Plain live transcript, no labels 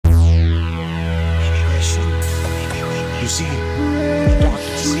You see, the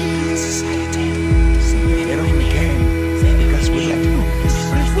darkness in society, it only came because we let the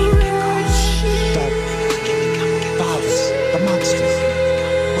fathers, the monsters,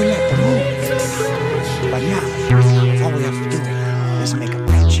 we let them rule. But now, all we have to do is make a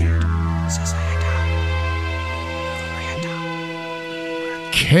bridge.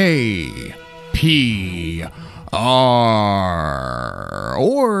 KPR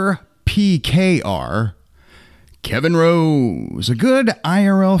or PKR. Kevin Rose, a good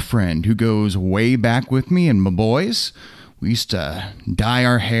IRL friend who goes way back with me and my boys. We used to dye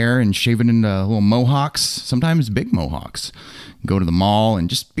our hair and shave it into little mohawks, sometimes big mohawks. Go to the mall and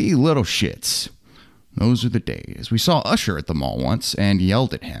just be little shits. Those are the days. We saw Usher at the mall once and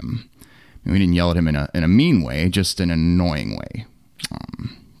yelled at him. We didn't yell at him in a mean way, just in an annoying way.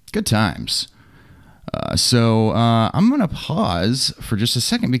 Good times. So I'm going to pause for just a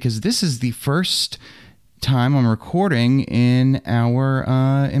second because this is the first time I'm recording in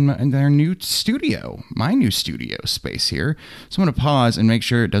our new studio, my new studio space here. So I'm going to pause and make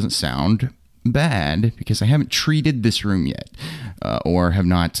sure it doesn't sound bad because I haven't treated this room yet, or have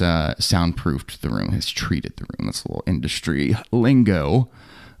not soundproofed the room. Has treated the room. That's a little industry lingo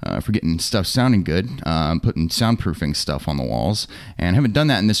for getting stuff sounding good. Putting soundproofing stuff on the walls, and haven't done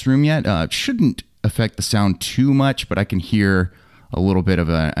that in this room yet. It shouldn't affect the sound too much, but I can hear a little bit of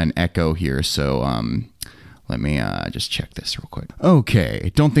an echo here. So let me just check this real quick.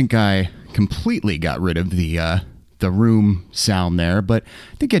 Okay, don't think I completely got rid of the room sound there, but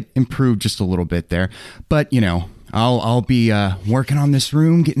I think it improved just a little bit there. But you know, I'll be working on this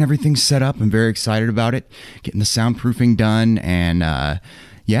room, getting everything set up. I'm very excited about it, getting the soundproofing done, and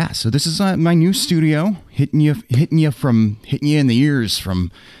yeah. So this is my new studio, hitting you in the ears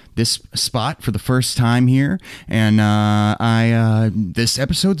from this spot for the first time here, and this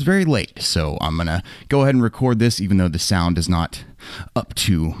episode's very late, so I'm gonna go ahead and record this, even though the sound is not up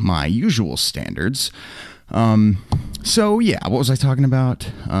to my usual standards. So yeah, what was I talking about?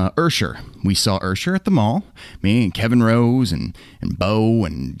 Usher. We saw Usher at the mall. Me and Kevin Rose and Bo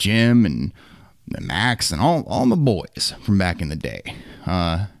and Jim and Max and all my boys from back in the day.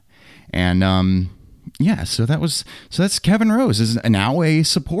 Yeah, so that's Kevin Rose, is now a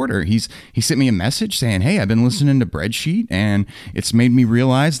supporter. He sent me a message saying, "Hey, I've been listening to Breadsheet, and it's made me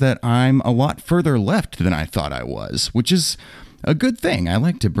realize that I'm a lot further left than I thought I was," which is a good thing. I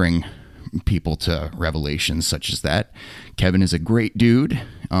like to bring people to revelations such as that. Kevin is a great dude.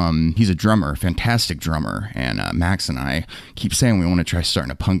 He's a drummer, fantastic drummer, and Max and I keep saying we want to try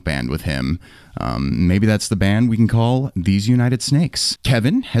starting a punk band with him. Maybe that's the band we can call These United Snakes.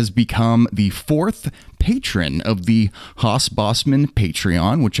 Kevin has become the 4th patron of the Haas Bossman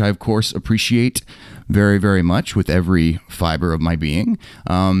Patreon, which I, of course, appreciate very, very much with every fiber of my being.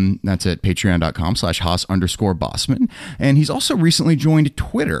 That's at patreon.com/Haas_Bossman. And he's also recently joined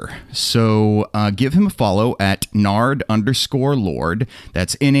Twitter. So give him a follow at Nard_Lord.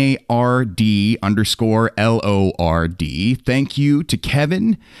 That's NARD_LORD. Thank you to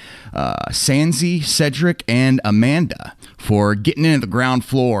Kevin, Sansi, Cedric, and Amanda for getting into the ground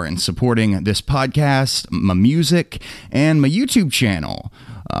floor and supporting this podcast, my music, and my YouTube channel,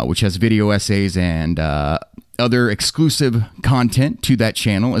 which has video essays and other exclusive content to that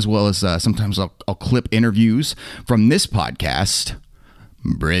channel, as well as sometimes I'll clip interviews from this podcast,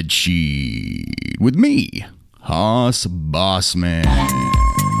 Breadsheet, with me, Haas Bossman.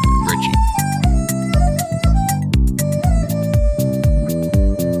 Breadsheet.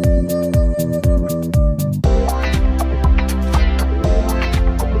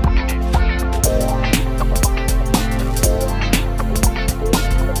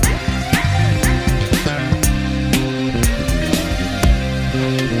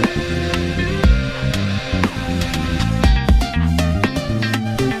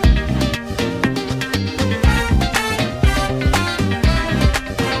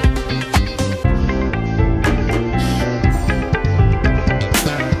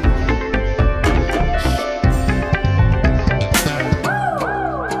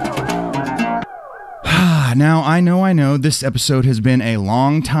 Now, I know this episode has been a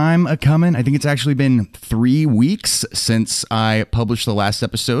long time a-coming. I think it's actually been 3 weeks since I published the last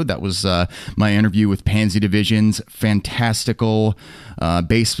episode. That was my interview with Pansy Division's fantastical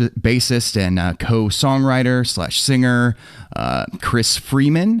bassist and co-songwriter / singer, Chris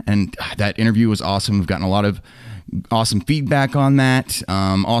Freeman. And that interview was awesome. We've gotten a lot of awesome feedback on that.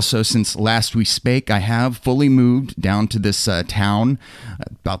 Also, since last we spake, I have fully moved down to this town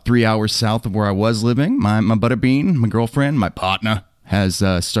about 3 hours south of where I was living. My butterbean, my girlfriend, my partner, has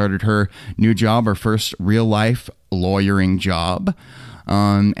started her new job, her first real life lawyering job.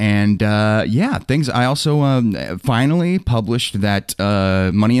 Things. I also finally published that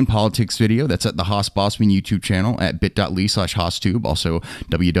Money in Politics video that's at the Haas Bossman YouTube channel at bit.ly/HaasTube. Also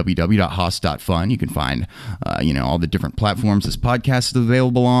www.haas.fun. You can find all the different platforms this podcast is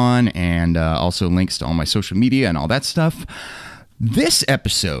available on, and also links to all my social media and all that stuff. This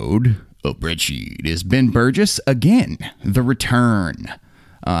episode of Breadsheet is Ben Burgis again, the return.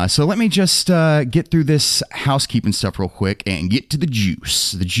 So let me just get through this housekeeping stuff real quick and get to the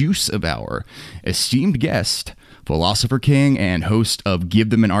juice of our esteemed guest, Philosopher King and host of Give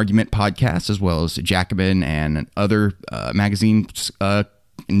Them an Argument podcast, as well as Jacobin and other magazines and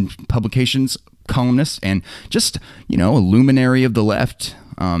publications, columnist, and just, a luminary of the left,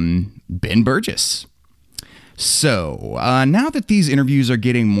 Ben Burgis. So, now that these interviews are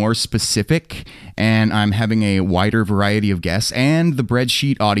getting more specific and I'm having a wider variety of guests and the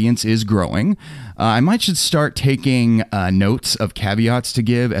Breadsheet audience is growing, I might should start taking notes of caveats to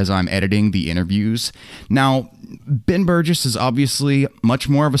give as I'm editing the interviews. Now, Ben Burgis is obviously much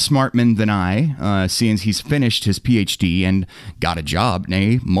more of a smartman than I, seeing he's finished his PhD and got a job,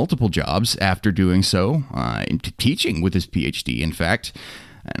 nay, multiple jobs after doing so, teaching with his PhD, in fact.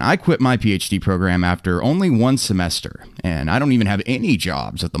 And I quit my PhD program after only one semester, and I don't even have any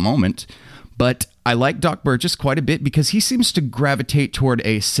jobs at the moment. But I like Doc Burgis quite a bit because he seems to gravitate toward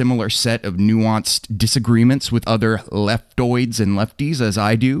a similar set of nuanced disagreements with other leftoids and lefties as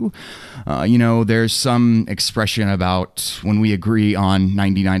I do. There's some expression about when we agree on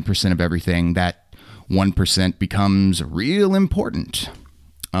 99% of everything, that 1% becomes real important.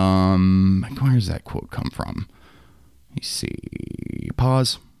 Where does that quote come from? Let me see.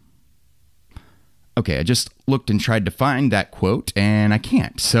 Pause. Okay, I just looked and tried to find that quote, and I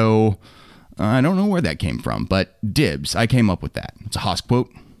can't. So I don't know where that came from, but dibs. I came up with that. It's a Haas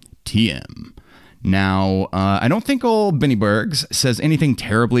quote. TM. Now, I don't think old Benny Bergs says anything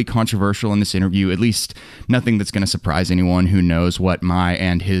terribly controversial in this interview, at least nothing that's going to surprise anyone who knows what my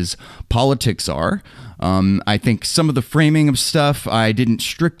and his politics are. I think some of the framing of stuff I didn't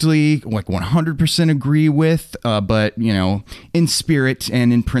strictly 100% agree with, but, in spirit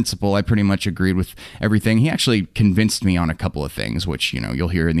and in principle, I pretty much agreed with everything. He actually convinced me on a couple of things, which, you'll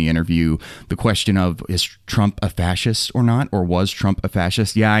hear in the interview. The question of, is Trump a fascist or not? Or was Trump a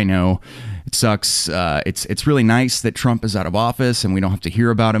fascist? Yeah, I know. It sucks. It's really nice that Trump is out of office and we don't have to hear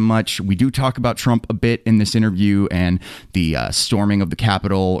about him much. We do talk about Trump a bit in this interview and the storming of the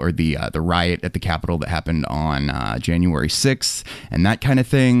Capitol, or the riot at the Capitol that happened on January 6th and that kind of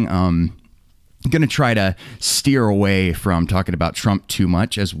thing. I'm going to try to steer away from talking about Trump too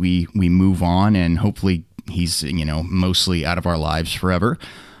much as we move on, and hopefully he's, mostly out of our lives forever.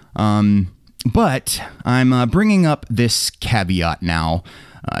 But I'm bringing up this caveat now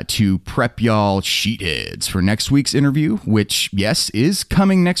to prep y'all sheetheads for next week's interview, which, yes, is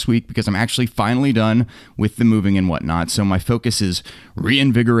coming next week because I'm actually finally done with the moving and whatnot. So my focus is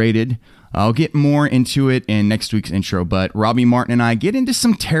reinvigorated. I'll get more into it in next week's intro, but Robbie Martin and I get into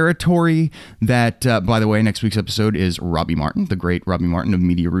some territory that, by the way, next week's episode is Robbie Martin, the great Robbie Martin of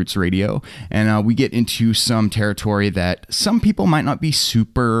Media Roots Radio, and we get into some territory that some people might not be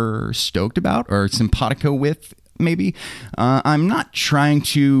super stoked about or simpatico with, maybe. I'm not trying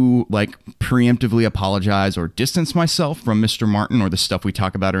to preemptively apologize or distance myself from Mr. Martin or the stuff we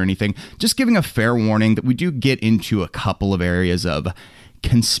talk about or anything, just giving a fair warning that we do get into a couple of areas of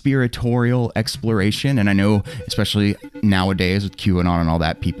conspiratorial exploration. And I know, especially nowadays with QAnon and all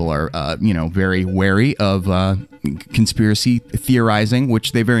that, people are, very wary of conspiracy theorizing,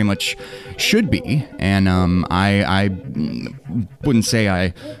 which they very much should be. And I wouldn't say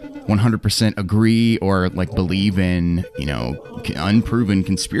I 100% agree or believe in, unproven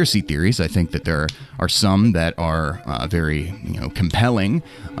conspiracy theories. I think that there are some that are very, compelling.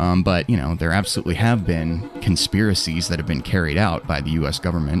 But, there absolutely have been conspiracies that have been carried out by the U.S.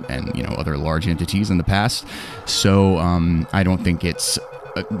 government and, other large entities in the past. So I don't think it's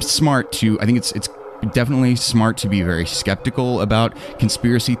smart to, I think it's definitely smart to be very skeptical about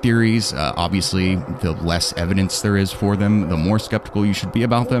conspiracy theories. Obviously, the less evidence there is for them, the more skeptical you should be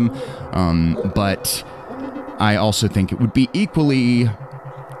about them. But I also think it would be equally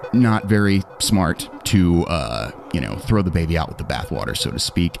not very smart to, throw the baby out with the bathwater, so to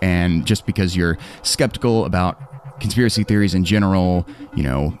speak. And just because you're skeptical about conspiracy theories in general,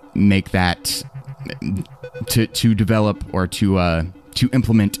 make that to develop or to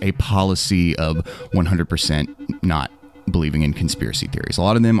implement a policy of 100% not believing in conspiracy theories. A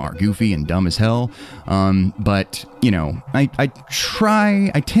lot of them are goofy and dumb as hell. But,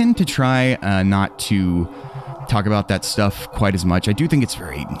 I tend to try not to talk about that stuff quite as much. I do think it's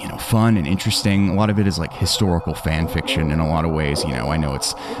very, fun and interesting. A lot of it is like historical fan fiction in a lot of ways. I know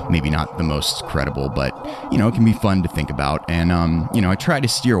it's maybe not the most credible, but, it can be fun to think about. And, I try to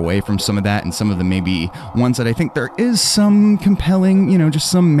steer away from some of that and some of the maybe ones that I think there is some compelling,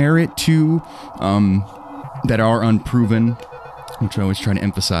 just some merit to, that are unproven, which I always try to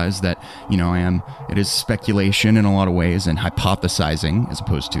emphasize that, it is speculation in a lot of ways and hypothesizing as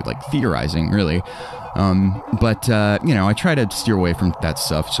opposed to like theorizing, really. But I try to steer away from that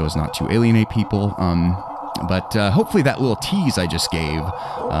stuff so as not to alienate people. But hopefully that little tease I just gave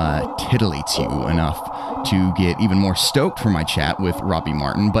titillates you enough to get even more stoked for my chat with Robbie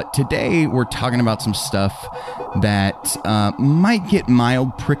Martin. But today we're talking about some stuff that might get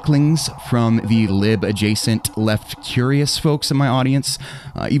mild pricklings from the lib-adjacent left-curious folks in my audience.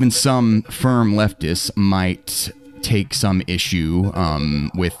 Even some firm leftists might take some issue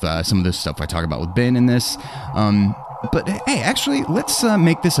with some of the stuff I talk about with Ben in this. But hey, actually, let's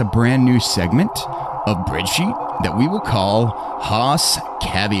make this a brand new segment of Bridgesheet that we will call Haas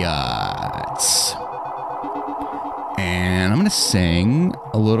Caveats. And I'm going to sing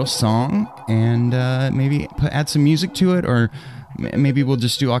a little song and maybe add some music to it, or maybe we'll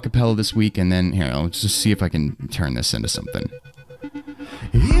just do a cappella this week, and then here, I'll just see if I can turn this into something.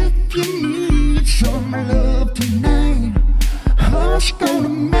 If you need some love tonight, hush gonna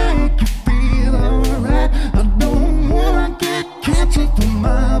make you feel alright. I don't wanna get cancer from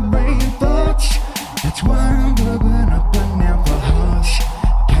my brain thoughts. That's why I'm rubbing up and down for Hush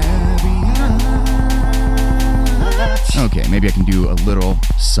Caveats. Okay, maybe I can do a little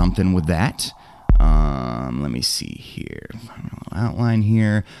something with that. Let me see here. Outline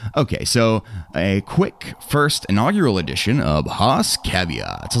here. Okay, so a quick first inaugural edition of Haas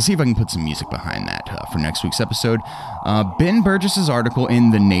Caveats. I'll see if I can put some music behind that for next week's episode. Ben Burgis' article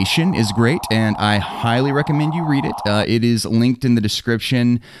in The Nation is great, and I highly recommend you read it. It is linked in the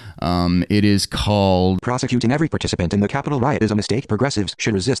description. It is called Prosecuting Every Participant in the Capitol Riot is a Mistake. Progressives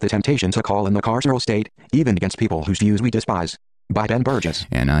should resist the temptation to call in the carceral state, even against people whose views we despise. By Ben Burgis.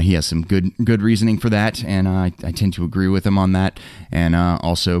 And he has some good reasoning for that, and I tend to agree with him on that, and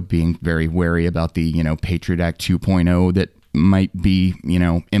also being very wary about the, Patriot Act 2.0 that might be,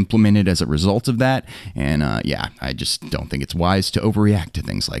 implemented as a result of that, and I just don't think it's wise to overreact to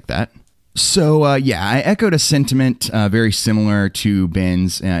things like that. So, I echoed a sentiment very similar to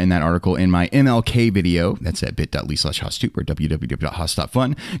Ben's in that article in my MLK video. That's at bit.ly/Hostube or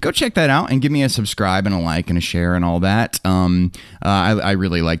www.host.fun. Go check that out and give me a subscribe and a like and a share and all that. I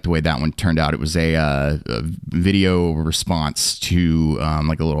really liked the way that one turned out. It was a video response to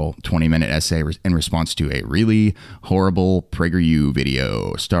like a little 20-minute essay in response to a really horrible PragerU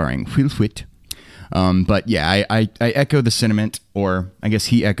video starring Phil Fwitt. But yeah, I echo the sentiment, or I guess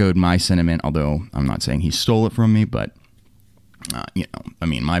he echoed my sentiment, although I'm not saying he stole it from me, but,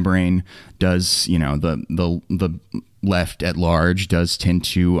 my brain does, the left at large does tend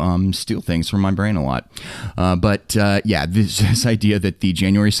to steal things from my brain a lot. But this idea that the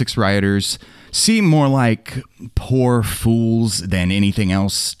January 6th rioters seem more like poor fools than anything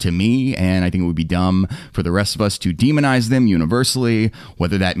else to me, and I think it would be dumb for the rest of us to demonize them universally,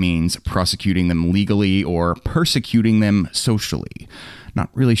 whether that means prosecuting them legally or persecuting them socially. Not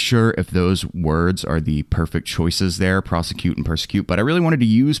really sure if those words are the perfect choices there, prosecute and persecute, but I really wanted to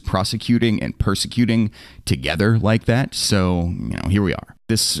use prosecuting and persecuting together like that, so, here we are.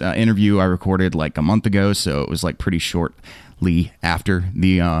 This interview I recorded like a month ago, so it was like pretty shortly after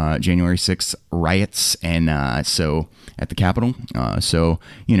the January 6th riots, and so at the Capitol. So,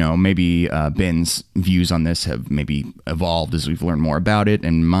 maybe Ben's views on this have maybe evolved as we've learned more about it,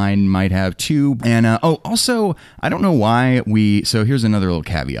 and mine might have too. And also, I don't know why so here's another little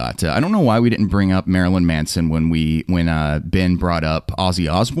caveat. I don't know why we didn't bring up Marilyn Manson when Ben brought up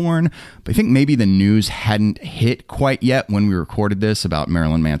Ozzy Osbourne, but I think maybe the news hadn't hit quite yet when we recorded this about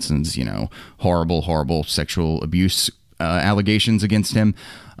Marilyn Manson's, horrible sexual abuse allegations against him.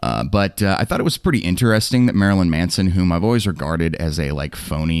 But I thought it was pretty interesting that Marilyn Manson, whom I've always regarded as a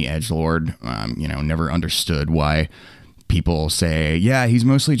phony edgelord, never understood why people say, yeah, he's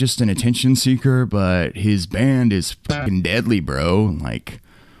mostly just an attention seeker, but his band is fucking deadly, bro. Like,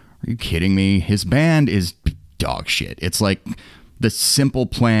 are you kidding me? His band is dog shit. It's like the Simple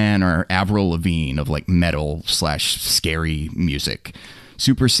Plan or Avril Lavigne of metal/scary music.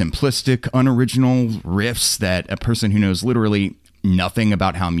 Super simplistic, unoriginal riffs that a person who knows literally nothing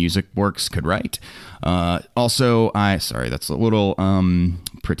about how music works could write. Also, that's a little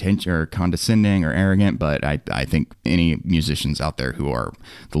pretentious or condescending or arrogant, but I think any musicians out there who are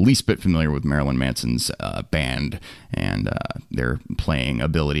the least bit familiar with Marilyn Manson's band and their playing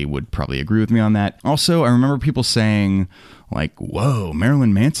ability would probably agree with me on that. Also, I remember people saying, like, whoa,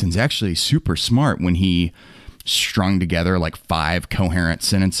 Marilyn Manson's actually super smart when he strung together like 5 coherent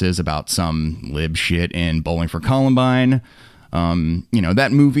sentences about some lib shit in Bowling for Columbine.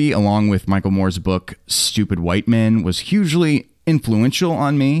 That movie, along with Michael Moore's book, Stupid White Men, was hugely influential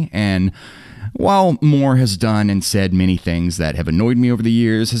on me. And while Moore has done and said many things that have annoyed me over the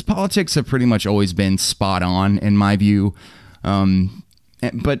years, his politics have pretty much always been spot on, in my view.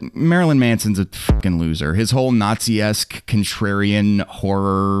 But Marilyn Manson's a fucking loser. His whole Nazi-esque, contrarian,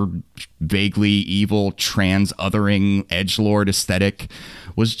 horror, vaguely evil, trans-othering edgelord aesthetic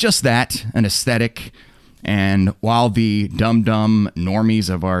was just that, an aesthetic. And while the dumb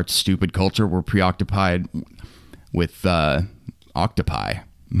normies of our stupid culture were preoccupied with octopi.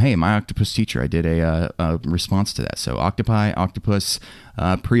 Hey, my octopus teacher, I did a response to that. So octopi, octopus,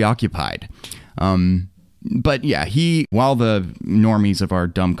 preoccupied. But yeah, while the normies of our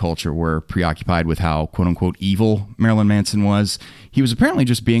dumb culture were preoccupied with how quote unquote evil Marilyn Manson was, he was apparently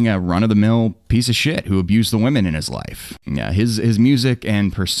just being a run-of-the-mill piece of shit who abused the women in his life. Yeah, his music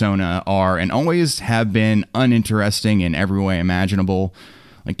and persona are and always have been uninteresting in every way imaginable.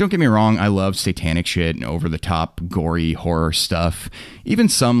 Like, don't get me wrong, I love satanic shit and over-the-top, gory horror stuff. Even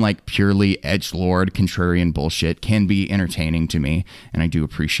some, like, purely edgelord, contrarian bullshit can be entertaining to me, and I do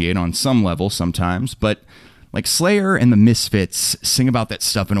appreciate on some level sometimes. But, like, Slayer and the Misfits sing about that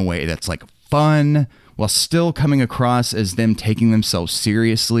stuff in a way that's, like, fun, while still coming across as them taking themselves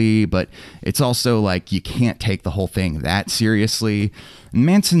seriously, but it's also, like, you can't take the whole thing that seriously. And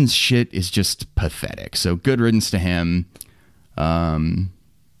Manson's shit is just pathetic, so good riddance to him.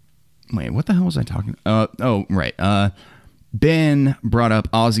 Wait, what the hell was I talking? Right. Ben brought up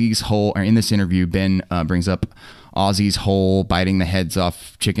Ozzy's whole, or in this interview, Ben brings up Ozzy's whole biting the heads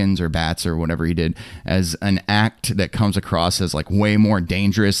off chickens or bats or whatever he did as an act that comes across as like way more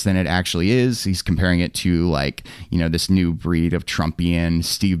dangerous than it actually is. He's comparing it to like, this new breed of Trumpian,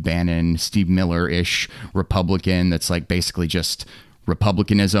 Steve Bannon, Steve Miller-ish Republican that's like basically just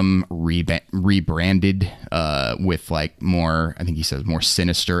Republicanism rebranded with like more, I think he says more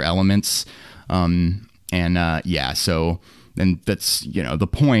sinister elements. So then that's, the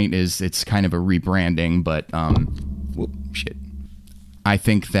point is it's kind of a rebranding, but I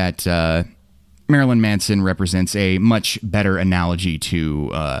think that Marilyn Manson represents a much better analogy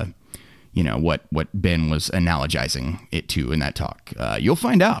to what Ben was analogizing it to in that talk. You'll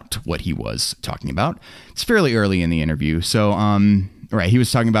find out what he was talking about. It's fairly early in the interview. So, right, he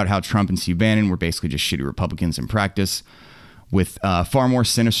was talking about how Trump and Steve Bannon were basically just shitty Republicans in practice with far more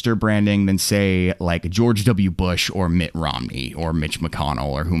sinister branding than, say, like George W. Bush or Mitt Romney or Mitch McConnell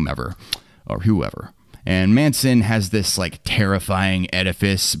or whoever. And Manson has this like terrifying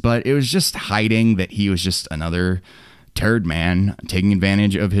edifice, but it was just hiding that he was just another turd man taking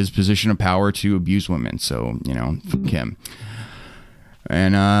advantage of his position of power to abuse women. So, fuck him.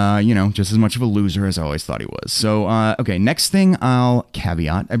 And, just as much of a loser as I always thought he was. So, okay, next thing I'll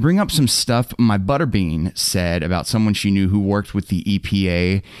caveat. I bring up some stuff my Butterbean said about someone she knew who worked with the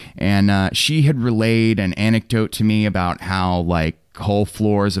EPA. And she had relayed an anecdote to me about how, like, whole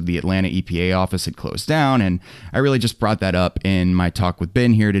floors of the Atlanta EPA office had closed down. And I really just brought that up in my talk with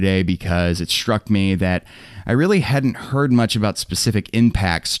Ben here today because it struck me that I really hadn't heard much about specific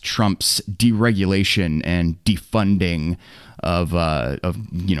impacts Trump's deregulation and defunding of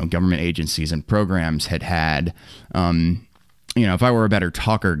government agencies and programs had. If I were a better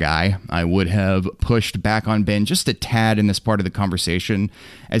talker guy, I would have pushed back on Ben just a tad in this part of the conversation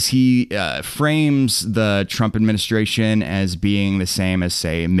as he frames the Trump administration as being the same as,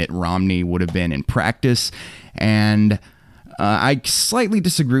 say, Mitt Romney would have been in practice. And I slightly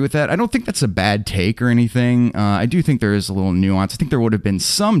disagree with that. I don't think that's a bad take or anything. I do think there is a little nuance. I think there would have been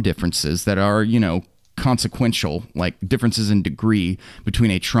some differences that are, consequential, like differences in degree between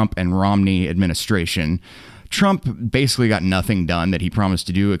a Trump and Romney administration. Trump basically got nothing done that he promised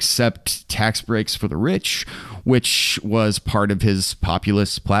to do except tax breaks for the rich, which was part of his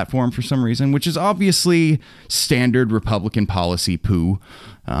populist platform for some reason, which is obviously standard Republican policy poo.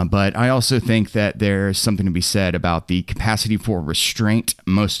 But I also think that there's something to be said about the capacity for restraint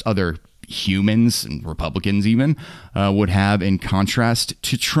most other humans, and Republicans even, would have in contrast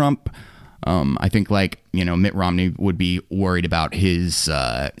to Trump. I think Mitt Romney would be worried about his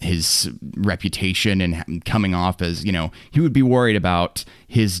reputation and coming off as, he would be worried about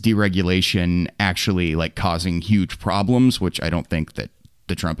his deregulation actually like causing huge problems, which I don't think that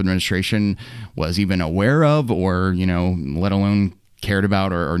the Trump administration was even aware of or, let alone cared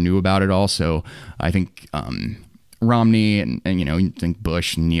about or knew about it all. So I think Romney and you think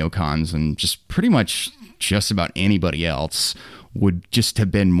Bush and neocons and just pretty much just about anybody else would just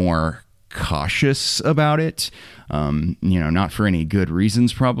have been more cautious about it. Not for any good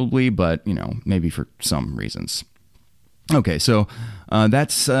reasons probably, but maybe for some reasons. Okay, so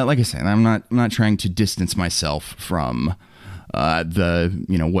that's like I said, I'm not trying to distance myself from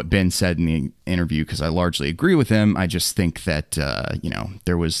what Ben said in the interview, because I largely agree with him. I just think that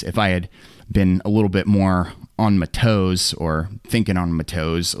there was, if I had been a little bit more on my toes or thinking on my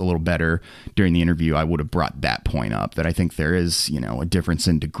toes a little better during the interview, I would have brought that point up, that I think there is, a difference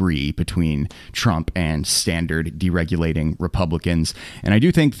in degree between Trump and standard deregulating Republicans. And I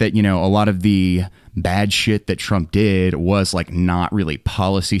do think that, a lot of the bad shit that Trump did was like not really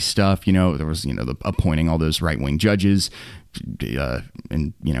policy stuff. There was, the appointing all those right-wing judges,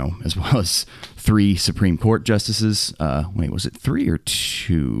 and as well as 3 Supreme Court justices. Was it 3 or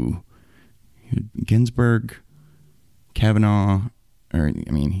 2? Ginsburg, Kavanaugh,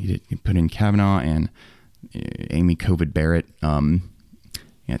 he put in Kavanaugh and Amy Covid Barrett.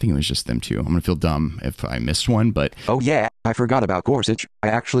 I think it was just them 2. I'm gonna feel dumb if I missed one, but oh yeah, I forgot about Gorsuch. I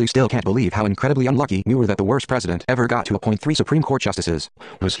actually still can't believe how incredibly unlucky we were that the worst president ever got to appoint 3 Supreme Court justices.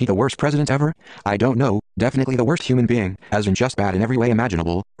 Was he the worst president ever? I don't know. Definitely the worst human being, as in just bad in every way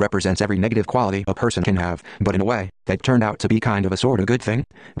imaginable, represents every negative quality a person can have, but in a way, that turned out to be kind of a sort of good thing.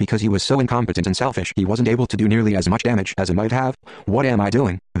 Because he was so incompetent and selfish, he wasn't able to do nearly as much damage as he might have. What am I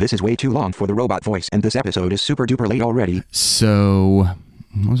doing? This is way too long for the robot voice, and this episode is super duper late already. So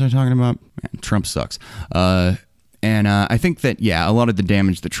what was I talking about? Man, Trump sucks. And I think that, a lot of the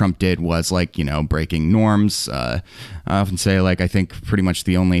damage that Trump did was like, breaking norms. I often say, like, I think pretty much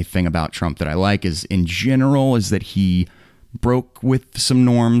the only thing about Trump that I like is in general is that he broke with some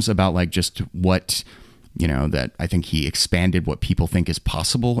norms about like just what, that I think he expanded what people think is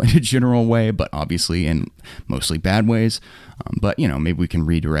possible in a general way, but obviously in mostly bad ways. But, maybe we can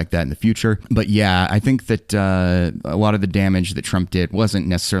redirect that in the future. But yeah, I think that a lot of the damage that Trump did wasn't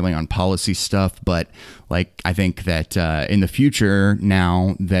necessarily on policy stuff, but like, I think that in the future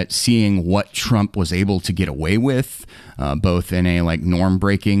now, that seeing what Trump was able to get away with, both in a like norm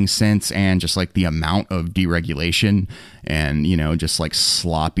breaking sense and just like the amount of deregulation and, just like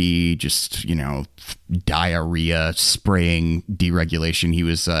sloppy, just, diarrhea spraying deregulation he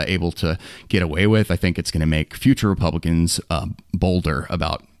was able to get away with, I think it's going to make future Republicans bolder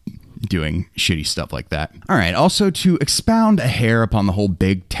about doing shitty stuff like that. All right. Also, to expound a hair upon the whole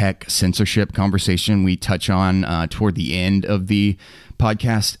big tech censorship conversation we touch on toward the end of the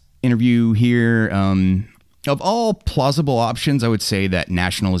podcast interview here, of all plausible options, I would say that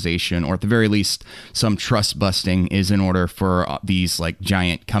nationalization, or at the very least, some trust busting, is in order for these like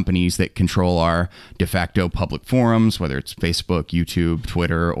giant companies that control our de facto public forums, whether it's Facebook, YouTube,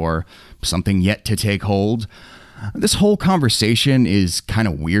 Twitter, or something yet to take hold. This whole conversation is kind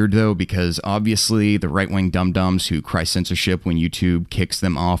of weird, though, because obviously the right-wing dum-dums who cry censorship when YouTube kicks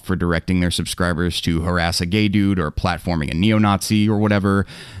them off for directing their subscribers to harass a gay dude or platforming a neo-Nazi or whatever,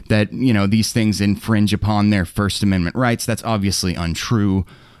 that, these things infringe upon their First Amendment rights. That's obviously untrue.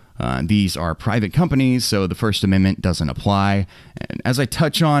 These are private companies, so the First Amendment doesn't apply. And as I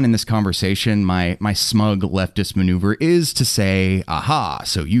touch on in this conversation, my smug leftist maneuver is to say, aha,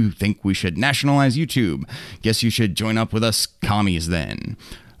 so you think we should nationalize YouTube? Guess you should join up with us commies then.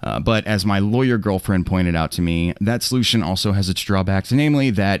 But as my lawyer girlfriend pointed out to me, that solution also has its drawbacks,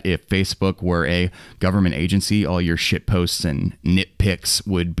 namely that if Facebook were a government agency, all your shit posts and nitpicks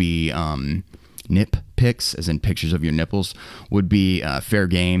would be nip pics, as in pictures of your nipples, would be fair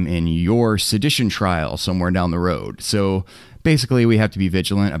game in your sedition trial somewhere down the road. So basically, we have to be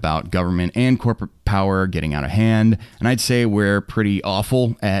vigilant about government and corporate power getting out of hand. And I'd say we're pretty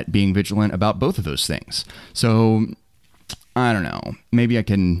awful at being vigilant about both of those things. So I don't know. Maybe I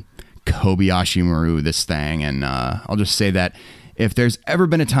can Kobayashi Maru this thing, and I'll just say that if there's ever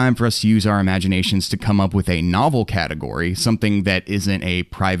been a time for us to use our imaginations to come up with a novel category, something that isn't a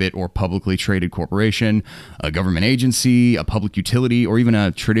private or publicly traded corporation, a government agency, a public utility, or even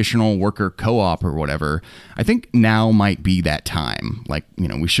a traditional worker co-op or whatever, I think now might be that time. Like,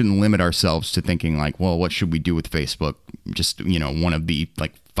 we shouldn't limit ourselves to thinking like, well, what should we do with Facebook? Just, one of the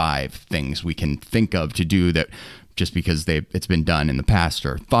like 5 things we can think of to do that just because it's been done in the past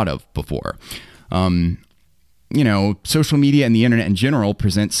or thought of before. Social media and the internet in general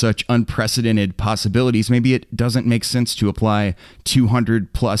present such unprecedented possibilities. Maybe it doesn't make sense to apply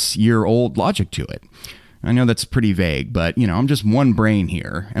 200-plus-year-old logic to it. I know that's pretty vague, but, I'm just one brain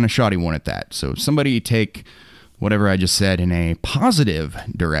here, and a shoddy one at that. So somebody take whatever I just said in a positive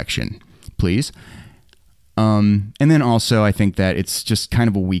direction, please. And then also, I think that it's just kind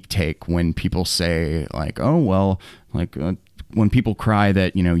of a weak take when people say like, oh, well, like when people cry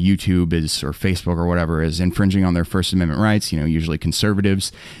that, YouTube is, or Facebook or whatever, is infringing on their First Amendment rights, usually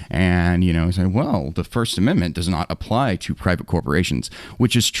conservatives, and, say, well, the First Amendment does not apply to private corporations,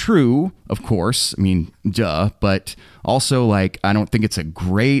 which is true, of course. I mean, duh, but also, like, I don't think it's a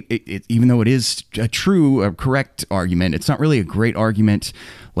great, even though it is a correct argument, it's not really a great argument,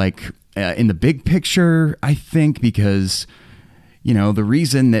 like, in the big picture, I think, because the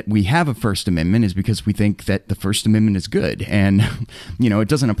reason that we have a First Amendment is because we think that the First Amendment is good. And, it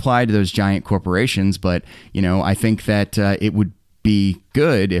doesn't apply to those giant corporations, but, I think that it would be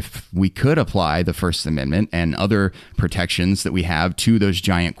good if we could apply the First Amendment and other protections that we have to those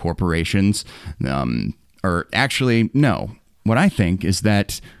giant corporations. Or actually, no. What I think is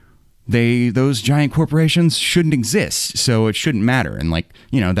that those giant corporations shouldn't exist, so it shouldn't matter. And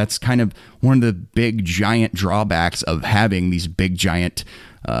that's kind of one of the big giant drawbacks of having these big giant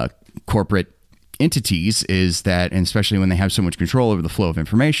corporate entities, is that, and especially when they have so much control over the flow of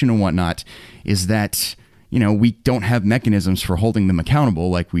information and whatnot, is that we don't have mechanisms for holding them accountable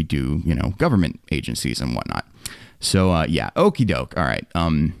like we do government agencies and whatnot. So yeah, okie doke. All right,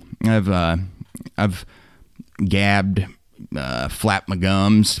 I've gabbed, flap my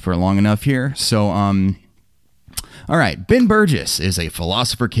gums for long enough here. So, all right. Ben Burgis is a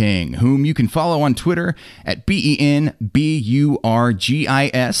philosopher king whom you can follow on Twitter at BenBurgis.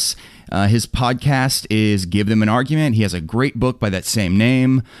 His podcast is Give Them an Argument. He has a great book by that same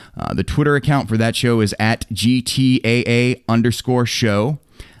name. The Twitter account for that show is at GTAA_show.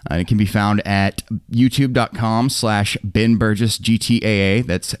 It can be found at youtube.com/BenBurgisGTAA.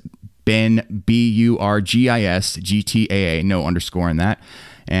 That's Ben, Burgis, GTAA, no underscore in that.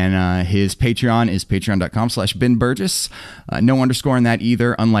 And his Patreon is patreon.com/Ben Burgis. No underscore in that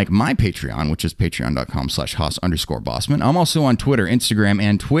either, unlike my Patreon, which is patreon.com/Haas_Bossman. I'm also on Twitter, Instagram,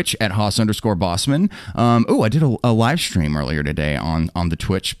 and Twitch at Haas_Bossman. I did a live stream earlier today on the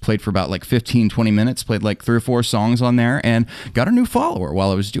Twitch. Played for about like 15-20 minutes. Played like 3 or 4 songs on there and got a new follower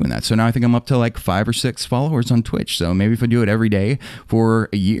while I was doing that. So now I think I'm up to like 5 or 6 followers on Twitch. So maybe if I do it every day for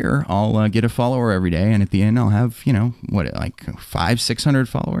a year, I'll get a follower every day. And at the end, I'll have, like 500-600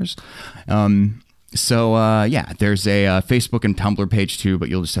 followers. Yeah, there's a Facebook and Tumblr page too, but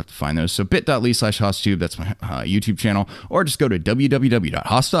you'll just have to find those. So bit.ly/HaasTube, that's my YouTube channel, or just go to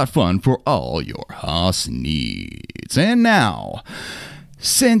www.haas.fun for all your Haas needs. And now,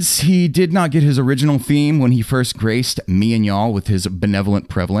 since he did not get his original theme when he first graced me and y'all with his benevolent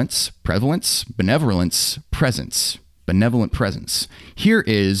presence, here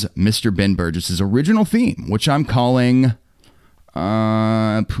is Mr. Ben Burgis' original theme, which I'm calling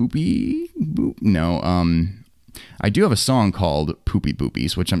Poopy Boop? No, I do have a song called Poopy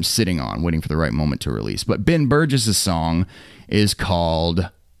Boopies, which I'm sitting on, waiting for the right moment to release. But Ben Burgis' song is called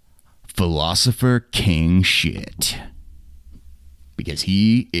Philosopher King Shit. Because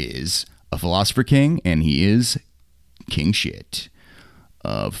he is a philosopher king, and he is king shit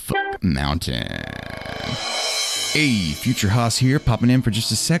of Fuck Mountain. Hey, Future Haas here, popping in for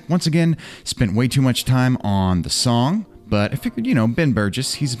just a sec. Once again, spent way too much time on the song. But I figured, Ben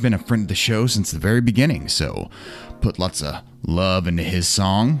Burgis, he's been a friend of the show since the very beginning, so put lots of love into his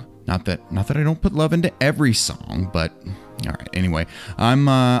song. Not that I don't put love into every song, but all right. Anyway,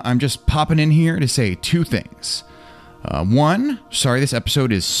 I'm just popping in here to say 2 things. One, sorry this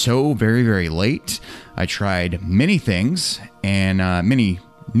episode is so very, very late. I tried many things and many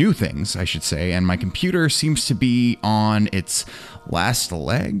new things, I should say, and my computer seems to be on its last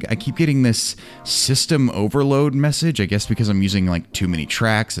leg. I keep getting this system overload message, I guess because I'm using like too many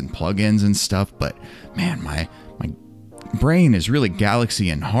tracks and plugins and stuff, but man, my brain is really galaxy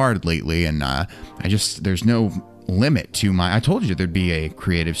and hard lately, and there's no limit to I told you there'd be a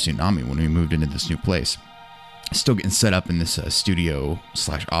creative tsunami when we moved into this new place. Still getting set up in this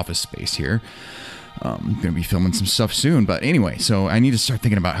studio/office space here. I'm going to be filming some stuff soon, but anyway, so I need to start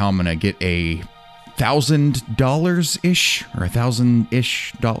thinking about how I'm going to get a $1,000-ish or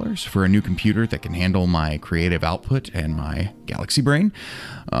 $1,000-ish for a new computer that can handle my creative output and my galaxy brain.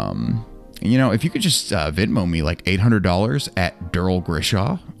 If you could just Venmo me like $800 at Derl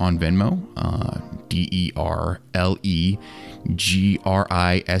Grishaw on Venmo,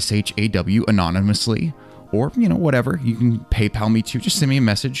 DERLEGRISHAW anonymously. Or, whatever, you can PayPal me too. Just send me a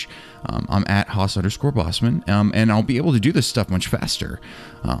message. I'm at Haas_Bossman, and I'll be able to do this stuff much faster.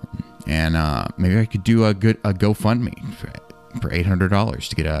 And maybe I could do a GoFundMe for $800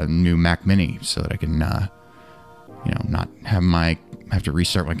 to get a new Mac Mini so that I can, not have to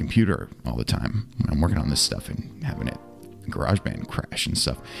restart my computer all the time when I'm working on this stuff and having it GarageBand crash and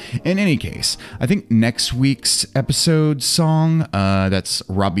stuff. In any case, I think next week's episode song, that's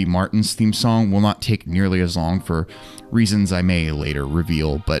Robbie Martin's theme song, will not take nearly as long for reasons I may later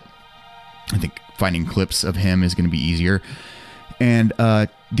reveal, but I think finding clips of him is going to be easier. And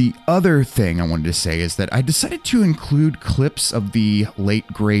the other thing I wanted to say is that I decided to include clips of the late,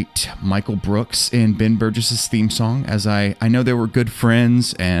 great Michael Brooks in Ben Burgis' theme song, as I know they were good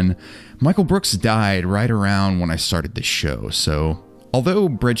friends, and Michael Brooks died right around when I started this show. So although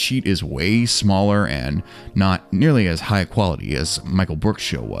Breadsheet is way smaller and not nearly as high quality as Michael Brooks'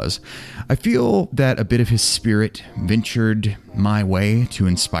 show was, I feel that a bit of his spirit ventured my way to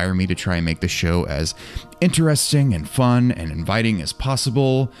inspire me to try and make the show as interesting and fun and inviting as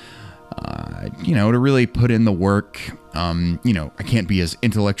possible. To really put in the work. I can't be as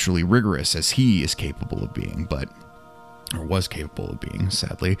intellectually rigorous as he is capable of being, or was capable of being,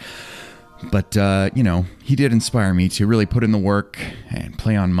 sadly. But, he did inspire me to really put in the work and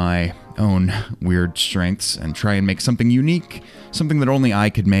play on my own weird strengths and try and make something unique, something that only I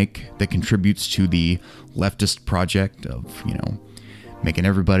could make, that contributes to the leftist project of, making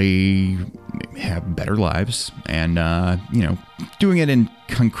everybody have better lives and, doing it in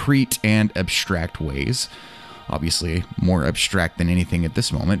concrete and abstract ways. Obviously, more abstract than anything at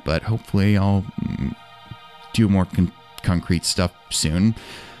this moment, but hopefully I'll do more concrete stuff soon.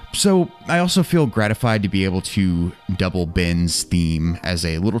 So I also feel gratified to be able to double Ben's theme as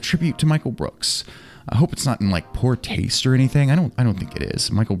a little tribute to Michael Brooks. I hope it's not in poor taste or anything. I don't think it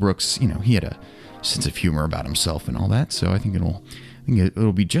is. Michael Brooks, he had a sense of humor about himself and all that, so I think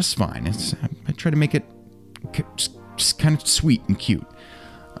it'll be just fine. I try to make it just kind of sweet and cute.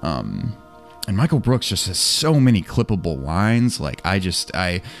 And Michael Brooks just has so many clippable lines.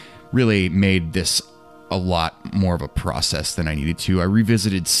 I really made this a lot more of a process than I needed to. I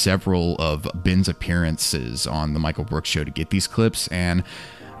revisited several of Ben's appearances on the Michael Brooks show to get these clips, and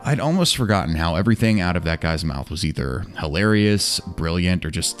I'd almost forgotten how everything out of that guy's mouth was either hilarious, brilliant,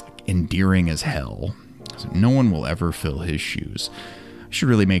 or just endearing as hell. So no one will ever fill his shoes. I should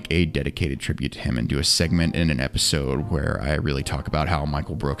really make a dedicated tribute to him and do a segment in an episode where I really talk about how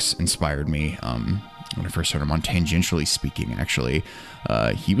Michael Brooks inspired me. When I first heard him on Tangentially Speaking, actually,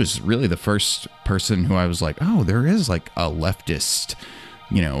 he was really the first person who I was like, oh, there is a leftist,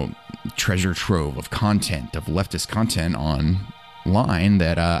 treasure trove of content, of leftist content online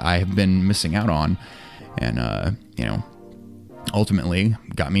that I have been missing out on. And, ultimately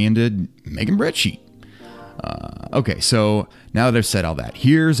got me into making Breadsheet. Okay, so now that I've said all that,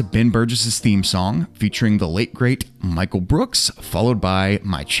 here's Ben Burgis' theme song featuring the late, great Michael Brooks, followed by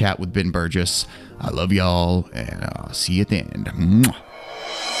my chat with Ben Burgis. I love y'all, and I'll see you at the end. Mwah.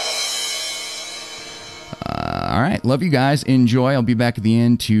 All right, love you guys. Enjoy. I'll be back at the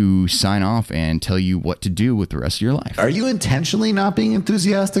end to sign off and tell you what to do with the rest of your life. Are you intentionally not being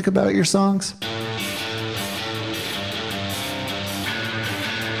enthusiastic about your songs?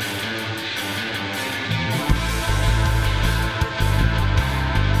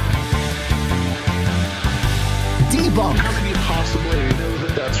 Debunk. How can you possibly know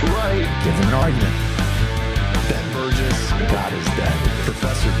that that's right? Give them an argument. Ben Burgis. God is dead.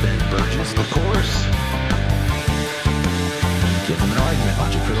 Professor Ben Burgis. Of course. Give them an argument.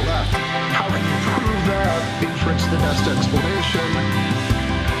 Logic for the left. How can you prove that? Inference the best explanation.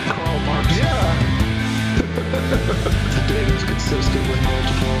 Karl Marx. Yeah. The data is consistent with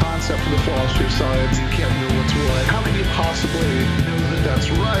multiple concepts for the philosophy of science. You can't know what's what. How can you possibly know that that's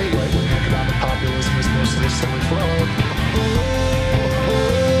right? Right-wing economic populism is mostly semi-flawed.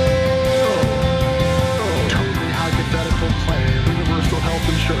 Totally hypothetical claim. Universal health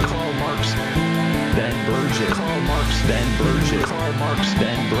insurance. Karl Marx. Ben Burgis. Karl Marx. Ben Burgis. Karl Marx.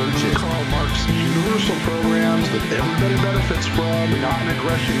 Ben Burgis. Karl Marx. Universal programs that everybody benefits from.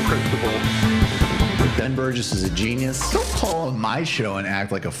 Non-aggression principle. Ben Burgis is a genius. Don't call on my show and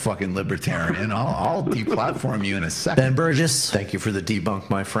act like a fucking libertarian. I'll deplatform you in a second. Ben Burgis, thank you for the debunk,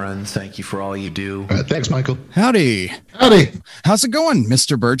 my friend. Thank you for all you do. Thanks, Michael. Howdy. Howdy. How's it going,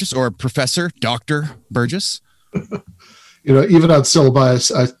 Mr. Burgis, or Professor Dr. Burgis? Even on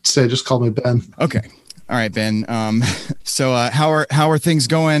syllabi, I say just call me Ben. Okay. All right, Ben. So how are things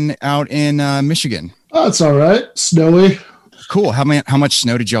going out in Michigan? Oh, it's all right. Snowy. Cool. How much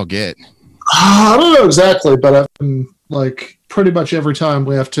snow did y'all get? I don't know exactly, but pretty much every time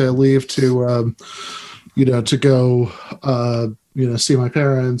we have to leave to, to go, see my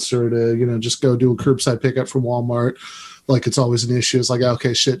parents or to, just go do a curbside pickup from Walmart. It's always an issue. It's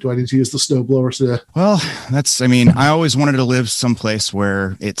okay, shit, do I need to use the snowblower today? Well, I always wanted to live someplace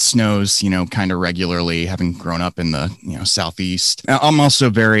where it snows, kind of regularly, having grown up in the, southeast. I'm also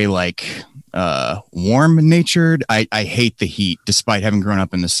very warm natured. I hate the heat, despite having grown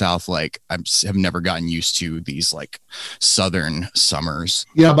up in the South. Like have never gotten used to these like southern summers.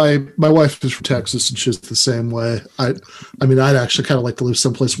 Yeah, my wife is from Texas and she's the same way. I mean, I'd actually kind of like to live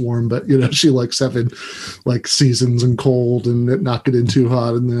someplace warm, but you know, she likes having like seasons and cold and it not getting too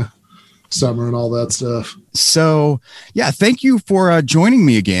hot in the summer and all that stuff. So yeah, thank you for joining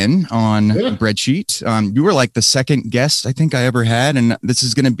me again on Breadsheet. You were like the second guest I think I ever had, and this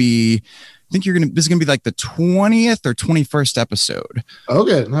is going to be, this is going to be like the 20th or 21st episode.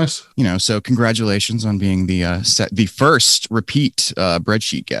 Okay, nice. You know, so congratulations on being the first repeat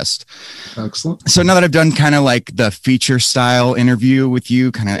Breadsheet guest. Excellent. So now that I've done kind of like the feature style interview with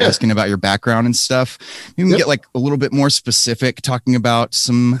you, kind of asking about your background and stuff, maybe we can get like a little bit more specific, talking about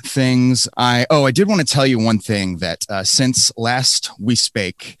some things. I did want to tell you one thing that since last we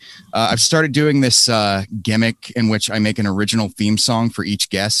spake, I've started doing this gimmick in which I make an original theme song for each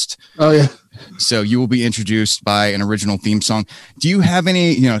guest. Oh yeah. So you will be introduced by an original theme song. Do you have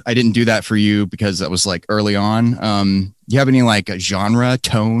any, you know, I didn't do that for you because that was like early on. Do you have any like genre,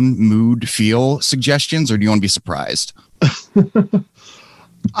 tone, mood, feel suggestions, or do you want to be surprised?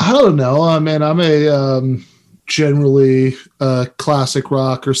 I don't know. I mean, I'm a generally classic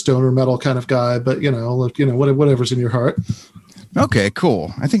rock or stoner metal kind of guy, but you know, whatever's in your heart. Okay,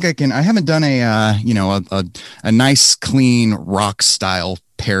 cool. I think I can. I haven't done a nice, clean rock style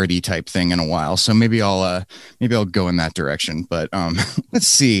parody type thing in a while, so maybe I'll go in that direction. But let's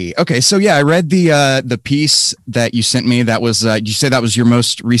see. Okay, so yeah, I read the piece that you sent me. That was you say that was your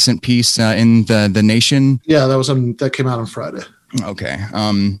most recent piece in the Nation? Yeah, that came out on Friday. Okay.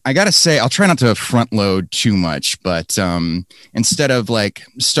 I gotta say, I'll try not to front load too much, but instead of like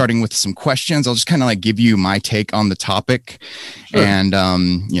starting with some questions, I'll just kind of like give you my take on the topic. Sure.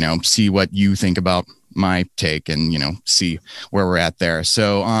 And see what you think about my take and, see where we're at there.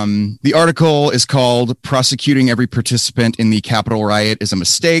 So the article is called "Prosecuting Every Participant in the Capitol Riot is a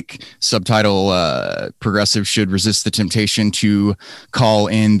Mistake." Subtitle, "Progressives should resist the temptation to call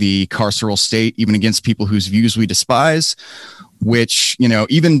in the carceral state, even against people whose views we despise." Which,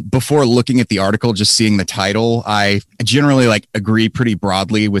 even before looking at the article, just seeing the title, I generally like agree pretty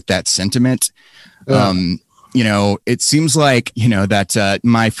broadly with that sentiment. It seems like, that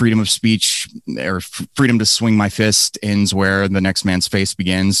my freedom of speech or freedom to swing my fist ends where the next man's face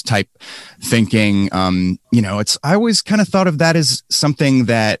begins type thinking. I always kind of thought of that as something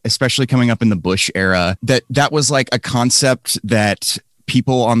that, especially coming up in the Bush era, that was like a concept that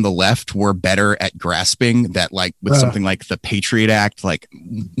people on the left were better at grasping, that like with something like the Patriot Act, like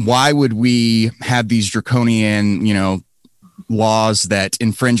why would we have these draconian, laws that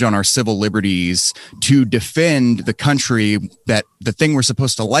infringe on our civil liberties to defend the country, that the thing we're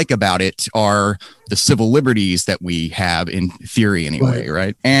supposed to like about it are the civil liberties that we have in theory anyway,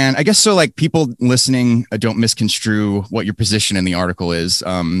 right? And I guess so, like, people listening don't misconstrue what your position in the article is.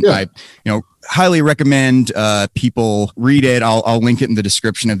 I highly recommend people read it. I'll link it in the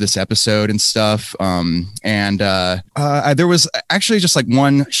description of this episode and stuff. There was actually just like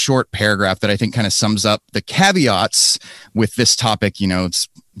one short paragraph that I think kind of sums up the caveats with this topic,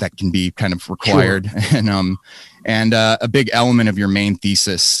 that can be kind of required. Sure. And a big element of your main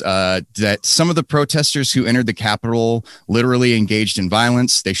thesis, that some of the protesters who entered the Capitol literally engaged in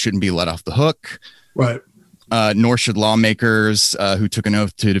violence. They shouldn't be let off the hook. Right. Nor should lawmakers who took an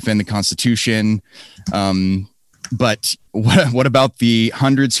oath to defend the Constitution. But what about the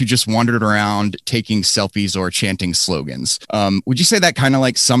hundreds who just wandered around taking selfies or chanting slogans? Would you say that kind of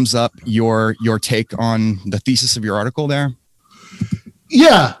like sums up your take on the thesis of your article there?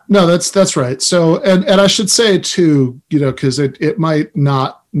 Yeah, no, that's right. So, and I should say too, because it might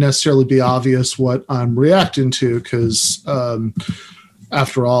not necessarily be obvious what I'm reacting to, because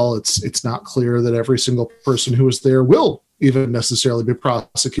after all, it's not clear that every single person who was there will even necessarily be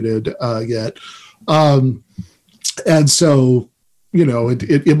prosecuted yet. And so,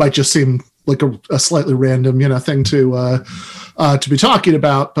 it might just seem like a slightly random, thing to be talking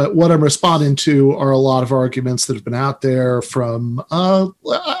about. But what I'm responding to are a lot of arguments that have been out there from,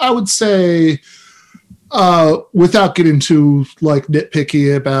 I would say, without getting too like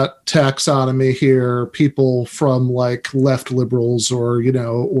nitpicky about taxonomy here, people from like left liberals or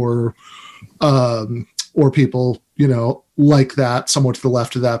people, like that, somewhat to the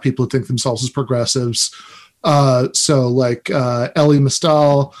left of that, people who think themselves as progressives. So like Elie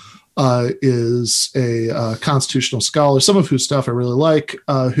Mystal is a constitutional scholar, some of whose stuff I really like,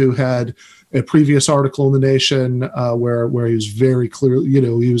 who had a previous article in The Nation where he was very clear,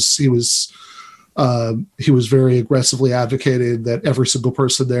 he was very aggressively advocating that every single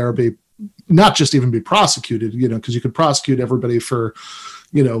person there be not just even be prosecuted, because you could prosecute everybody for,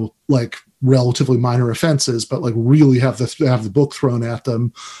 like relatively minor offenses, but like really have the book thrown at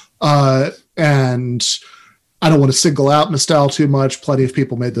them. And I don't want to single out Mistal too much. Plenty of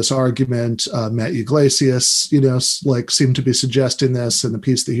people made this argument. Matt Iglesias, like seemed to be suggesting this in the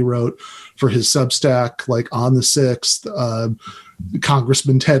piece that he wrote for his Substack, like on the 6th.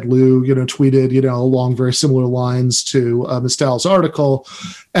 Congressman Ted Lieu, tweeted, along very similar lines to Mistal's article.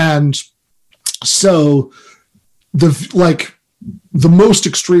 And so the most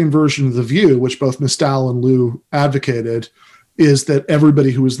extreme version of the view, which both Mistal and Lieu advocated, is that everybody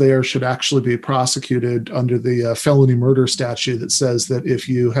who was there should actually be prosecuted under the felony murder statute that says that if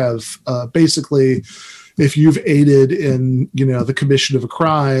you have if you've aided in, the commission of a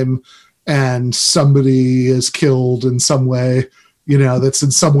crime and somebody is killed in some way, that's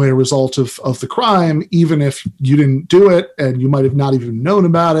in some way a result of the crime, even if you didn't do it and you might have not even known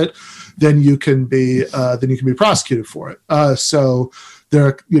about it, then you can be prosecuted for it. So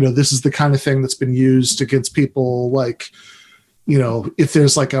there, this is the kind of thing that's been used against people like, if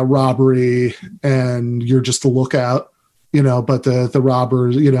there's like a robbery and you're just a lookout, but the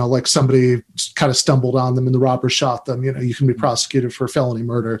robbers, like somebody kind of stumbled on them and the robber shot them, you can be prosecuted for felony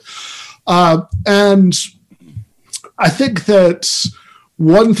murder. And I think that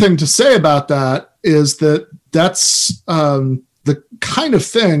one thing to say about that is that that's the kind of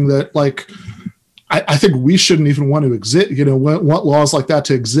thing that, like, I think we shouldn't even want to exist, want laws like that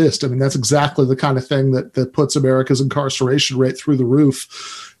to exist. I mean, that's exactly the kind of thing that puts America's incarceration rate through the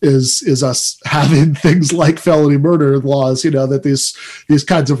roof is us having things like felony murder laws, that these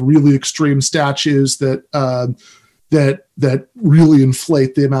kinds of really extreme statutes that really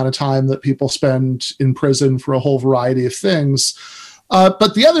inflate the amount of time that people spend in prison for a whole variety of things.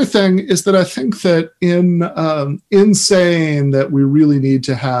 But the other thing is that I think that in saying that we really need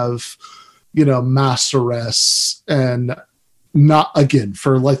to have, mass arrests, and not, again,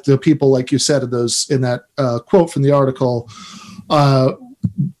 for like the people, like you said, in that quote from the article,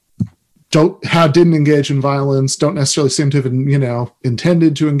 didn't engage in violence, don't necessarily seem to have,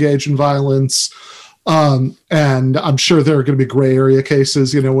 intended to engage in violence. And I'm sure there are going to be gray area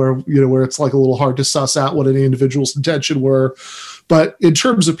cases, where it's like a little hard to suss out what any individual's intention were. But in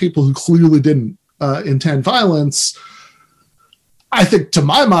terms of people who clearly didn't intend violence, I think, to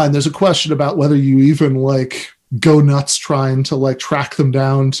my mind, there's a question about whether you even like go nuts trying to like track them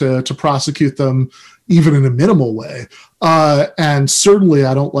down to prosecute them, even in a minimal way. And certainly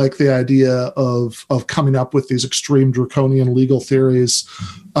I don't like the idea of coming up with these extreme draconian legal theories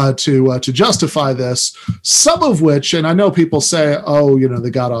to justify this, some of which, and I know people say,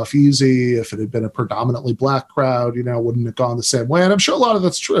 they got off easy. If it had been a predominantly black crowd, wouldn't have gone the same way. And I'm sure a lot of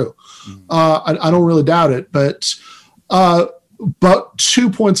that's true. I don't really doubt it. But 2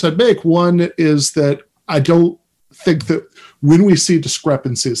 points I'd make. One is that I don't think that when we see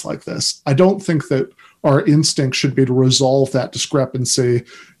discrepancies like this, I don't think that our instinct should be to resolve that discrepancy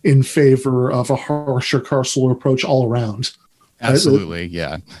in favor of a harsher carceral approach all around. Absolutely,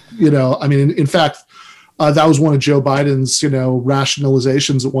 yeah. In fact, that was one of Joe Biden's,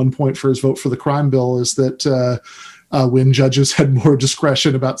 rationalizations at one point for his vote for the crime bill, is that when judges had more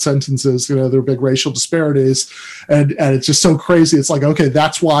discretion about sentences, there were big racial disparities. And it's just so crazy. It's like, okay,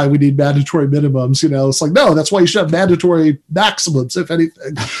 that's why we need mandatory minimums. It's like, no, that's why you should have mandatory maximums, if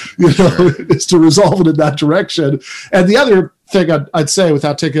anything, is to resolve it in that direction. And the other thing I'd say,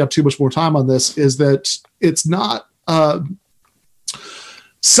 without taking up too much more time on this, is that it's not,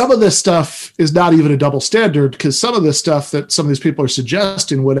 some of this stuff is not even a double standard, because some of this stuff that some of these people are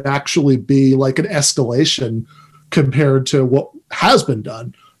suggesting would actually be like an escalation compared to what has been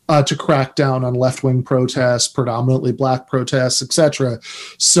done to crack down on left-wing protests, predominantly black protests, etc.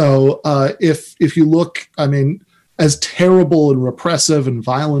 So if you look, as terrible and repressive and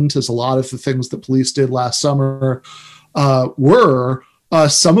violent as a lot of the things that police did last summer were,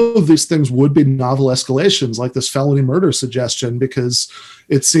 some of these things would be novel escalations, like this felony murder suggestion, because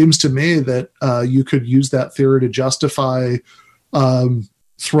it seems to me that you could use that theory to justify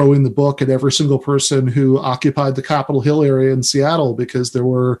throwing the book at every single person who occupied the Capitol Hill area in Seattle, because there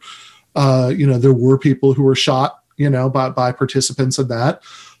were people who were shot, by participants in that.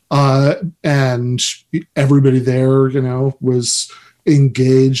 And everybody there, was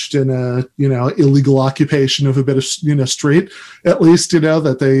engaged in a, illegal occupation of a bit of, street, at least,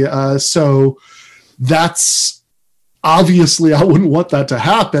 that they, so that's, obviously, I wouldn't want that to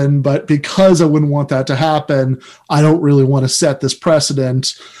happen, but because I wouldn't want that to happen, I don't really want to set this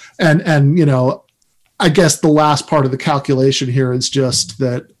precedent. And I guess the last part of the calculation here is just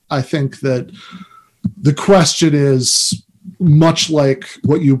that I think that the question is, much like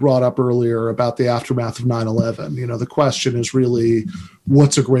what you brought up earlier about the aftermath of 9/11, the question is really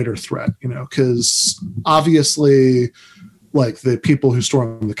what's a greater threat, because obviously, like the people who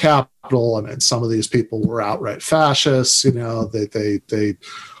stormed the Capitol, I mean, some of these people were outright fascists, they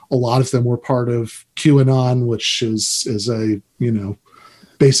a lot of them were part of QAnon, which is a,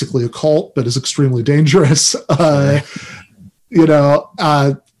 basically a cult, but is extremely dangerous.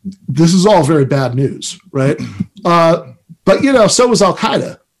 This is all very bad news, right? But so was Al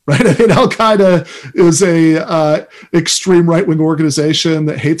Qaeda, right? I mean, Al Qaeda is a extreme right wing organization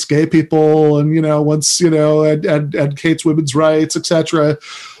that hates gay people and wants and hates women's rights, etc.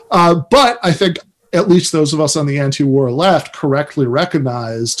 But I think at least those of us on the anti-war left correctly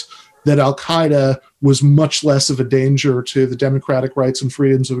recognized that Al Qaeda was much less of a danger to the democratic rights and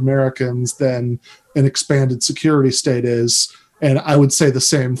freedoms of Americans than an expanded security state is. And I would say the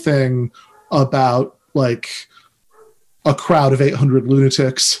same thing about like a crowd of 800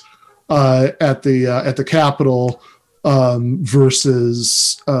 lunatics at the Capitol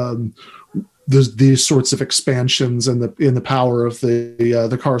versus these sorts of expansions in the power of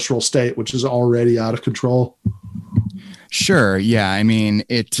the carceral state, which is already out of control. Sure. Yeah. I mean,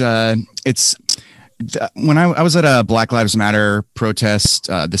 it's when I was at a Black Lives Matter protest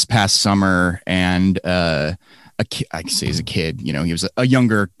this past summer, and I can say he's a kid, he was a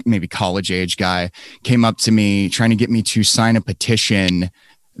younger, maybe college age guy, came up to me trying to get me to sign a petition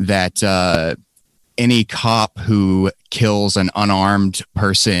that any cop who kills an unarmed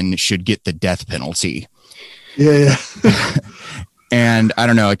person should get the death penalty. Yeah. And I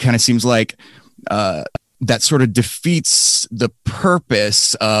don't know, it kind of seems like that sort of defeats the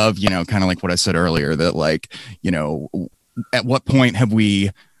purpose of, kind of like what I said earlier, that like, at what point have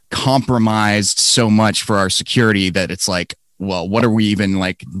we compromised so much for our security that it's like, well, what are we even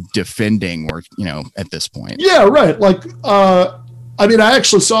like defending or, at this point? Yeah, right. Like, I mean, I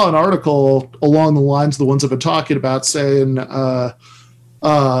actually saw an article along the lines of the ones I've been talking about saying,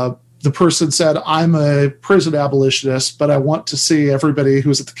 the person said, I'm a prison abolitionist, but I want to see everybody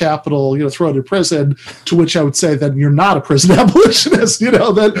who's at the Capitol, thrown in prison, to which I would say, then you're not a prison abolitionist,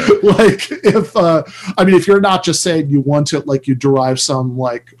 that like, if you're not just saying you want it, like you derive some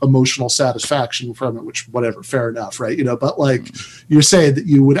like emotional satisfaction from it, which whatever, fair enough. Right. But like you're saying that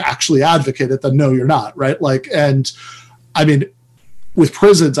you would actually advocate it, then no, you're not. Right. Like, and I mean, with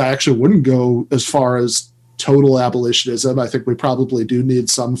prisons, I actually wouldn't go as far as total abolitionism. I think we probably do need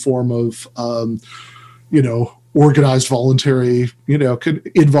some form of, organized voluntary,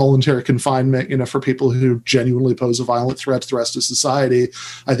 involuntary confinement, for people who genuinely pose a violent threat to the rest of society.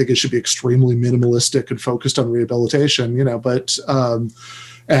 I think it should be extremely minimalistic and focused on rehabilitation, but,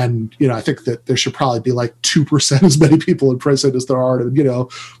 I think that there should probably be like 2% as many people in prison as there are in,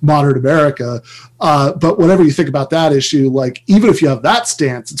 modern America. But whatever you think about that issue, like even if you have that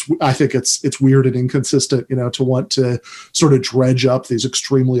stance, I think it's weird and inconsistent, to want to sort of dredge up these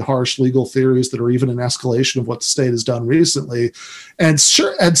extremely harsh legal theories that are even an escalation of what the state has done recently. And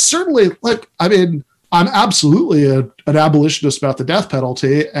certainly, like, I mean, I'm absolutely an abolitionist about the death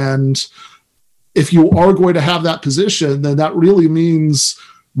penalty. And if you are going to have that position, then that really means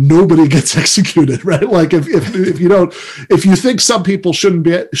nobody gets executed, right? Like if you think some people should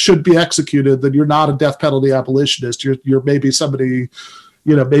be executed, then you're not a death penalty abolitionist. You're maybe somebody,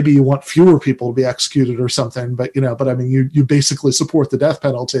 maybe you want fewer people to be executed or something, but I mean, you basically support the death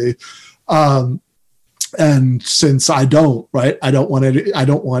penalty. And since I don't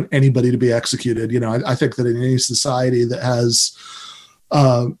want anybody to be executed. I think that in any society that has,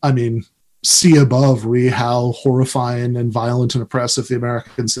 see above how horrifying and violent and oppressive the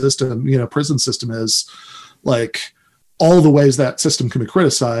American system, prison system is, like all the ways that system can be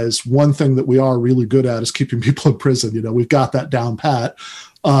criticized. One thing that we are really good at is keeping people in prison. We've got that down pat.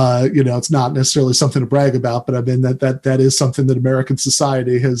 It's not necessarily something to brag about, but I mean that is something that American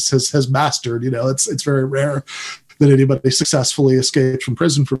society has mastered. It's very rare that anybody successfully escaped from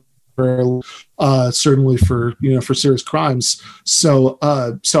prison for certainly for serious crimes. So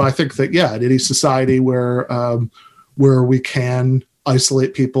I think that in any society where we can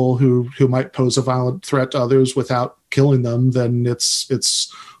isolate people who might pose a violent threat to others without killing them, then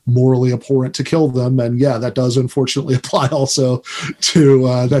it's morally abhorrent to kill them. And that does unfortunately apply also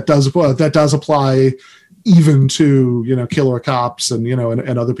to that does apply even to killer cops and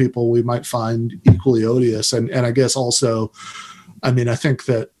and other people we might find equally odious. And I guess also, I mean, I think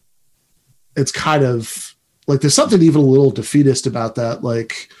that it's kind of like there's something even a little defeatist about that.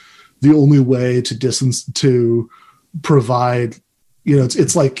 Like the only way to provide,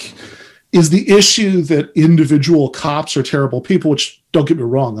 it's like, is the issue that individual cops are terrible people, which don't get me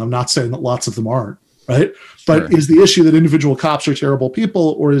wrong, I'm not saying that lots of them aren't, right? But Sure. is the issue that individual cops are terrible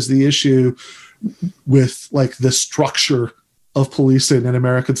people, or is the issue with like the structure of policing in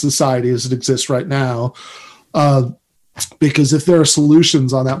American society as it exists right now? Because if there are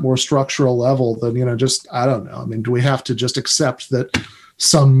solutions on that more structural level, then, you know, just, I don't know. I mean, do we have to just accept that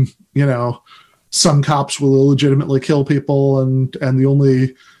some cops will illegitimately kill people, and the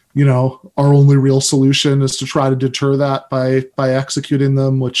only, you know, our only real solution is to try to deter that by executing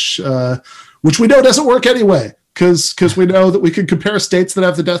them, which we know doesn't work anyway, because we know that we can compare states that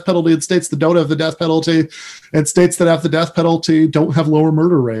have the death penalty and states that don't have the death penalty, and states that have the death penalty don't have lower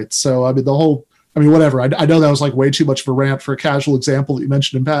murder rates. So, I mean, whatever. I know that was like way too much of a rant for a casual example that you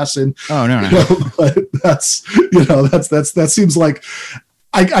mentioned in passing. Oh, no. You know, but that seems like,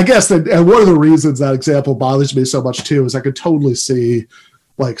 I guess that, and one of the reasons that example bothers me so much too is I could totally see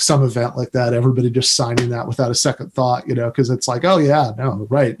like some event like that, everybody just signing that without a second thought, you know, because it's like, oh yeah, no,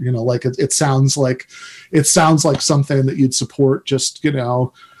 right, you know, like it sounds like something that you'd support. Just, you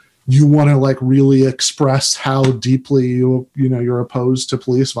know, you want to like really express how deeply you're opposed to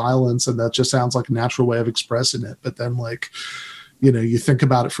police violence, and that just sounds like a natural way of expressing it. But then, like, you know, you think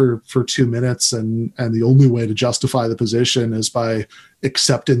about it for 2 minutes, and the only way to justify the position is by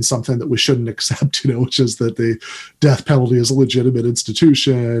accepting something that we shouldn't accept, you know, which is that the death penalty is a legitimate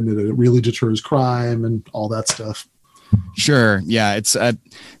institution and it really deters crime and all that stuff. Sure. Yeah. It's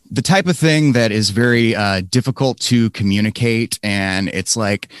the type of thing that is very difficult to communicate. And it's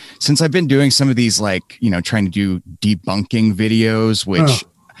like, since I've been doing some of these, like, you know, trying to do debunking videos, which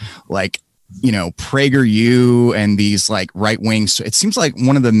like, you know, PragerU and these like right wings, it seems like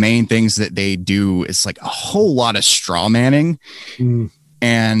one of the main things that they do is like a whole lot of straw manning.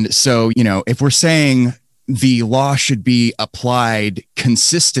 And so, you know, if we're saying the law should be applied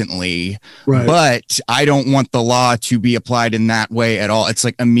consistently, right, but I don't want the law to be applied in that way at all, it's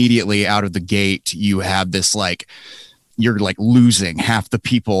like immediately out of the gate, you have this like, you're like losing half the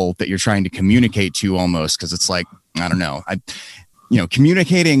people that you're trying to communicate to almost. Cause it's like, I don't know. You know,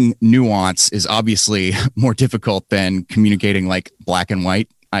 communicating nuance is obviously more difficult than communicating like black and white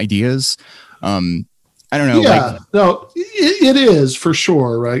ideas. I don't know. Yeah, no, it is for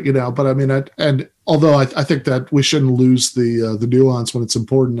sure, right? You know, but I mean, and although I think that we shouldn't lose the nuance when it's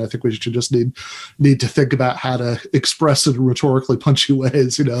important, I think we should just need to think about how to express it in rhetorically punchy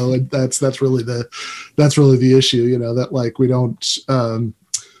ways, you know, and that's really the issue, you know, that like we don't.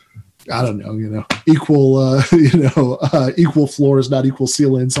 I don't know, you know, equal floors, not equal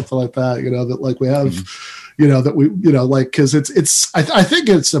ceilings, something like that, you know, that like we have, you know, that we, you know, like, cause I think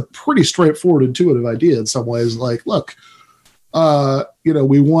it's a pretty straightforward, intuitive idea in some ways. Like, look, you know,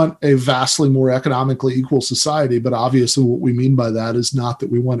 we want a vastly more economically equal society, but obviously what we mean by that is not that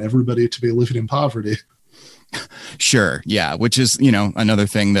we want everybody to be living in poverty. Sure. Yeah. Which is, you know, another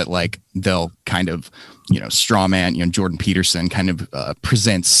thing that like they'll kind of, you know, straw man, you know, Jordan Peterson kind of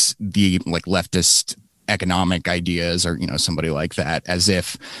presents the like leftist economic ideas, or, you know, somebody like that, as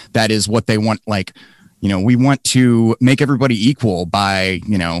if that is what they want. Like, you know, we want to make everybody equal by,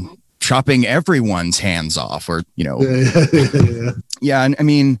 you know, chopping everyone's hands off, or, you know, yeah. And I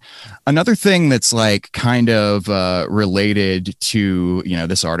mean, another thing that's like kind of related to, you know,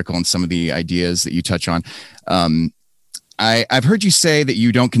 this article and some of the ideas that you touch on. I've heard you say that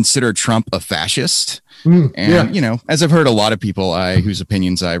you don't consider Trump a fascist. And, you know, as I've heard a lot of people whose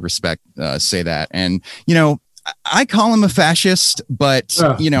opinions I respect say that. And, you know, I call him a fascist, but,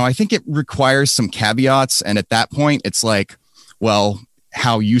 you know, I think it requires some caveats. And at that point, it's like, well,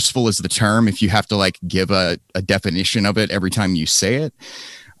 how useful is the term if you have to like give a definition of it every time you say it?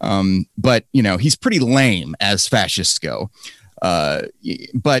 But, you know, he's pretty lame as fascists go.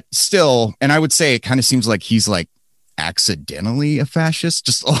 But still, and I would say it kind of seems like he's like accidentally a fascist.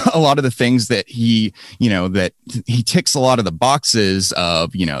 Just a lot of the things that he, you know, that he ticks a lot of the boxes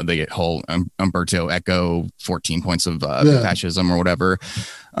of, you know, the whole Umberto Eco 14 points of fascism or whatever.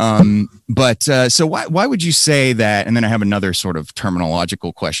 But so why would you say that? And then I have another sort of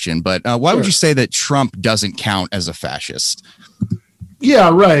terminological question, but why would you say that Trump doesn't count as a fascist? Yeah,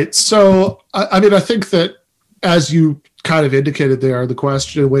 right. So, I mean, I think that as you kind of indicated there,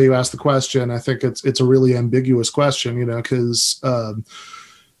 the way you asked the question, I think it's a really ambiguous question, you know, because,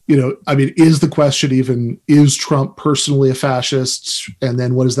 you know, I mean, is the question even, is Trump personally a fascist? And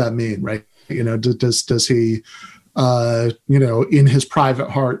then what does that mean, right? You know, does he, you know, in his private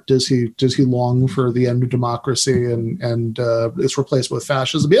heart, does he long for the end of democracy and its replacement with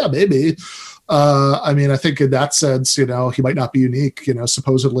fascism? Yeah, maybe. I mean, I think in that sense, you know, he might not be unique. You know,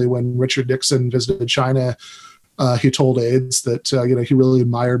 supposedly when Richard Nixon visited China he told aides that he really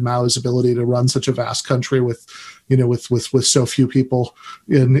admired Mao's ability to run such a vast country with so few people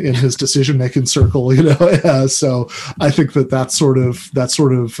in his decision making circle. So I think that sort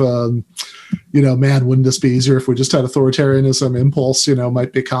of man, wouldn't this be easier if we just had authoritarianism impulse?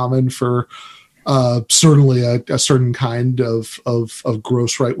 Might be common for certainly a certain kind of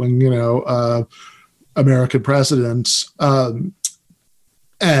gross right wing American president.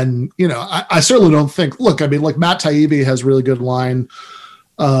 And, I certainly don't think, look, I mean, like Matt Taibbi has a really good line,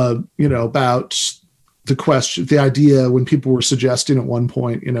 about the idea when people were suggesting at one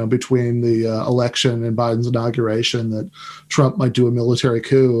point, between the election and Biden's inauguration that Trump might do a military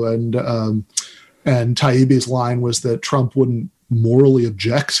coup. And Taibbi's line was that Trump wouldn't morally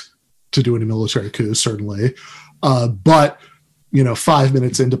object to doing a military coup, certainly. But 5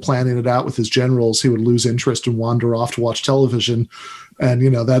 minutes into planning it out with his generals, he would lose interest and wander off to watch television. And,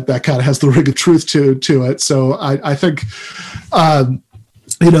 that kind of has the ring of truth to it. So I think, I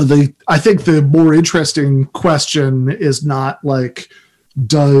think the more interesting question is not like,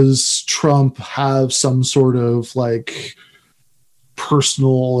 does Trump have some sort of like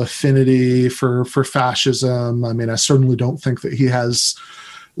personal affinity for fascism? I mean, I certainly don't think that he has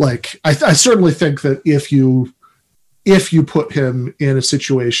I certainly think that if you put him in a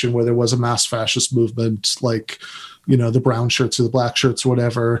situation where there was a mass fascist movement, like, the brown shirts or the black shirts or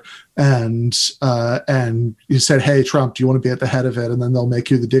whatever, and you said, hey, Trump, do you want to be at the head of it? And then they'll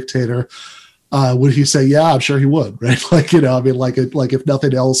make you the dictator. Would he say, yeah, I'm sure he would, right? If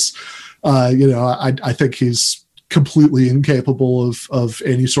nothing else, I think he's completely incapable of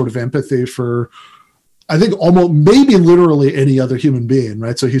any sort of empathy for, I think almost maybe literally any other human being,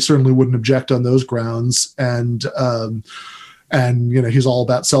 right? So he certainly wouldn't object on those grounds. And he's all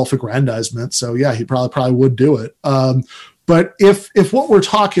about self-aggrandizement. So yeah, he probably would do it. But if what we're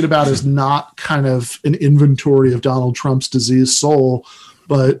talking about is not kind of an inventory of Donald Trump's diseased soul,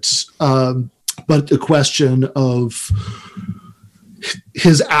 but the question of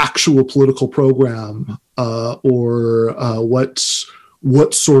his actual political program, or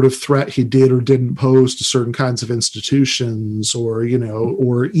what sort of threat he did or didn't pose to certain kinds of institutions, or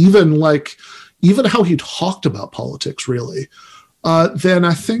even how he talked about politics, really, then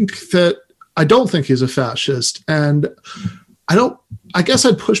I don't think he's a fascist. And I guess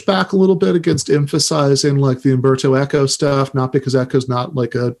I'd push back a little bit against emphasizing like the Umberto Eco stuff, not because Eco's not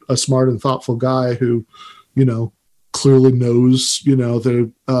like a smart and thoughtful guy who, clearly knows,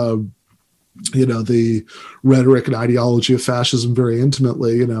 the rhetoric and ideology of fascism very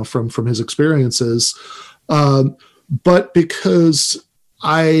intimately, from his experiences. But because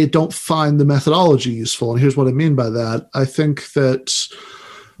I don't find the methodology useful. And here's what I mean by that. I think that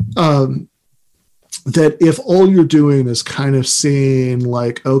that if all you're doing is kind of seeing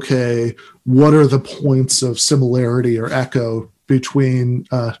like, okay, what are the points of similarity or echo between,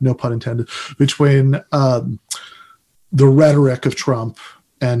 no pun intended, between the rhetoric of Trump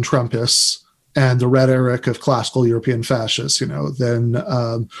and Trumpists and the rhetoric of classical European fascists, then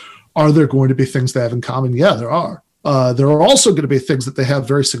are there going to be things they have in common? Yeah, there are. There are also going to be things that they have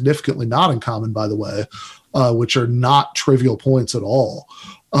very significantly not in common, by the way, which are not trivial points at all.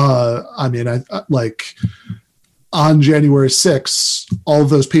 I mean, I like on January 6th, all of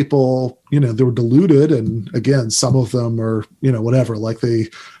those people, they were deluded. And again, some of them are, whatever,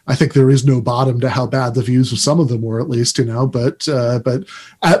 I think there is no bottom to how bad the views of some of them were, at least, but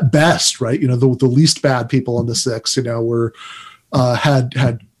at best, right. The least bad people on the 6th, were,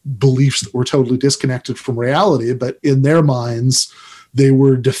 had beliefs that were totally disconnected from reality, but in their minds, they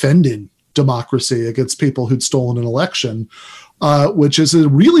were defending democracy against people who'd stolen an election. Which is a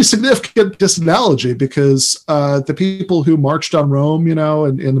really significant disanalogy because the people who marched on Rome,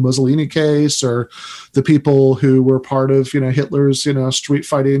 in the Mussolini case, or the people who were part of, Hitler's, street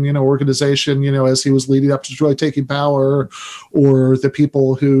fighting, organization, as he was leading up to taking power, or the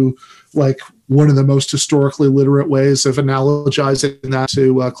people who, like, one of the most historically literate ways of analogizing that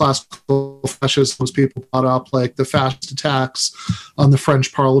to classical fascism was people brought up like the fascist attacks on the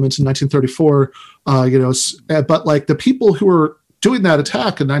French Parliament in 1934. But like the people who were doing that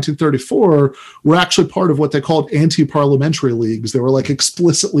attack in 1934 were actually part of what they called anti-parliamentary leagues. They were like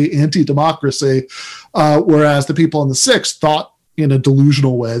explicitly anti-democracy, whereas the people on the 6th thought in a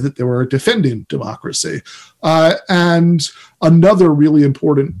delusional way that they were defending democracy. And another really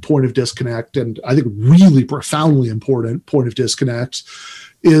important point of disconnect, and I think really profoundly important point of disconnect,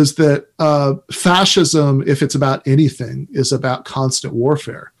 is that fascism, if it's about anything, is about constant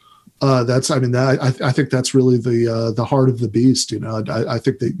warfare. I think that's really the heart of the beast. I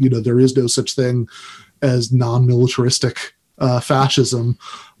think that, there is no such thing as non-militaristic fascism.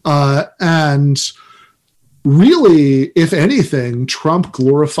 And really, if anything, Trump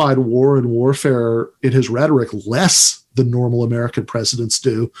glorified war and warfare in his rhetoric less than normal American presidents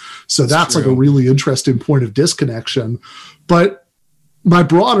do. So that's like a really interesting point of disconnection. But my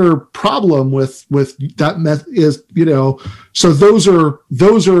broader problem with that is, so those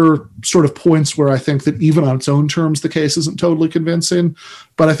are sort of points where I think that even on its own terms, the case isn't totally convincing.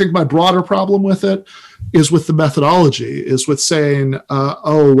 But I think my broader problem with it is with the methodology, is with saying,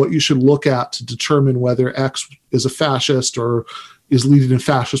 what you should look at to determine whether X is a fascist or is leading a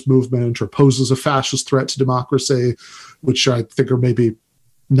fascist movement or poses a fascist threat to democracy, which I think are maybe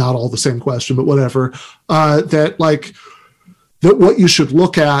not all the same question, but whatever, that what you should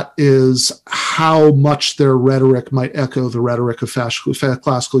look at is how much their rhetoric might echo the rhetoric of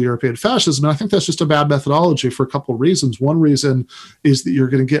classical European fascism. And I think that's just a bad methodology for a couple of reasons. One reason is that you're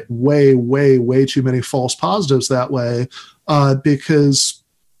going to get way, way, way too many false positives that way, because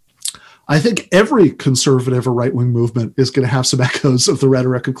I think every conservative or right-wing movement is going to have some echoes of the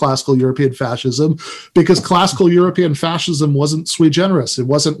rhetoric of classical European fascism, because classical European fascism wasn't sui generis. It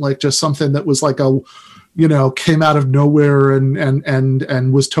wasn't like just something that was like came out of nowhere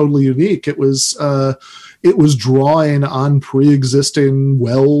and was totally unique. It was drawing on pre-existing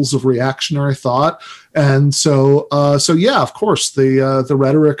wells of reactionary thought. And so yeah, of course, the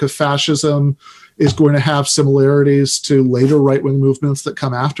rhetoric of fascism is going to have similarities to later right-wing movements that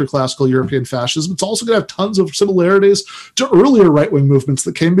come after classical European fascism. It's also going to have tons of similarities to earlier right-wing movements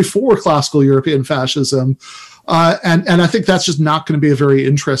that came before classical European fascism. And I think that's just not going to be a very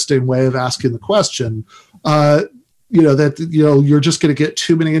interesting way of asking the question. You're just going to get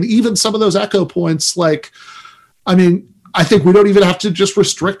too many. And even some of those echo points, I think we don't even have to just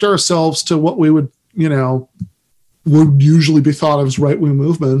restrict ourselves to what we would usually be thought of as right-wing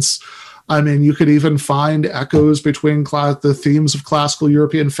movements. I mean, you could even find echoes between the themes of classical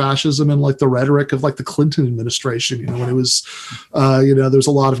European fascism and the rhetoric of the Clinton administration. When it was, there's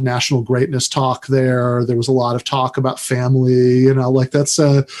a lot of national greatness talk there. There was a lot of talk about family. That's.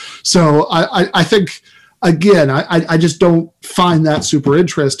 So I think. Again, I just don't find that super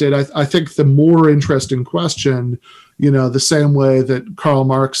interesting. I think the more interesting question, the same way that Karl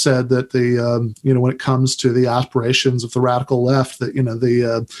Marx said that when it comes to the aspirations of the radical left, that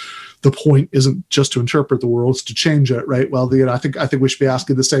the point isn't just to interpret the world, it's to change it, right? Well, I think we should be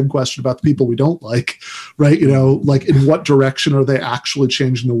asking the same question about the people we don't like, right? In what direction are they actually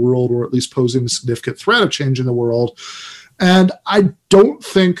changing the world, or at least posing a significant threat of changing the world? And I don't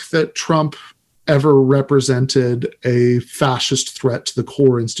think that Trump ever represented a fascist threat to the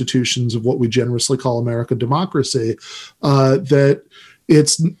core institutions of what we generously call American democracy. And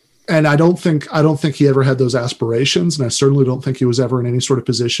I don't think he ever had those aspirations, and I certainly don't think he was ever in any sort of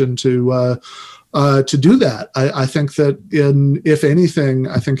position to do that. I think that if anything,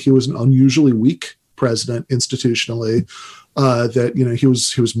 I think he was an unusually weak president institutionally. He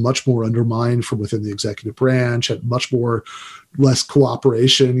was much more undermined from within the executive branch, had much less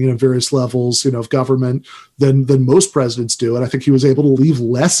cooperation, various levels, of government than most presidents do. And I think he was able to leave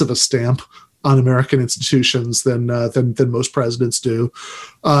less of a stamp on American institutions than most presidents do.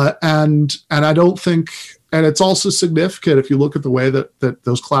 And I don't think, and it's also significant if you look at the way that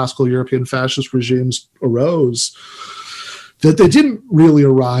those classical European fascist regimes arose, that they didn't really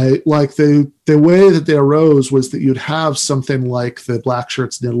arise. The way that they arose was that you'd have something like the black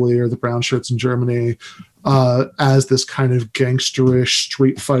shirts in Italy or the brown shirts in Germany as this kind of gangsterish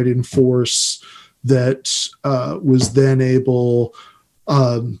street fighting force that was then able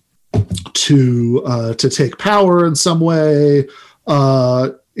to take power in some way.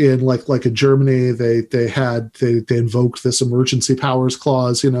 In Germany, they invoked this emergency powers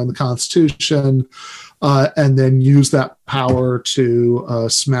clause, in the Constitution. And then use that power to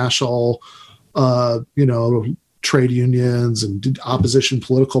smash all, trade unions and opposition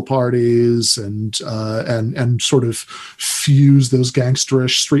political parties, and sort of fuse those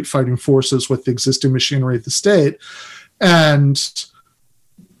gangsterish street fighting forces with the existing machinery of the state. And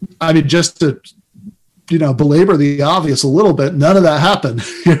I mean, just to belabor the obvious a little bit, none of that happened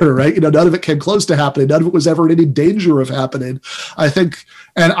here, right? None of it came close to happening. None of it was ever in any danger of happening. I think,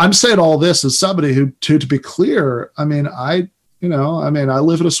 and I'm saying all this as somebody who, to be clear, I live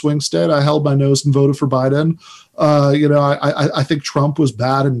in a swing state. I held my nose and voted for Biden. I think Trump was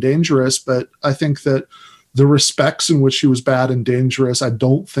bad and dangerous, but I think that the respects in which he was bad and dangerous, I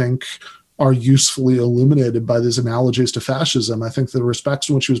don't think are usefully illuminated by these analogies to fascism. I think the respects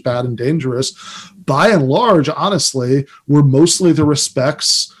in which he was bad and dangerous, by and large, honestly, were mostly the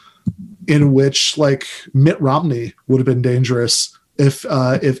respects in which Mitt Romney would have been dangerous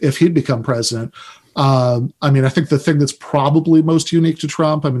if he'd become president. I think the thing that's probably most unique to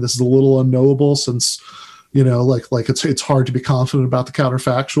Trump, this is a little unknowable since like it's hard to be confident about the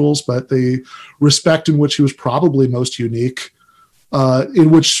counterfactuals, but the respect in which he was probably most unique,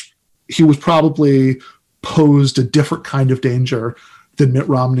 in which he was probably posed a different kind of danger than Mitt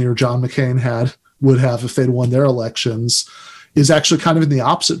Romney or John McCain would have if they'd won their elections, is actually kind of in the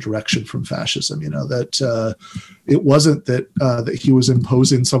opposite direction from fascism. That it wasn't that he was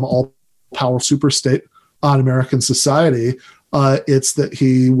imposing some all-powerful superstate on American society. It's that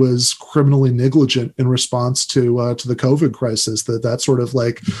he was criminally negligent in response to the COVID crisis. That sort of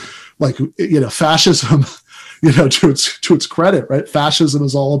like fascism. To its credit, right? Fascism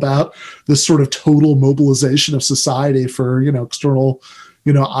is all about this sort of total mobilization of society for external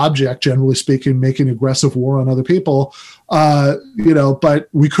object, generally speaking, making aggressive war on other people. But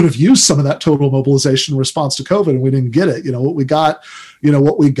we could have used some of that total mobilization in response to COVID, and we didn't get it. What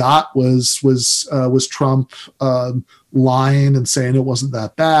we got was Trump lying and saying it wasn't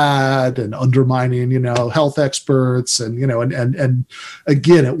that bad and undermining, health experts, and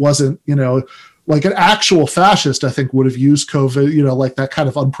again, it wasn't, like an actual fascist, I think, would have used COVID, like that kind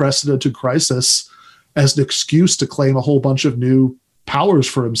of unprecedented crisis as an excuse to claim a whole bunch of new powers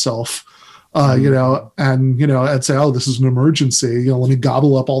for himself, and say, oh, this is an emergency, let me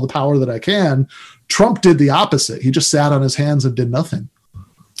gobble up all the power that I can. Trump did the opposite. He just sat on his hands and did nothing.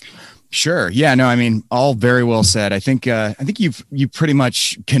 Sure. Yeah, no, I mean, all very well said. I think you've pretty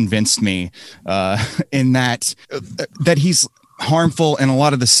much convinced me in that he's harmful in a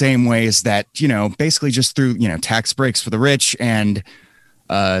lot of the same ways that, basically just through, tax breaks for the rich and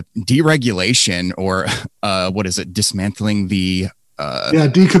deregulation, or dismantling the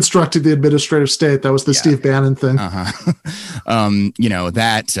deconstructing the administrative state. That was the Steve Bannon thing.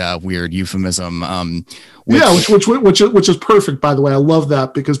 That weird euphemism. Which is perfect, by the way. I love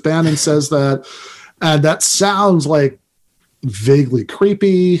that, because Bannon says that, and that sounds like vaguely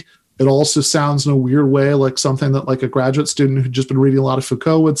creepy. It also sounds in a weird way like something that like a graduate student who'd just been reading a lot of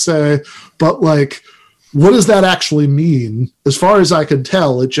Foucault would say. But like, what does that actually mean? As far as I can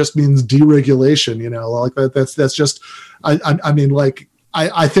tell, it just means deregulation. Like that's just. I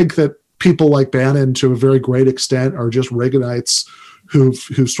think that people like Bannon, to a very great extent, are just Reaganites who've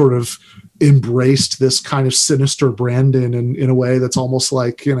sort of embraced this kind of sinister branding in a way that's almost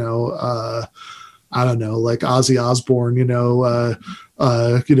like I don't know, like Ozzy Osbourne,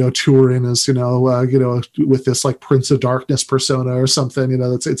 touring as, with this like Prince of Darkness persona or something.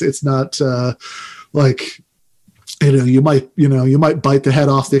 It's not like, you might bite the head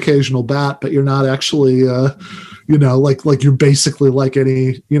off the occasional bat, but you're not actually, like you're basically like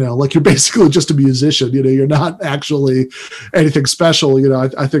any, like you're basically just a musician. You're not actually anything special.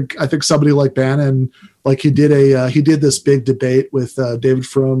 I think somebody like Bannon, like he did this big debate with David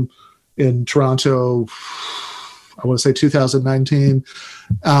Frum in Toronto, I want to say 2019,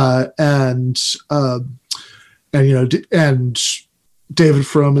 and David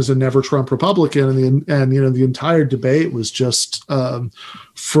Frum is a never Trump Republican, and the entire debate was just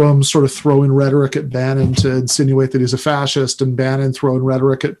Frum sort of throwing rhetoric at Bannon to insinuate that he's a fascist, and Bannon throwing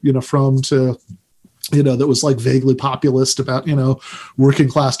rhetoric at Frum to that was like vaguely populist about working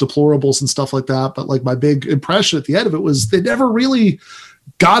class deplorables and stuff like that. But like my big impression at the end of it was they never really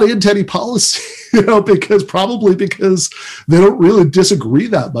got into any policy, because they don't really disagree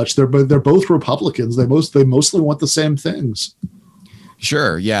that much. They're both Republicans. They mostly want the same things.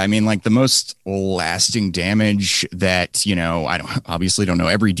 Sure. Yeah. I mean, like the most lasting damage that, I obviously don't know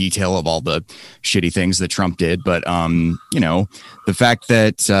every detail of all the shitty things that Trump did, but, the fact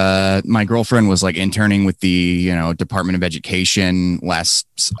that my girlfriend was like interning with the, Department of Education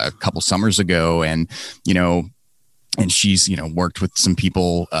a couple summers ago, and, and she's, worked with some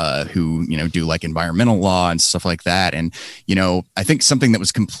people who, do like environmental law and stuff like that. And, I think something that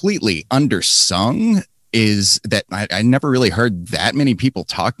was completely undersung is that I never really heard that many people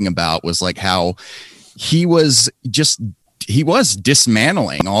talking about was like how he was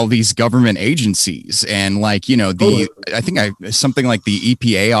dismantling all these government agencies, and like, I think something like the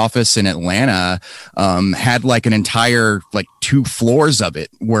EPA office in Atlanta had like an entire, like 2 floors of it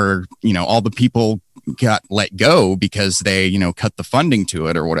where, all the people got let go because they, cut the funding to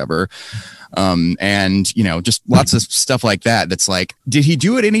it or whatever. And, just lots of stuff like that. That's like, did he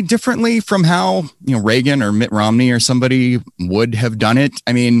do it any differently from how, Reagan or Mitt Romney or somebody would have done it?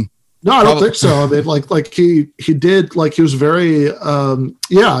 I mean, no, I don't think so. I mean, like he did, like he was very, I mean,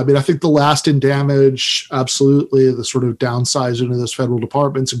 I think the lasting damage, absolutely, the sort of downsizing of those federal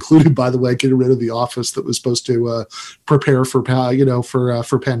departments, including, by the way, getting rid of the office that was supposed to prepare for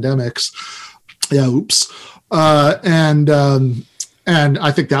pandemics. Yeah, oops. And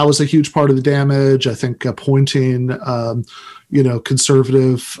I think that was a huge part of the damage. I think appointing,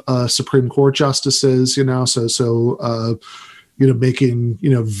 conservative Supreme Court justices, making,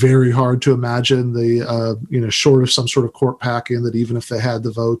 very hard to imagine the, short of some sort of court packing that even if they had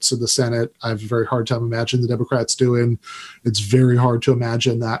the votes in the Senate, I have a very hard time imagining the Democrats doing. It's very hard to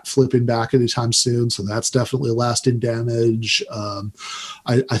imagine that flipping back anytime soon. So that's definitely lasting damage.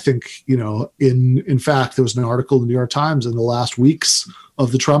 I think, in fact, there was an article in the New York Times in the last weeks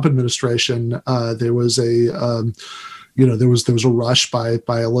of the Trump administration. There was there was a rush by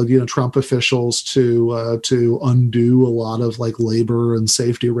Trump officials to undo a lot of like labor and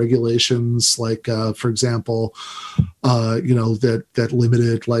safety regulations, like for example, that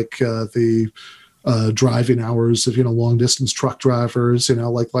limited like the driving hours of long distance truck drivers.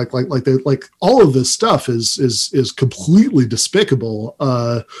 Like all of this stuff is completely despicable.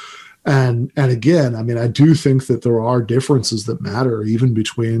 And again, I mean, I do think that there are differences that matter even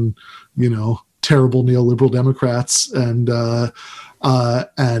between terrible neoliberal Democrats and the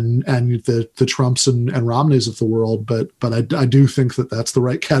Trumps and Romneys of the world, but I do think that that's the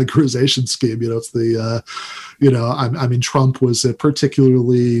right categorization scheme. It's the I mean, Trump was a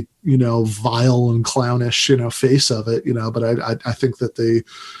particularly vile and clownish face of it, but I think that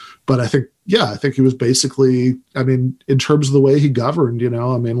I think he was basically, I mean, in terms of the way he governed,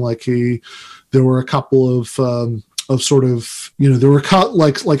 I mean, like there were a couple of sort of, there were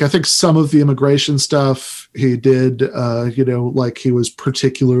like I think some of the immigration stuff he did, like he was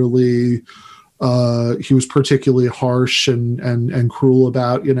particularly harsh and cruel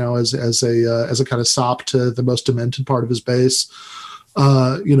about, as a kind of sop to the most demented part of his base.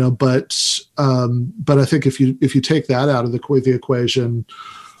 But I think if you take that out of the equation,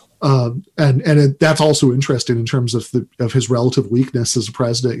 that's also interesting in terms of his relative weakness as a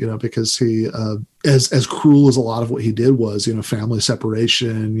president, because he, as cruel as a lot of what he did was, family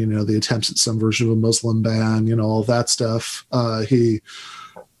separation, the attempts at some version of a Muslim ban, all of that stuff. The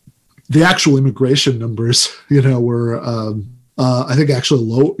actual immigration numbers, were, I think actually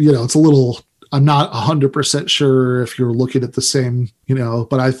low, it's a little, I'm not 100% sure if you're looking at the same,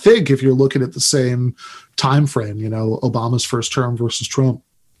 but I think if you're looking at the same time frame, Obama's first term versus Trump,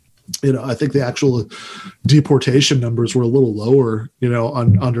 I think the actual deportation numbers were a little lower,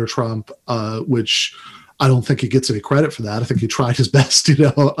 under Trump, which I don't think he gets any credit for that. I think he tried his best,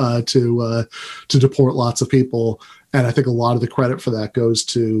 to deport lots of people. And I think a lot of the credit for that goes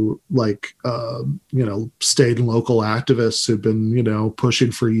to state and local activists who've been,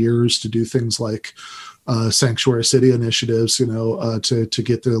 pushing for years to do things like sanctuary city initiatives, to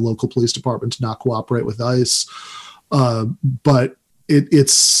get the local police department to not cooperate with ICE. But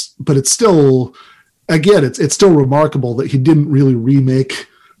it's still, again, it's still remarkable that he didn't really remake,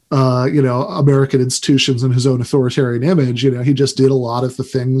 American institutions in his own authoritarian image. He just did a lot of the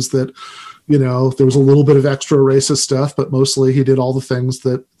things that, there was a little bit of extra racist stuff, but mostly he did all the things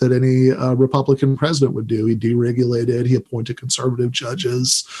that any Republican president would do. He deregulated, he appointed conservative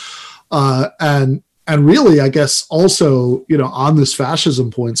judges, and really, I guess also, on this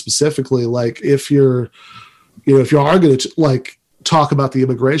fascism point specifically, like if you are going to talk about the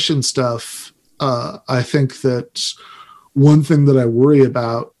immigration stuff, I think that one thing that I worry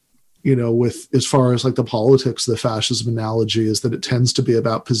about, with as far as like the politics of the fascism analogy, is that it tends to be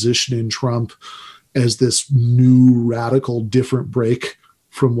about positioning Trump as this new radical different break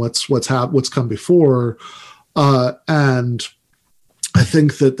from what's come before. And I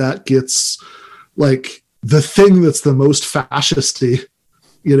think that gets like the thing that's the most fascisty,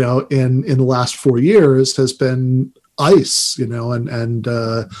 in the last 4 years has been ICE,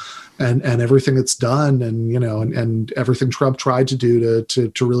 and everything it's done, and everything Trump tried to do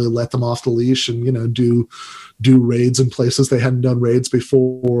to really let them off the leash, and do raids in places they hadn't done raids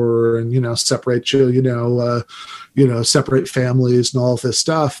before, and separate separate families and all of this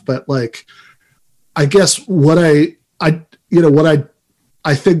stuff. But like, I guess what I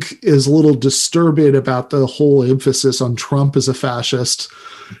think is a little disturbing about the whole emphasis on Trump as a fascist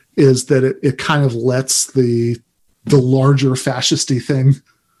is that it kind of lets the larger fascisty thing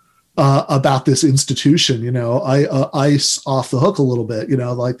about this institution, ICE off the hook a little bit.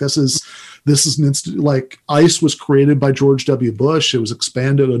 Like this is an like ICE was created by George W. Bush. It was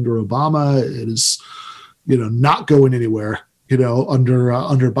expanded under Obama. It is, not going anywhere,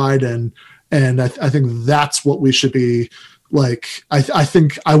 under Biden. And I think that's what we should be like. I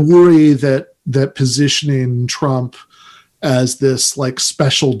think I worry that positioning Trump as this like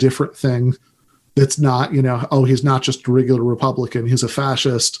special different thing that's not, he's not just a regular Republican, he's a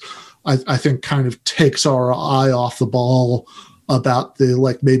fascist, I think kind of takes our eye off the ball about the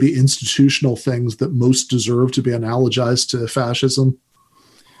like maybe institutional things that most deserve to be analogized to fascism.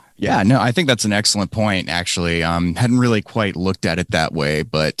 Yeah, no, I think that's an excellent point, actually. Hadn't really quite looked at it that way,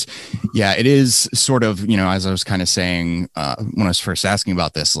 but yeah, it is sort of, as I was kind of saying when I was first asking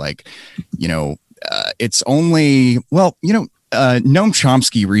about this, like, it's only, well, Noam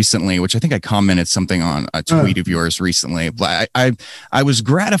Chomsky recently, which I think I commented something on a tweet of yours recently, but I was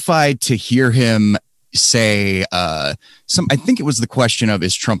gratified to hear him say I think it was the question of,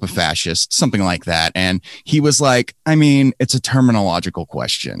 is Trump a fascist, something like that, and he was like, I mean, it's a terminological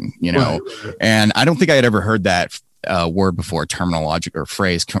question, right. And I don't think I had ever heard that word before, terminological or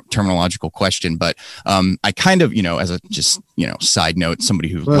phrase, terminological question, but I kind of, as a just side note, somebody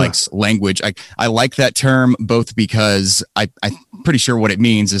who likes language, I like that term, both because I'm pretty sure what it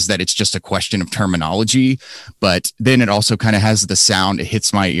means is that it's just a question of terminology, but then it also kind of has the sound, it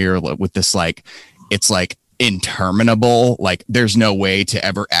hits my ear with this, like, it's like interminable, like there's no way to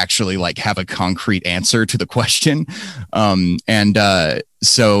ever actually like have a concrete answer to the question.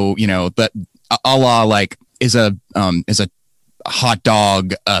 So, but a la like, is a hot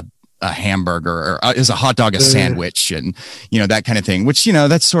dog a hamburger, or is a hot dog a sandwich, and that kind of thing, which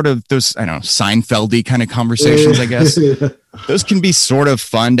that's sort of those, I don't know, Seinfeldy kind of conversations, I guess. Those can be sort of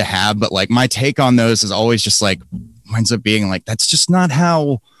fun to have, but like my take on those is always just like, winds up being like, that's just not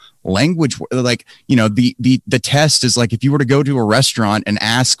how language, like, the test is like, if you were to go to a restaurant and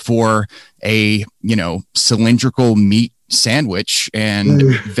ask for a cylindrical meat sandwich and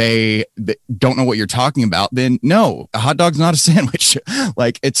they don't know what you're talking about, then no, a hot dog's not a sandwich.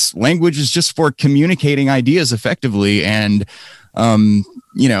 Like, it's, language is just for communicating ideas effectively, and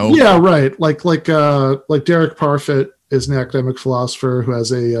yeah, right, like Derek Parfit is an academic philosopher who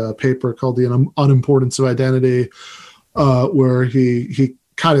has a paper called The Unimportance of Identity, where he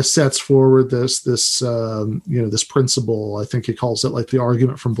kind of sets forward this principle. I think he calls it like the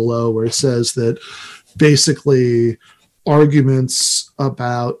argument from below, where he says that basically arguments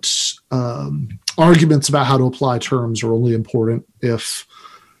about how to apply terms are only important if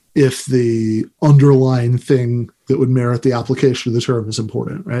the underlying thing that would merit the application of the term is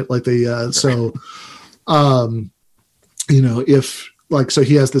important, right? Like so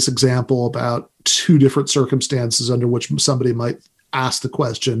he has this example about two different circumstances under which somebody might ask the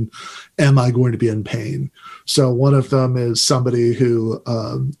question, am I going to be in pain? So one of them is somebody who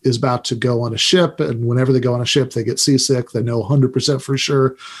is about to go on a ship, and whenever they go on a ship, they get seasick. They know 100% for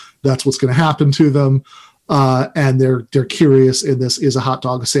sure that's what's going to happen to them. And they're curious in this is a hot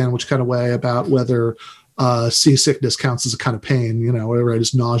dog a sandwich kind of way about whether seasickness counts as a kind of pain, right?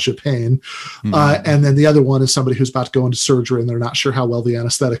 It's nausea, pain. Mm-hmm. And then the other one is somebody who's about to go into surgery and they're not sure how well the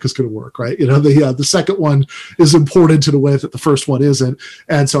anesthetic is going to work, right? The second one is important in a way that the first one isn't.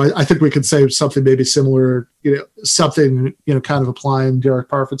 And so I think we could say something maybe similar, something, kind of applying Derek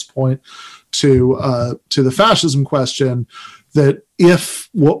Parfit's point to the fascism question, that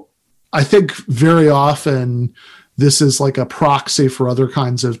I think very often this is like a proxy for other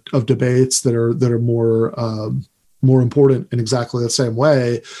kinds of debates that are more important in exactly the same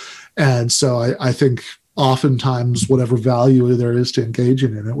way. And so I think oftentimes whatever value there is to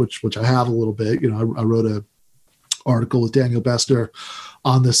engaging in it, which I have a little bit, I wrote an article with Daniel Bester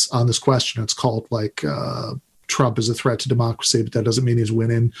on this question. It's called like Trump is a threat to democracy, but that doesn't mean he's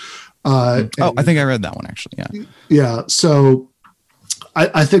winning. I think I read that one actually. Yeah. Yeah. So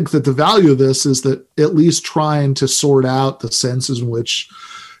I think that the value of this is that at least trying to sort out the senses in which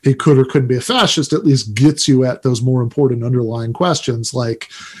he could or couldn't be a fascist at least gets you at those more important underlying questions, like,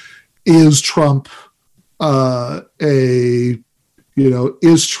 is Trump is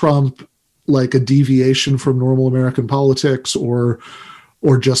Trump like a deviation from normal American politics, or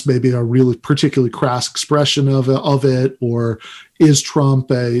just maybe a really particularly crass expression of it, or is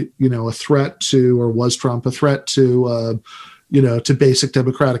Trump a threat to, or was Trump a threat to to basic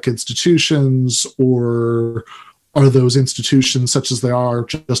democratic institutions, or are those institutions such as they are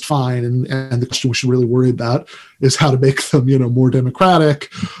just fine? And the question we should really worry about is how to make them, more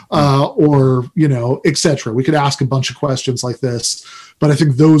democratic, or, et cetera. We could ask a bunch of questions like this, but I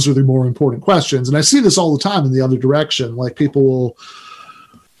think those are the more important questions. And I see this all the time in the other direction. Like people will,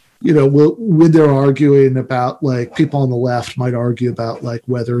 when they're arguing about, like, people on the left might argue about like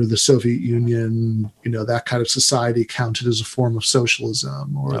whether the Soviet Union, that kind of society counted as a form of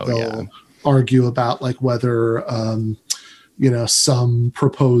socialism, or they'll argue about like whether, some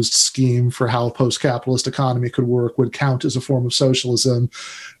proposed scheme for how a post-capitalist economy could work would count as a form of socialism.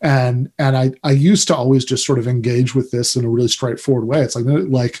 And I used to always just sort of engage with this in a really straightforward way. It's like,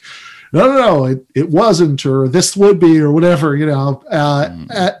 no, it wasn't, or this would be, or whatever,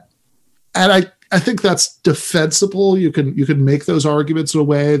 and I think that's defensible. You can make those arguments in a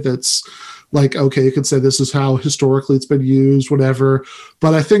way that's like, okay, you could say this is how historically it's been used, whatever.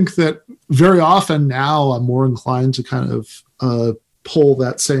 But I think that very often now I'm more inclined to kind of pull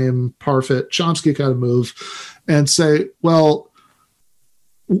that same Parfit-Chomsky kind of move and say, well,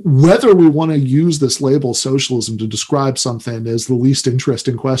 whether we want to use this label socialism to describe something is the least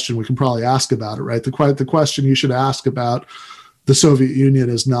interesting question we can probably ask about it, right? The question you should ask about the Soviet Union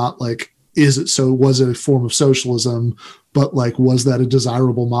is not like, was it a form of socialism, but like, was that a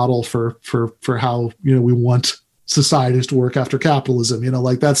desirable model for how, we want societies to work after capitalism?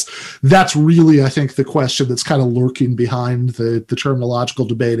 Like that's really, I think, the question that's kind of lurking behind the terminological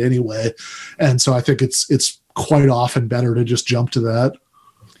debate anyway. And so I think it's quite often better to just jump to that.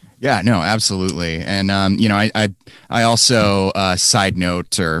 Yeah, no, absolutely. And, I also, side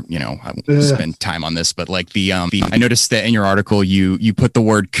note, or, I won't spend time on this, but like I noticed that in your article, you put the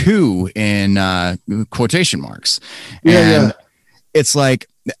word coup in quotation marks. And it's like,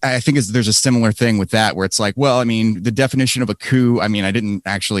 I think there's a similar thing with that where it's like, well, I mean, the definition of a coup, I mean, I didn't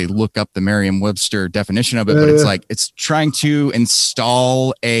actually look up the Merriam-Webster definition of it, but it's like, it's trying to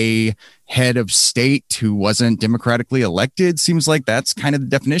install a head of state who wasn't democratically elected. Seems like that's kind of the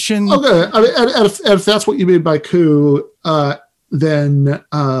definition. Okay. I mean, and if that's what you mean by coup, then,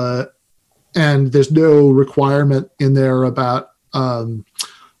 and there's no requirement in there about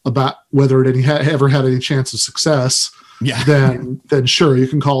whether it ever had any chance of success, then sure, you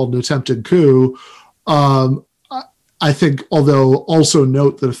can call it an attempted coup. I think, although also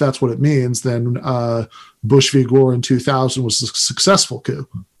note that if that's what it means, then Bush v. Gore in 2000 was a successful coup,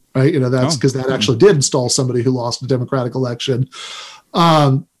 right? That's because that actually did install somebody who lost a democratic election.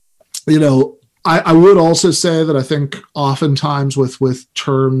 I would also say that I think oftentimes with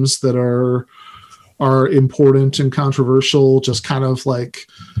terms that are important and controversial, just kind of like,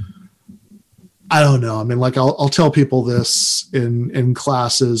 I don't know. I mean, like I'll tell people this in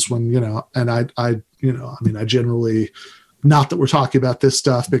classes when, and I generally, not that we're talking about this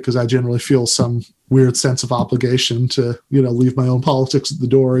stuff, because I generally feel some weird sense of obligation to, leave my own politics at the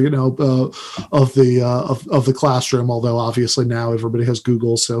door, of the classroom. Although obviously now everybody has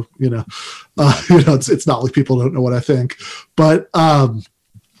Google, so it's not like people don't know what I think. But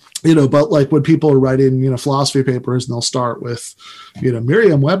but like when people are writing, philosophy papers, and they'll start with,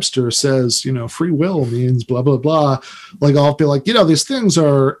 Merriam-Webster says, free will means blah, blah, blah. Like I'll be like, these things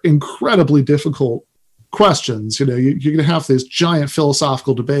are incredibly difficult questions. You're going to have these giant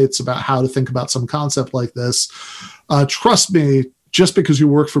philosophical debates about how to think about some concept like this. Trust me, just because you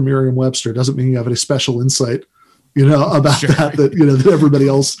work for Merriam-Webster doesn't mean you have any special insight, about that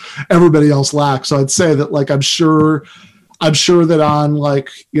everybody else lacks. So I'd say that, like, I'm sure that on, like,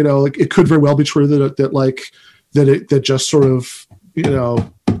 it could very well be true that just sort of,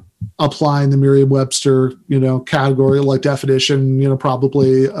 applying the Merriam-Webster, category, like definition,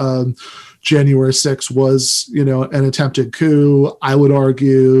 probably January 6th was, an attempted coup. I would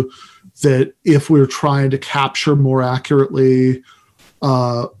argue that if we're trying to capture more accurately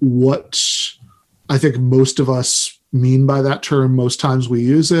what I think most of us mean by that term, most times we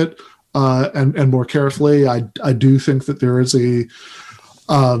use it, and more carefully, I do think that there is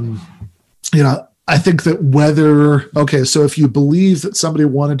I think that so if you believe that somebody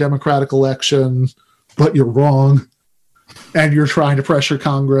won a democratic election, but you're wrong, and you're trying to pressure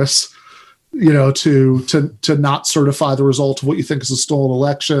Congress, to not certify the result of what you think is a stolen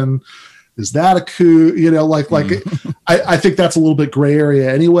election, is that a coup? I think that's a little bit gray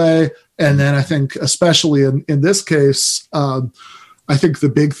area anyway. And then I think, especially in this case, I think the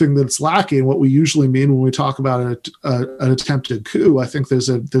big thing that's lacking, what we usually mean when we talk about an attempted coup, I think there's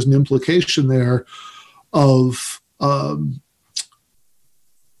an implication there of I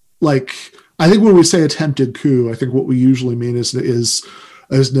think when we say attempted coup, I think what we usually mean is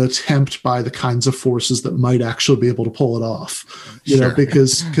an attempt by the kinds of forces that might actually be able to pull it off.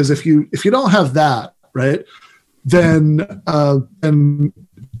 Because if you don't have that, right, then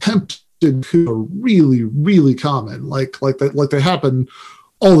attempted coup are really, really common. Like they happen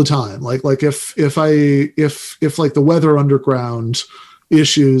all the time. Like if like the Weather Underground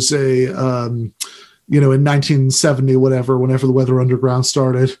issues a in 1970, whenever the Weather Underground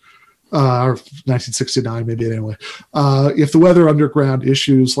started, or 1969 maybe anyway, if the Weather Underground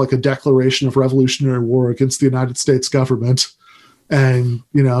issues like a declaration of revolutionary war against the United States government, and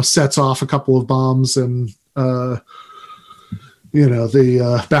sets off a couple of bombs and the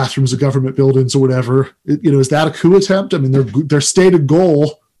bathrooms of government buildings or whatever, is that a coup attempt? I mean, their stated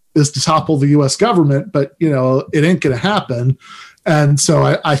goal is to topple the U.S. government, but it ain't going to happen. And so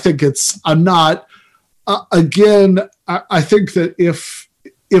I think I think that if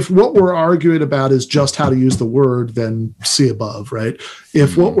if what we're arguing about is just how to use the word, then see above, right?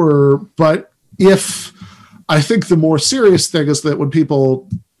 If I think the more serious thing is that when people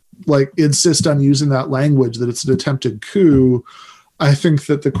like insist on using that language, that it's an attempted coup, I think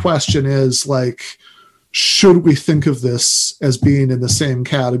that the question is like, should we think of this as being in the same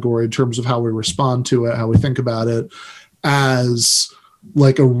category in terms of how we respond to it, how we think about it, as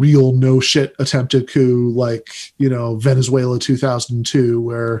like a real no shit attempted coup, like, you know, Venezuela 2002,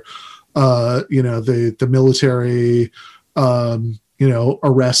 where, you know, the military, you know,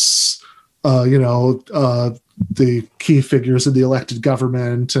 arrests, you know, the key figures in the elected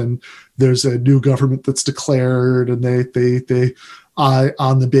government, and there's a new government that's declared, and they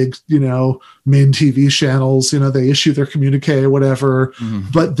on the big, you know, main TV channels, you know, they issue their communique or whatever,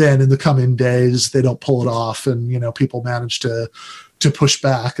 but then in the coming days they don't pull it off, and, you know, people manage to push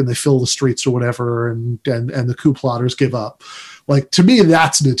back and they fill the streets or whatever, and the coup plotters give up. Like, to me,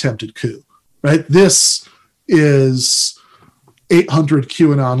 that's an attempted coup, right? This is 800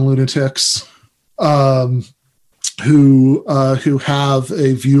 QAnon lunatics who have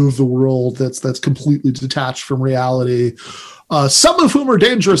a view of the world that's completely detached from reality. Some of whom are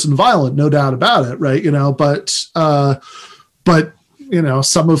dangerous and violent, no doubt about it, right? You know, but you know,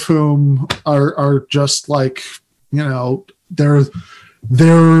 some of whom are just like, you know, they're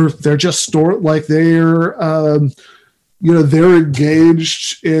just you know, they're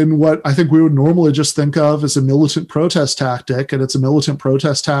engaged in what I think we would normally just think of as a militant protest tactic, and it's a militant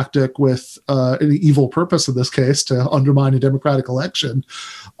protest tactic with an evil purpose in this case, to undermine a democratic election.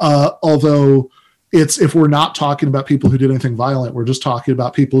 Although if we're not talking about people who did anything violent, we're just talking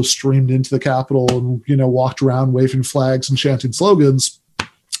about people who streamed into the Capitol and, you know, walked around waving flags and chanting slogans.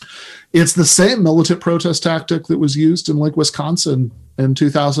 It's the same militant protest tactic that was used in like Wisconsin in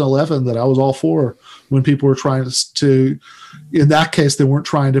 2011 that I was all for, when people were trying to, in that case, they weren't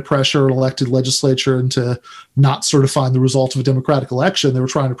trying to pressure an elected legislature into not certifying the result of a democratic election. They were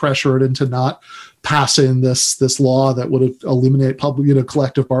trying to pressure it into not passing this law that would eliminate public, you know,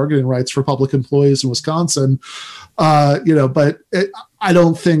 collective bargaining rights for public employees in Wisconsin. You know, but I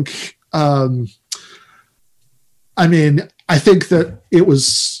don't think, I mean, I think that it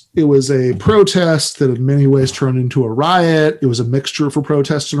was a protest that in many ways turned into a riot. It was a mixture of a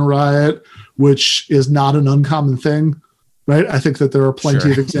protest and a riot, which is not an uncommon thing, right? I think that there are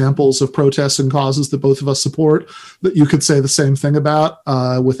plenty of examples of protests and causes that both of us support that you could say the same thing about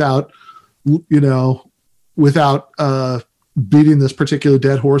without beating this particular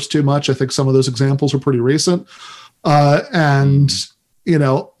dead horse too much. I think some of those examples are pretty recent. And, you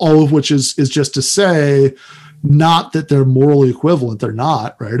know, all of which is just to say, not that they're morally equivalent. They're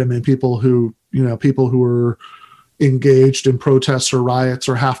not, right? I mean, people who are engaged in protests or riots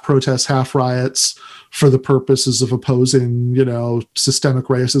or half protests, half riots for the purposes of opposing, you know, systemic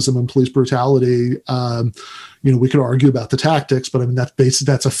racism and police brutality. You know, we could argue about the tactics, but I mean,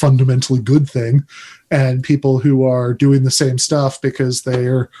 that's a fundamentally good thing. And people who are doing the same stuff because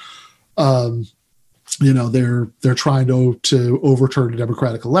they're, you know, they're trying to overturn a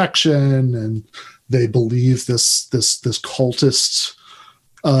democratic election, and they believe this cultist,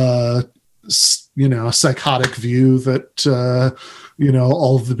 you know, psychotic view that you know,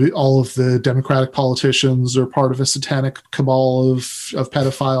 all of the Democratic politicians are part of a satanic cabal of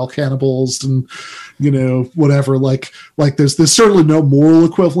pedophile cannibals, and, you know, whatever. Like there's certainly no moral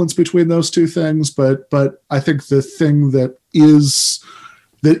equivalence between those two things, but I think the thing that is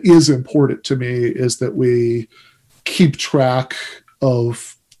important to me is that we keep track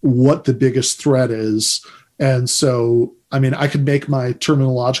of what the biggest threat is. And so, I mean, I could make my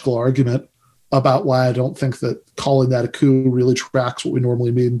terminological argument about why I don't think that calling that a coup really tracks what we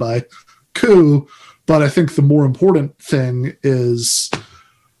normally mean by coup. But I think the more important thing is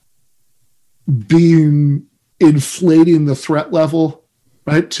inflating the threat level,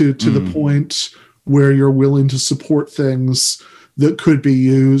 right? To the point where you're willing to support things that could be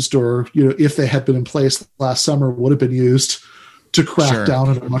used, or, you know, if they had been in place last summer, would have been used to crack down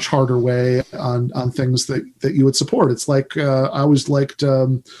in a much harder way on things that you would support. It's like, I always liked,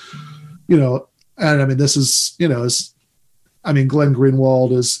 you know, and I mean, this is, you know, Glenn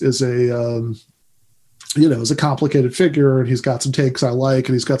Greenwald is a, you know, is a complicated figure, and he's got some takes I like,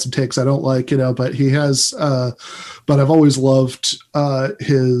 and he's got some takes I don't like, you know, but he has, but I've always loved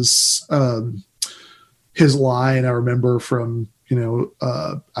his line. I remember from, you know,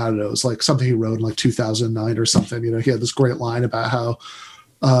 I don't know, it's like something he wrote in like 2009 or something. You know, he had this great line about how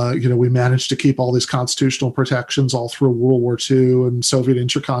We managed to keep all these constitutional protections all through World War II, and Soviet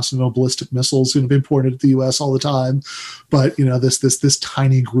intercontinental ballistic missiles, being pointed at the U.S. all the time. But this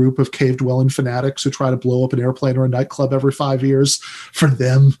tiny group of cave-dwelling fanatics who try to blow up an airplane or a nightclub every 5 years, for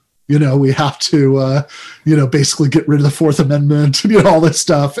them, we have to, basically get rid of the Fourth Amendment, all this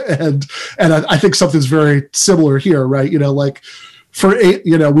stuff. And I think something's very similar here, right? We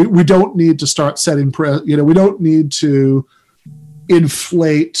don't need to start setting, we don't need to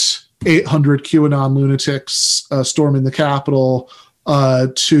inflate 800 QAnon lunatics storming the Capitol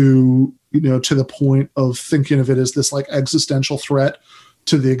to the point of thinking of it as this like existential threat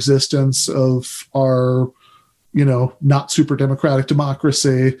to the existence of our, not super democratic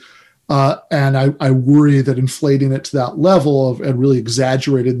democracy. And I worry that inflating it to that level and really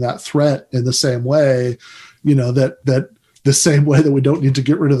exaggerating that threat in the same way, that the same way that we don't need to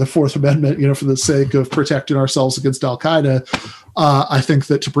get rid of the Fourth Amendment, for the sake of protecting ourselves against Al Qaeda. I think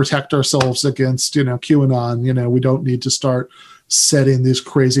that to protect ourselves against, QAnon, we don't need to start setting these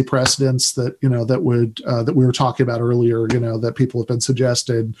crazy precedents that, that we were talking about earlier, that people have been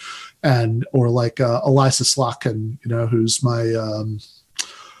suggested, or like Elisa Slotkin, who's my,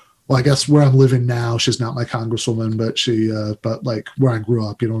 I guess where I'm living now, she's not my congresswoman, but but like where I grew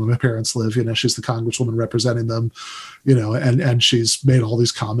up, where my parents live, she's the congresswoman representing them, and she's made all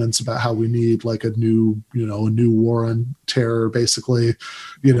these comments about how we need like a new war on terror, basically,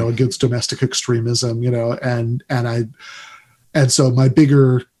 against domestic extremism, and so my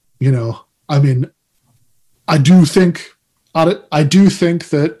bigger, I do think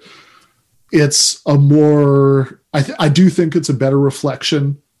that it's a more, I do think it's a better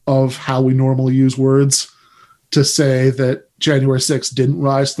reflection of how we normally use words to say that January 6th didn't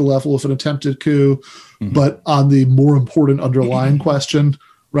rise to the level of an attempted coup, but on the more important underlying question,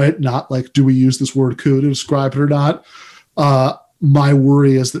 right? Not like, do we use this word coup to describe it or not? My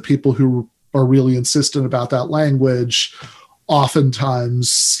worry is that people who are really insistent about that language oftentimes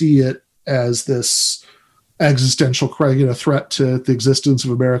see it as this existential threat to the existence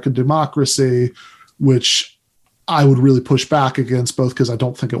of American democracy, which I would really push back against, both because I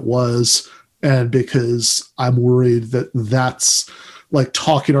don't think it was, and because I'm worried that that's like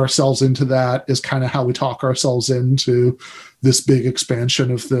talking ourselves into that is kind of how we talk ourselves into this big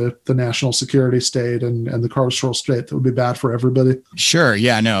expansion of the national security state and the carceral state that would be bad for everybody. Sure.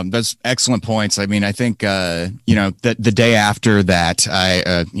 Yeah, no, that's excellent points. I mean, I think, the day after that,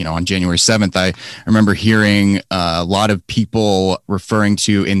 on January 7th, I remember hearing a lot of people referring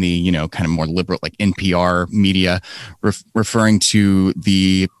to in the, kind of more liberal, like NPR media, referring to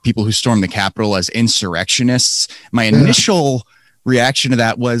the people who stormed the Capitol as insurrectionists. My initial reaction to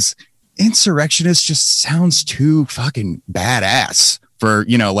that was, insurrectionist just sounds too fucking badass for,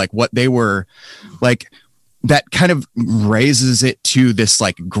 like what they were like. That kind of raises it to this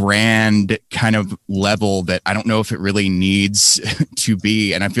like grand kind of level that I don't know if it really needs to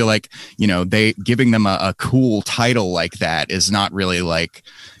be. And I feel like, they giving them a cool title like that is not really like,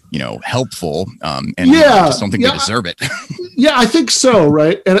 helpful. And I just don't think they deserve it. Yeah, I think so,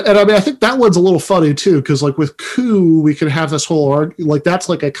 right? And I mean, I think that one's a little funny too, because like with coup, we can have this whole argument, like that's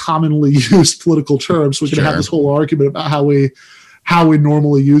like a commonly used political term, so we can have this whole argument about how we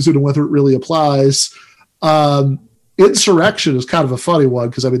normally use it and whether it really applies. Insurrection is kind of a funny one,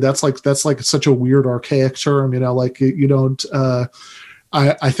 because I mean that's like such a weird archaic term, like you don't.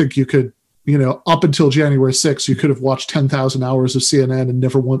 I think you could. Up until January 6th, you could have watched 10,000 hours of CNN and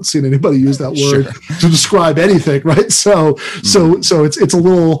never once seen anybody use that word to describe anything, right? So it's a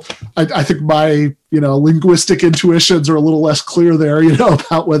little. I think my linguistic intuitions are a little less clear there,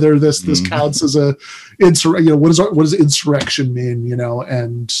 about whether this counts as a what does insurrection mean,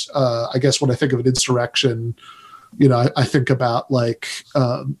 and I guess when I think of an insurrection, I think about like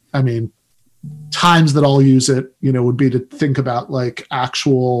times that I'll use it, would be to think about like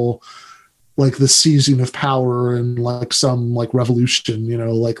actual. Like the seizing of power and like some like revolution,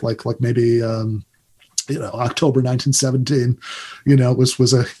 like maybe October 1917,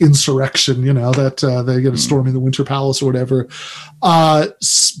 was a insurrection, that they storming the Winter Palace or whatever.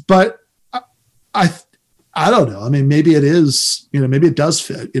 But I don't know. I mean, maybe it is, maybe it does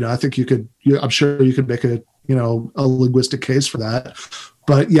fit. I think I'm sure you could make a linguistic case for that.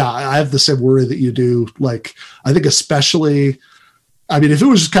 But yeah, I have the same worry that you do. Like, I think especially. I mean, if it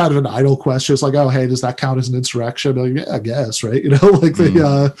was just kind of an idle question, it's like, oh, hey, does that count as an insurrection? Like, yeah, I guess, right?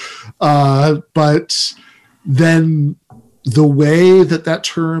 But then the way that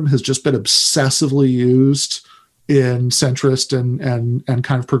term has just been obsessively used in centrist and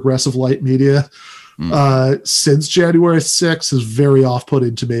kind of progressive light media since January 6th is very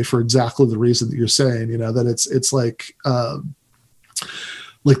off-putting to me for exactly the reason that you're saying, that it's like,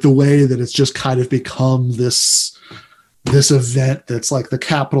 like the way that it's just kind of become this event that's like the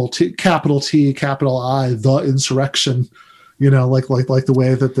capital T, capital I, the insurrection, like the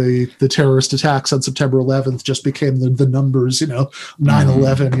way that the terrorist attacks on September 11th just became the numbers,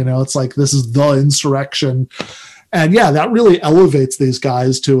 9/11, it's like, this is the insurrection. And yeah, that really elevates these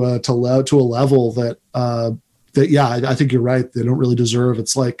guys to a level that I think you're right. They don't really deserve.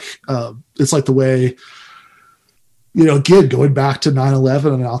 It's like the way, again, going back to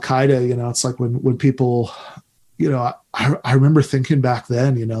 9/11 and Al Qaeda, it's like when people, I remember thinking back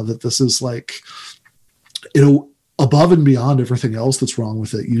then, that this is like, above and beyond everything else that's wrong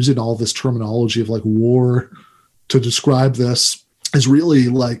with it, using all this terminology of like war to describe this is really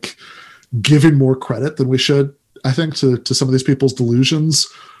like giving more credit than we should, I think, to some of these people's delusions,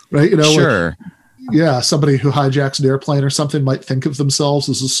 right? Sure. Like, somebody who hijacks an airplane or something might think of themselves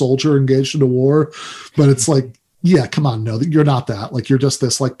as a soldier engaged in a war, but it's like, yeah, come on, no, you're not that. Like, you're just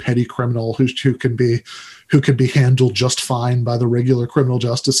this like petty criminal who can be handled just fine by the regular criminal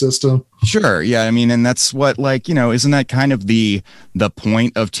justice system. Sure. Yeah. I mean, and that's what, like, isn't that kind of the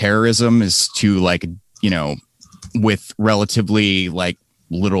point of terrorism, is to, like, with relatively like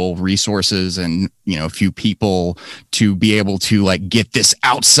little resources and, a few people, to be able to like get this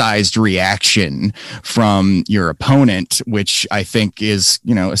outsized reaction from your opponent, which I think is,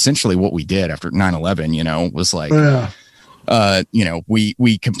 essentially what we did after 9/11, was like,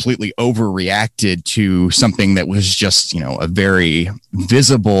 we completely overreacted to something that was just, a very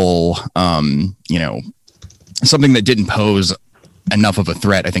visible, something that didn't pose enough of a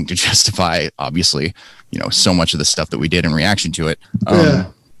threat, I think, to justify, obviously, so much of the stuff that we did in reaction to it.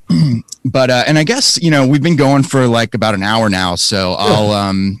 But, and I guess, we've been going for like about an hour now, so I'll,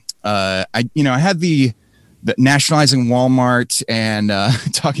 I had the nationalizing Walmart and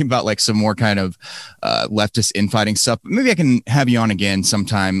talking about like some more kind of leftist infighting stuff. Maybe I can have you on again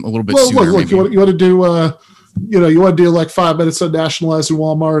sometime a little bit sooner. Look, you want to do you want to do like 5 minutes on nationalizing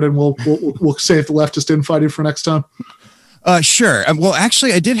Walmart, and we'll save the leftist infighting for next time. Sure. Well,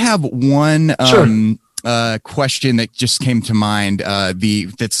 actually, I did have one question that just came to mind.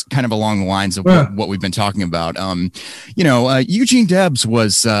 That's kind of along the lines of what we've been talking about. Eugene Debs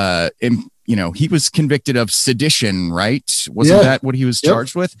was he was convicted of sedition, right? Wasn't that what he was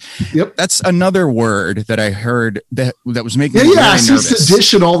charged with? Yep. That's another word that I heard that was making me I very see nervous.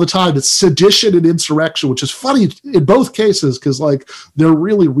 Sedition all the time. It's sedition and insurrection, which is funny in both cases, because like they're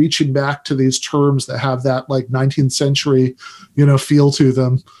really reaching back to these terms that have that like 19th century, feel to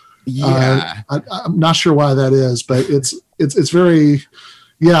them. Yeah. I'm not sure why that is, but it's very,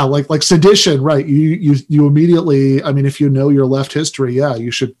 like sedition, right? You immediately, I mean, if you know your left history, you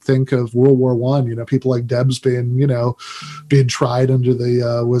should think of World War I. People like Debs being tried under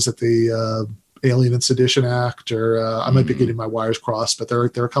the Alien and Sedition Act, or I might be getting my wires crossed, but there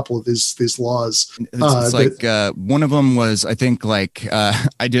are a couple of these laws. It's like one of them was, I think, like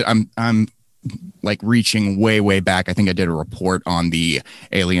I'm like reaching way back. I think I did a report on the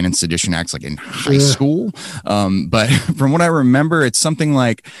Alien and Sedition Acts like in high school. But from what I remember, it's something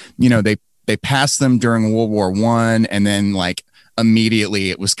like, they passed them during World War I, and then like immediately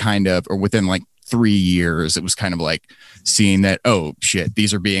it was kind of, or within like 3 years, it was kind of like seeing that, oh shit,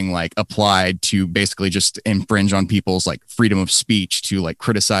 these are being like applied to basically just infringe on people's like freedom of speech, to like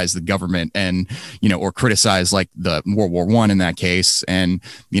criticize the government and, or criticize like the World War I in that case. And,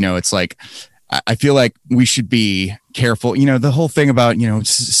 it's like, I feel like we should be careful, the whole thing about,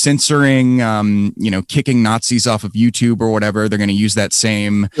 censoring, kicking Nazis off of YouTube or whatever. They're going to use that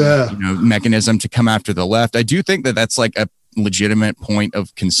same, mechanism to come after the left. I do think that that's like a legitimate point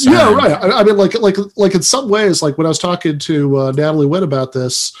of concern. Yeah, right. I mean, like in some ways, like when I was talking to Natalie Witt about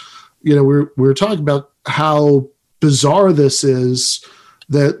this, we were talking about how bizarre this is,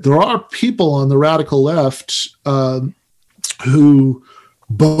 that there are people on the radical left who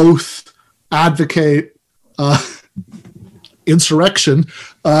both advocate insurrection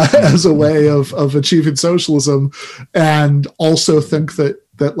as a way of achieving socialism, and also think that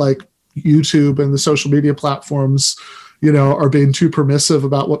like YouTube and the social media platforms, are being too permissive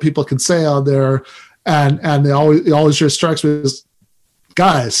about what people can say on there, and it always just strikes me as,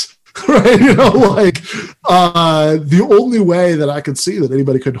 guys, right? The only way that I could see that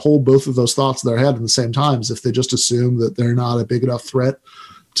anybody could hold both of those thoughts in their head at the same time is if they just assume that they're not a big enough threat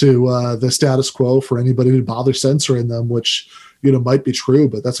to the status quo for anybody to bother censoring them, which might be true,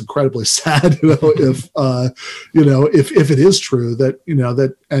 but that's incredibly sad. If it is true that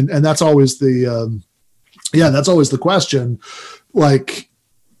that, and that's always the that's always the question. Like,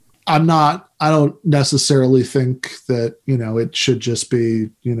 I don't necessarily think that it should just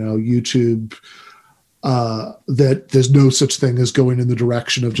be YouTube that there's no such thing as going in the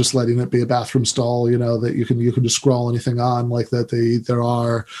direction of just letting it be a bathroom stall, that you can just scroll anything on, like that. There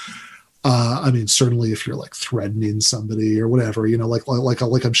are, I mean, certainly if you're like threatening somebody or whatever,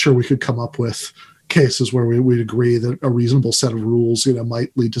 like I'm sure we could come up with cases where we'd agree that a reasonable set of rules,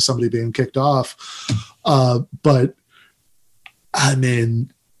 might lead to somebody being kicked off. But I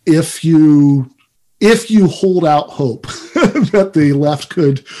mean, if you hold out hope that the left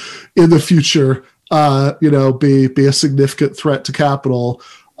could in the future, be a significant threat to capital,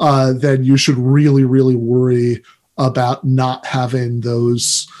 then you should really, really worry about not having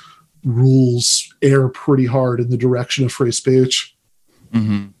those rules air pretty hard in the direction of free speech.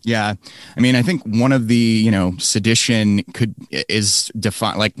 Mm-hmm. Yeah. I mean, I think one of the, sedition is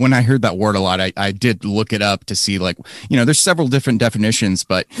defined. Like when I heard that word a lot, I did look it up to see there's several different definitions,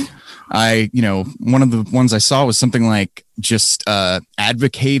 but one of the ones I saw was something like just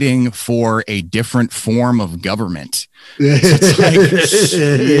advocating for a different form of government. Yeah,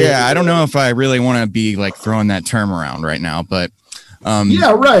 I don't know if I really want to be like throwing that term around right now, but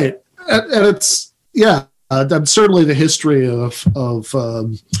yeah, right. And it's, yeah. Certainly the history of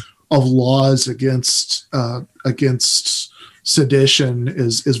laws against sedition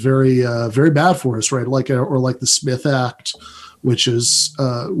is very very bad for us, right? Like the Smith Act, which is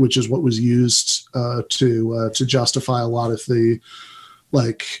what was used to justify a lot of the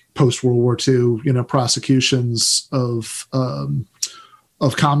post World War II prosecutions of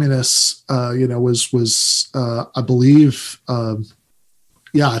communists. Was I believe I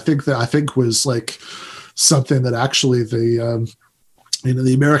think was like something that actually the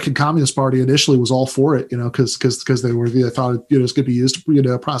American Communist Party initially was all for it, because they thought it was going to be used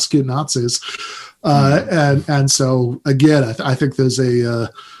to prosecute Nazis, and so again, I think there's I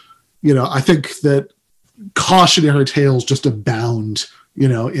think that cautionary tales just abound,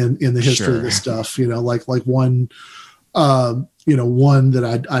 in the history of this stuff, like one one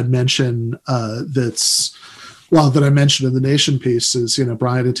that I'd mention that I mentioned in the Nation piece is,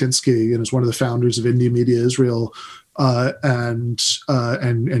 Brian Atinsky, is one of the founders of Indie Media Israel. And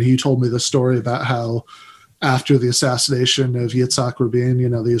he told me the story about how after the assassination of Yitzhak Rabin,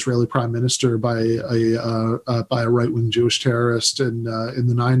 the Israeli prime minister by a right-wing Jewish terrorist in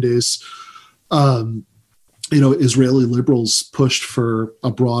the 90s, Israeli liberals pushed for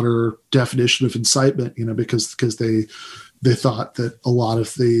a broader definition of incitement, because they thought that a lot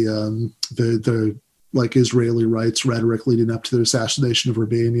of the Israeli rights rhetoric leading up to the assassination of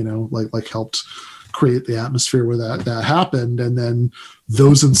Rabin, helped create the atmosphere where that happened. And then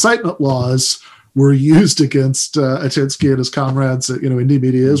those incitement laws were used against Atinsky and his comrades at, Indie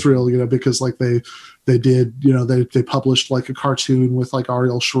Media Israel, because they did, they published a cartoon with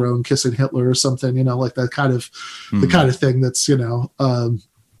Ariel Sharon kissing Hitler or something, that kind of, the kind of thing that's,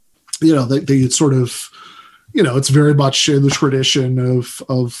 they sort of, it's very much in the tradition of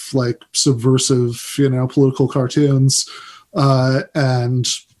subversive, be cartoons. And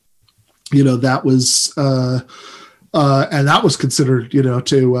that was considered,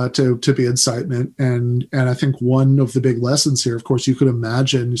 to be incitement. And I think one of the big lessons here, of course, you could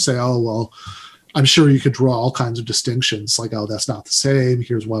imagine, you say, oh, well, I'm sure you could draw all kinds of distinctions, like, oh, that's not the same.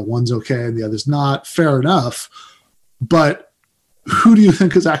 Here's why one's okay and the other's not. Fair enough. But who do you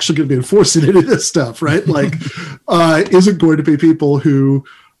think is actually going to be enforcing any of this stuff, right? Is it going to be people who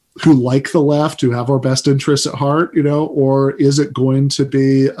like the left, who have our best interests at heart, or is it going to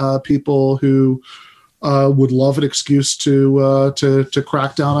be people who would love an excuse to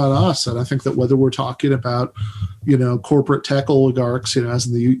crack down on us? And I think that whether we're talking about, corporate tech oligarchs, as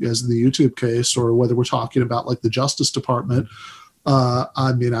in the YouTube case, or whether we're talking about the Justice Department,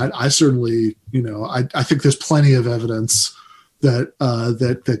 I mean, I certainly, I think there's plenty of evidence that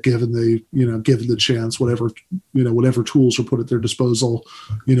given the chance, whatever tools are put at their disposal,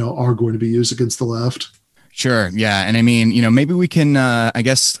 are going to be used against the left. Sure. Yeah. And I mean, maybe we can, I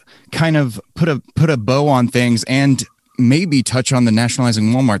guess, kind of put a bow on things and maybe touch on the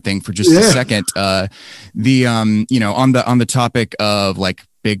nationalizing Walmart thing for just a second. On the topic of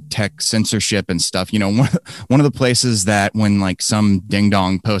big tech censorship and stuff, one of the places that when some ding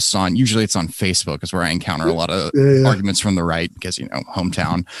dong posts on, usually it's on Facebook, is where I encounter a lot of arguments from the right, because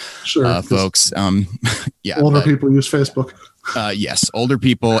hometown folks. Older people use Facebook. Yes, older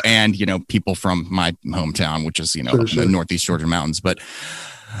people and people from my hometown, which is the Northeast Georgia mountains. But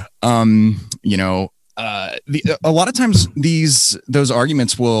a lot of times those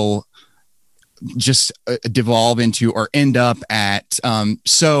arguments will just devolve into or end up at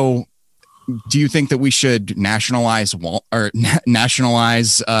so do you think that we should nationalize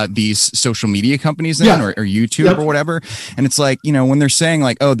these social media companies then, or YouTube or whatever? And it's like, when they're saying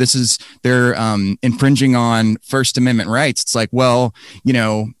like, oh, they're infringing on First Amendment rights. It's like, well,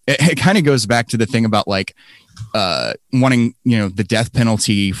 it kind of goes back to the thing about like wanting, the death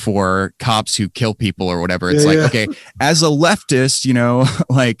penalty for cops who kill people or whatever. It's okay, as a leftist,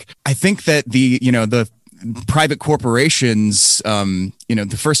 like I think that the private corporations,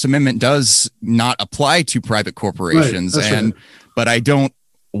 the First Amendment does not apply to private corporations, but I don't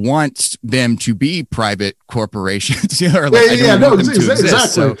want them to be private corporations. Exactly.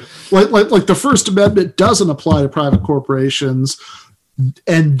 So. Like the First Amendment doesn't apply to private corporations,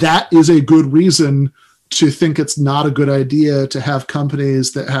 and that is a good reason to think it's not a good idea to have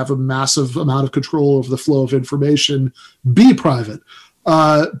companies that have a massive amount of control over the flow of information be private.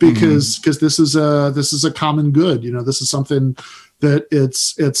 Because this is a common good. This is something that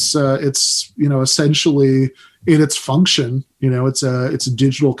it's essentially in its function. It's a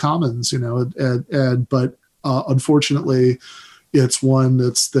digital commons. But unfortunately, it's one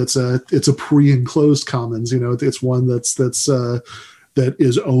it's a pre-enclosed commons. It's one that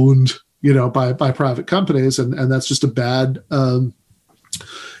is owned by private companies, and that's just a bad.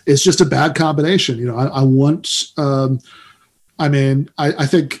 It's just a bad combination. I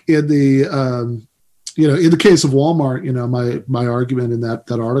think in the case of Walmart, my argument in that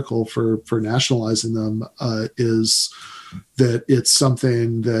article for nationalizing them is that it's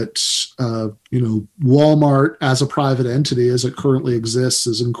something that Walmart as a private entity, as it currently exists,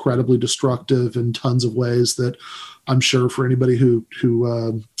 is incredibly destructive in tons of ways that I'm sure for anybody who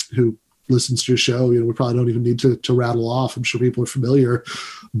listens to your show, we probably don't even need to rattle off. I'm sure people are familiar,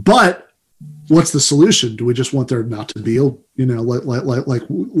 but what's the solution? Do we just want there not to be,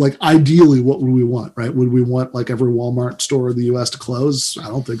 like ideally, what would we want, right? Would we want like every Walmart store in the U.S. to close? I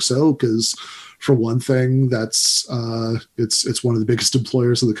don't think so, because for one thing, that's it's one of the biggest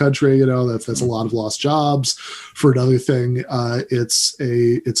employers in the country. That's a lot of lost jobs. For another thing, it's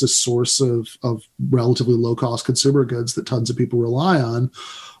a source of relatively low cost consumer goods that tons of people rely on.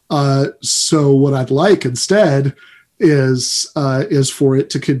 So what I'd like instead is for it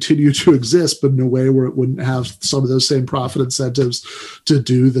to continue to exist, but in a way where it wouldn't have some of those same profit incentives to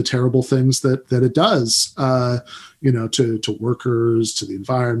do the terrible things that it does, to workers, to the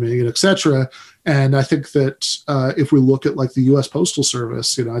environment, et cetera. And I think that if we look at like the U.S. Postal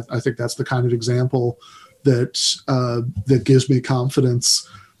Service, I think that's the kind of example that gives me confidence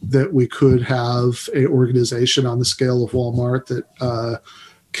that we could have an organization on the scale of Walmart that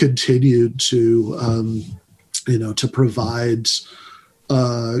continued to provide,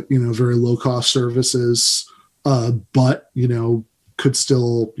 very low cost services, but, could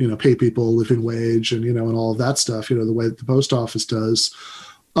still, pay people a living wage and, and all of that stuff, the way that the post office does.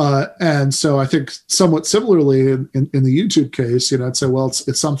 And so I think somewhat similarly in the YouTube case, I'd say, well,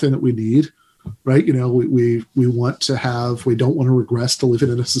 it's something that we need, right? We want to have, we don't want to regress to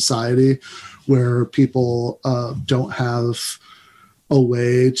living in a society where people don't have a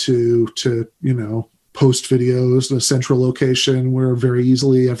way to post videos in a central location where very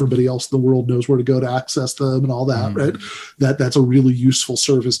easily everybody else in the world knows where to go to access them and all that, right? That's a really useful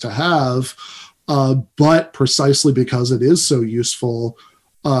service to have. But precisely because it is so useful,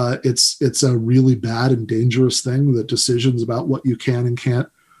 it's a really bad and dangerous thing that decisions about what you can and can't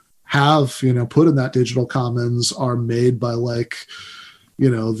have, put in that digital commons are made by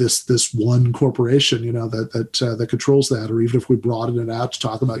this one corporation, that controls that. Or even if we broaden it out to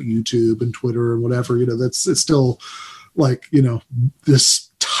talk about YouTube and Twitter and whatever, it's still like, this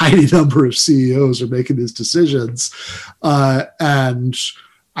tiny number of CEOs are making these decisions. And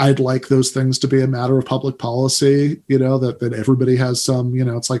I'd like those things to be a matter of public policy, that everybody has some,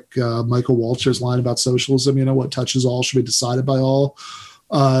 it's like Michael Walcher's line about socialism, what touches all should be decided by all.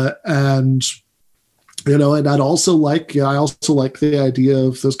 And I'd also like, the idea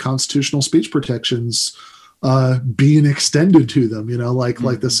of those constitutional speech protections being extended to them,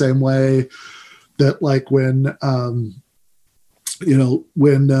 like the same way that when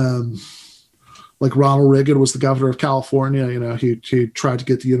Ronald Reagan was the governor of California, he tried to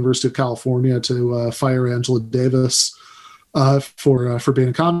get the University of California to fire Angela Davis for being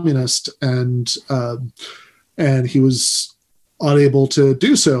a communist, and he was unable to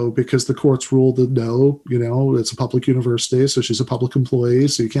do so because the courts ruled that no, it's a public university, so she's a public employee,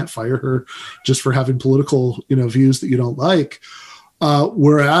 so you can't fire her just for having political, views that you don't like.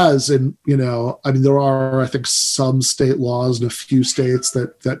 Whereas there are, I think, some state laws in a few states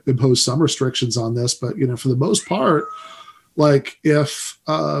that impose some restrictions on this, but, for the most part, like if,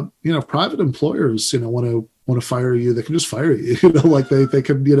 private employers, want to want to fire you, they can just fire you. Like they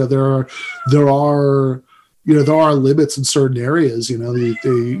can, there are limits in certain areas.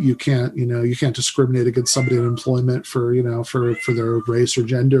 You can't discriminate against somebody in employment for their race or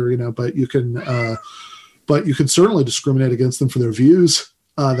gender. But you can certainly discriminate against them for their views.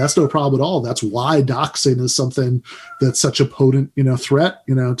 That's no problem at all. That's why doxing is something that's such a potent, threat,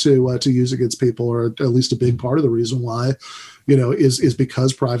 to use against people, or at least a big part of the reason why, is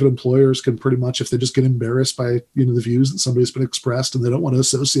because private employers can pretty much, if they just get embarrassed by, the views that somebody's been expressed and they don't want to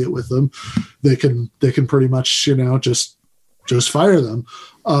associate with them, they can pretty much, just fire them,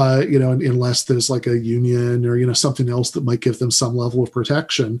 unless there's like a union or, something else that might give them some level of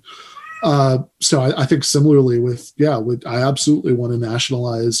protection. So I think similarly I absolutely want to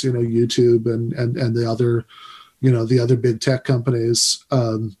nationalize, YouTube and the other, the other big tech companies.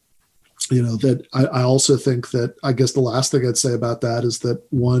 That I also think that, I guess the last thing I'd say about that is that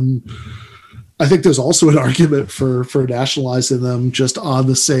I think there's also an argument for nationalizing them just on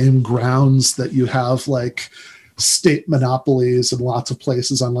the same grounds that you have like state monopolies in lots of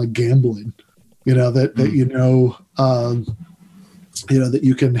places on like gambling, that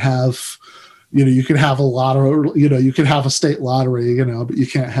you can have, you can have a lottery, you can have a state lottery, but you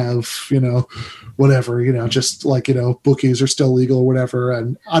can't have, whatever, just like, bookies are still legal or whatever.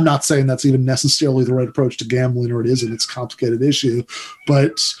 And I'm not saying that's even necessarily the right approach to gambling, or it isn't. It's a complicated issue,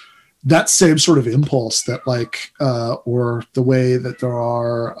 but that same sort of impulse that like, or the way that there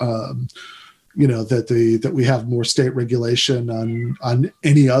are, that we have more state regulation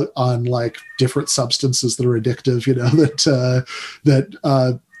on like different substances that are addictive,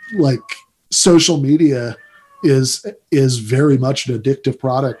 that like social media is very much an addictive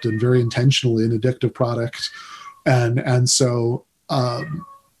product, and very intentionally an addictive product. And so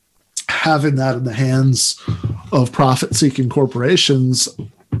having that in the hands of profit-seeking corporations,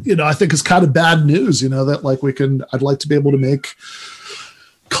 I think is kind of bad news, that like I'd like to be able to make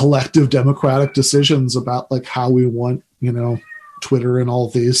collective democratic decisions about like how we want, Twitter and all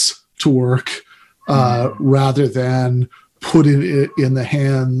these to work, rather than putting it in the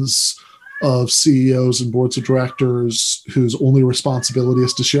hands of CEOs and boards of directors whose only responsibility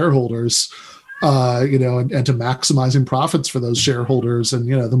is to shareholders, and to maximizing profits for those shareholders. And,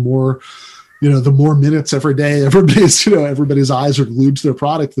 the more minutes every day, everybody's eyes are glued to their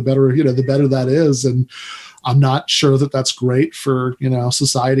product, the better that is. And I'm not sure that that's great for,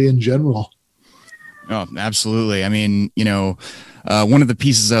 society in general. Oh, absolutely. I mean, one of the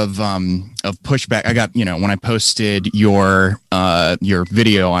pieces of pushback I got, when I posted your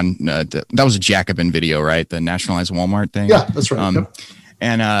video on, that was a Jacobin video, right? The nationalized Walmart thing. Yeah, that's right. Yep.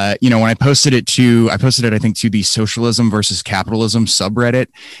 And, when I posted it, I think to the socialism versus capitalism subreddit,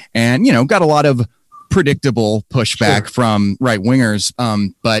 and, got a lot of predictable pushback from right wingers.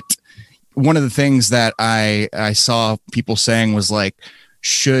 But one of the things that I saw people saying was like,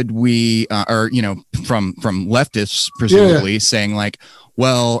 should we, from leftists, presumably saying like,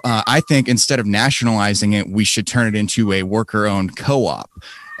 well, I think instead of nationalizing it, we should turn it into a worker-owned co-op.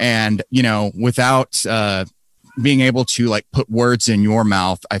 And, without being able to like put words in your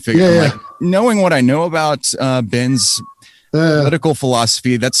mouth, I figured like knowing what I know about Ben's political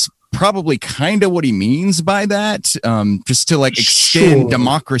philosophy, that's probably kind of what he means by that, just to like extend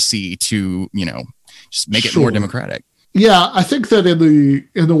democracy to, just make it more democratic. Yeah, I think that in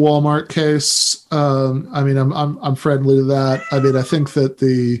the Walmart case, I mean, I'm friendly to that. I mean, I think that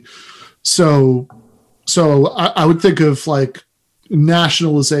I would think of like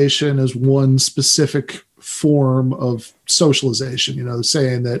nationalization as one specific form of socialization.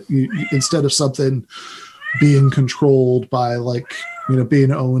 Saying that instead of something being controlled by like,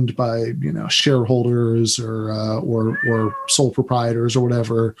 being owned by shareholders or sole proprietors or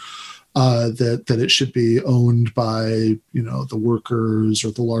whatever. That it should be owned by, the workers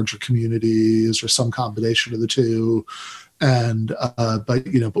or the larger communities or some combination of the two. And,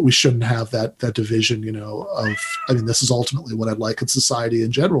 but we shouldn't have that division, this is ultimately what I'd like in society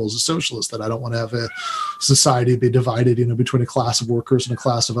in general as a socialist, that I don't want to have a society be divided, between a class of workers and a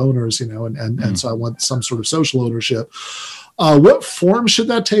class of owners, and so I want some sort of social ownership. What form should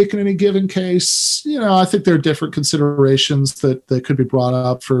that take in any given case? I think there are different considerations that could be brought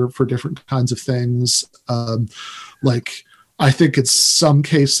up for different kinds of things. Like, I think in some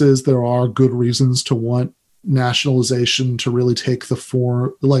cases there are good reasons to want nationalization to really take the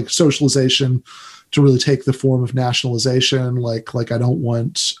form, like socialization to really take the form of nationalization. Like I don't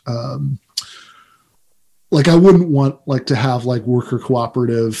want, like I wouldn't want like to have like worker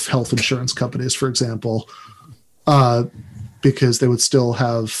cooperative health insurance companies, for example, because they would still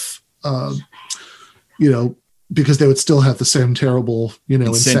have, because they would still have the same terrible,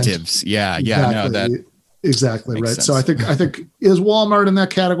 incentives. Yeah. Exactly. No, that Exactly. Makes Right. sense. So I think is Walmart in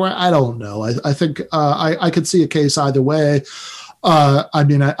that category? I don't know. I think I could see a case either way. I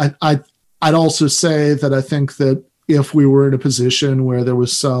mean, I'd also say that I think that if we were in a position where there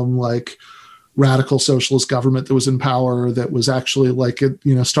was some like radical socialist government that was in power that was actually like,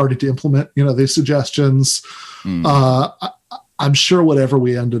 starting to implement, these suggestions, I'm sure whatever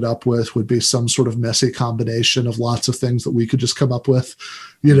we ended up with would be some sort of messy combination of lots of things that we could just come up with,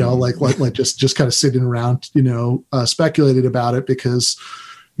 like just kind of sitting around, speculating about it, because,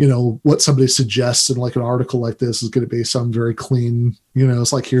 what somebody suggests in like an article like this is going to be some very clean,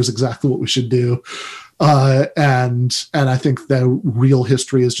 it's like, here's exactly what we should do. And I think that real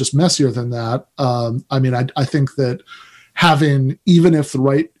history is just messier than that. I mean, I think that even if the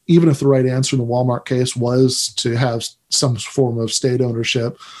right answer in the Walmart case was to have some form of state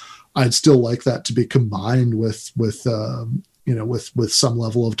ownership, I'd still like that to be combined with some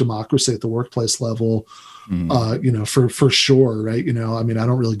level of democracy at the workplace level, for sure. Right. I mean, I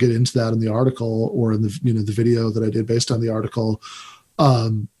don't really get into that in the article or in the video that I did based on the article.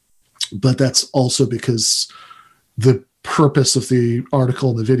 But that's also because the purpose of the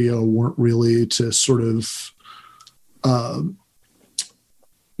article and the video weren't really to sort of,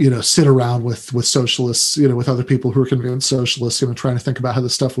 sit around with socialists, with other people who are convinced socialists, trying to think about how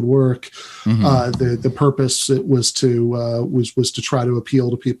this stuff would work. The purpose was to try to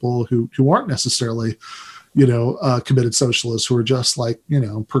appeal to people who aren't necessarily, committed socialists, who are just like,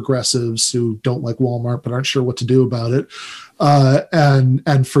 progressives who don't like Walmart but aren't sure what to do about it.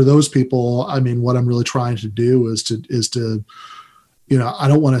 And for those people, I mean, what I'm really trying to do is to, I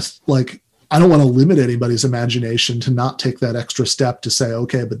don't want to limit anybody's imagination to not take that extra step to say,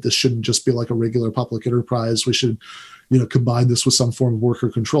 okay, but this shouldn't just be like a regular public enterprise. We should, combine this with some form of worker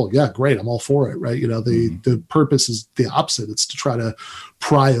control. Yeah, great. I'm all for it. Right. The purpose is the opposite. It's to try to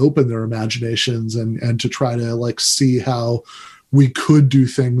pry open their imaginations and to try to like see how we could do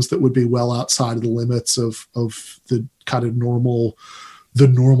things that would be well outside of the limits of the kind of normal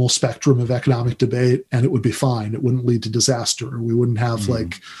spectrum of economic debate. And it would be fine. It wouldn't lead to disaster. We wouldn't have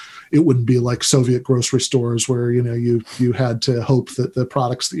it wouldn't be like Soviet grocery stores where, you had to hope that the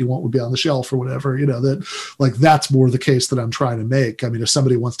products that you want would be on the shelf or whatever, that like, that's more the case that I'm trying to make. I mean, if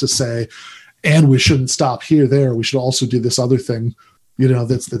somebody wants to say, and we shouldn't stop there, we should also do this other thing,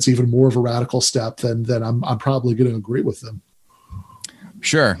 that's even more of a radical step, then I'm probably going to agree with them.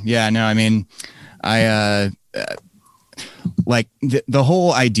 Sure. Yeah, no, I mean, like the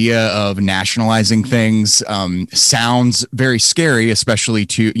whole idea of nationalizing things sounds very scary, especially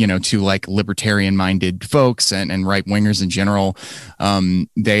to like libertarian minded folks and right wingers in general.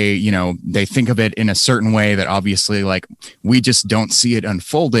 They think of it in a certain way that obviously like we just don't see it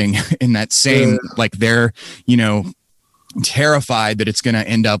unfolding in that same like they're terrified that it's going to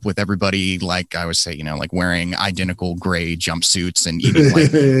end up with everybody, like I would say, like wearing identical gray jumpsuits and eating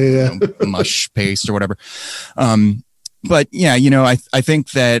like mush paste or whatever. But yeah, I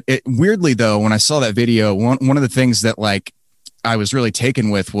think that weirdly though, when I saw that video, one of the things that like I was really taken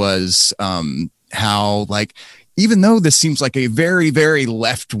with was how like, even though this seems like a very, very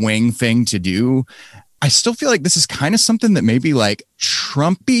left wing thing to do, I still feel like this is kind of something that maybe like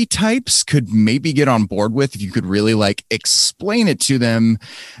Trumpy types could maybe get on board with if you could really like explain it to them,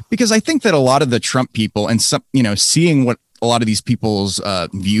 because I think that a lot of the Trump people and some, seeing what a lot of these people's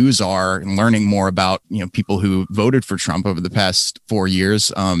views are and learning more about, people who voted for Trump over the past 4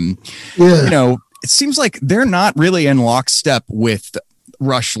 years, it seems like they're not really in lockstep with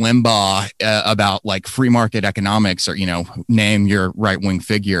Rush Limbaugh about like free market economics or, name your right wing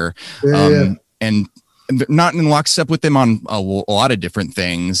figure. And not in lockstep with them on a lot of different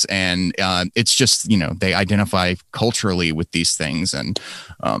things. And it's just, they identify culturally with these things. And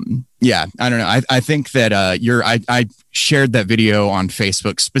I don't know. I think that I shared that video on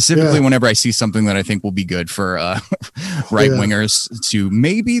Facebook specifically whenever I see something that I think will be good for right wingers to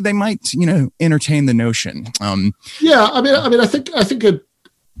maybe they might, entertain the notion. Look,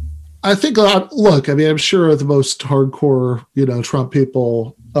 I'm sure the most hardcore, Trump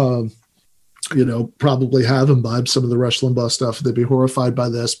people, probably have imbibed some of the Rush Limbaugh stuff. They'd be horrified by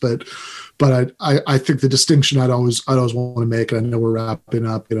this, but I think the distinction I'd always want to make, and I know we're wrapping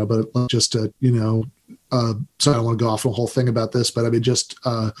up, but just to, so I don't want to go off on a whole thing about this, but I mean, just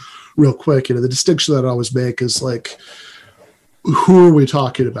real quick, the distinction that I always make is like, who are we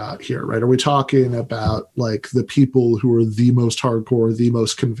talking about here, right? Are we talking about like the people who are the most hardcore, the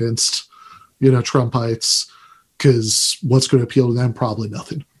most convinced, Trumpites? Because what's going to appeal to them? Probably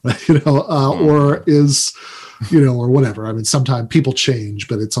nothing, right? Or is, or whatever. I mean, sometimes people change,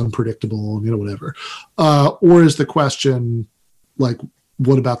 but it's unpredictable and, whatever. Or is the question like,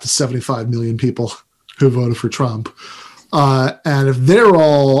 what about the 75 million people who voted for Trump. And if they're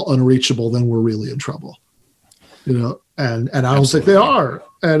all unreachable, then we're really in trouble, and I don't think they are.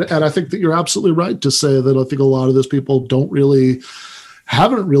 And I think that you're absolutely right to say that I think a lot of those people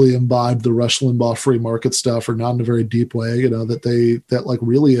haven't really imbibed the Rush Limbaugh free market stuff, or not in a very deep way, that like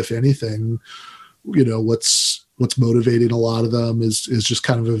really, if anything, what's motivating a lot of them is just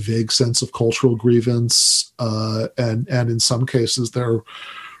kind of a vague sense of cultural grievance. And in some cases they're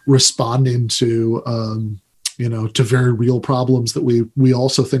responding to, to very real problems that we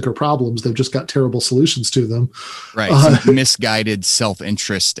also think are problems. They've just got terrible solutions to them. Right. Some misguided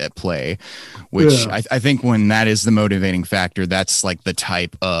self-interest at play, which I think when that is the motivating factor, that's like the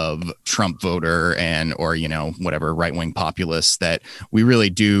type of Trump voter or whatever right-wing populace that we really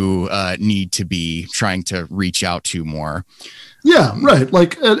do need to be trying to reach out to more. Yeah, right.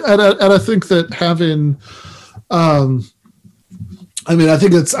 Like, and I think that having, I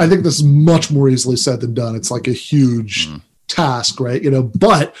think this is much more easily said than done. It's like a huge task, right?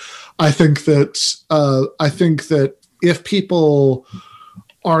 But I think that if people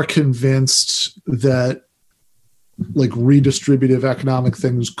are convinced that like redistributive economic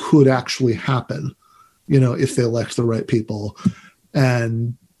things could actually happen, if they elect the right people,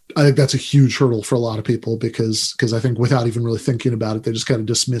 and I think that's a huge hurdle for a lot of people because I think without even really thinking about it, they just kind of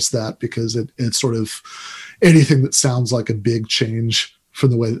dismiss that because it's sort of anything that sounds like a big change from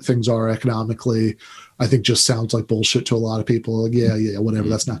the way that things are economically, I think just sounds like bullshit to a lot of people. Like, yeah, whatever,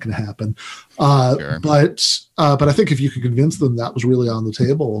 that's not going to happen. Sure. But I think if you could convince them that was really on the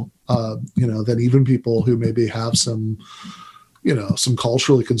table, then even people who maybe have some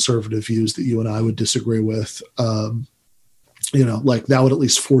culturally conservative views that you and I would disagree with, like that would at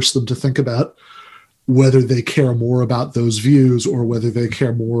least force them to think about whether they care more about those views or whether they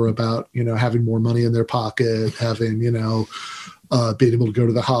care more about, having more money in their pocket, having, being able to go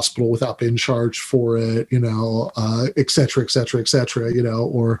to the hospital without being charged for it, et cetera, et cetera, et cetera,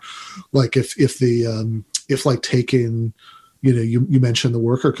 or like if like taking, you mentioned the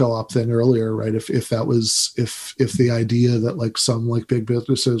worker co-op thing earlier, right? If the idea that like some like big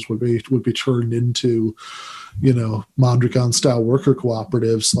businesses would be turned into, Mondragon style worker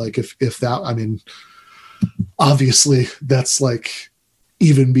cooperatives, like if that, obviously that's like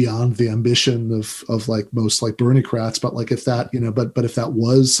even beyond the ambition of like most like Bernie-crats, but like if that, but if that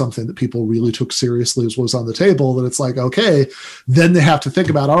was something that people really took seriously as was on the table, then it's like, okay, then they have to think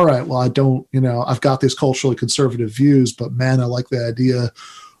about, all right, well, I don't, I've got these culturally conservative views, but man, I like the idea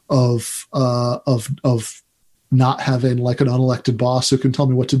of not having like an unelected boss who can tell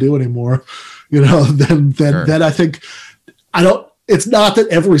me what to do anymore, then I think it's not that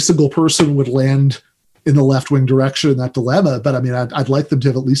every single person would land in the left-wing direction in that dilemma, but I'd like them to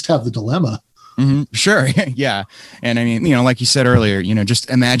at least have the dilemma. Mm-hmm. Sure. Yeah. And like you said earlier, just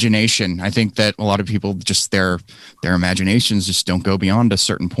imagination. I think that a lot of people just their imaginations just don't go beyond a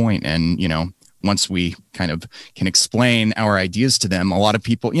certain point. And, once we kind of can explain our ideas to them, a lot of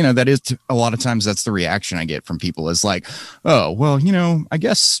people, that is a lot of times that's the reaction I get from people is like, oh, well, I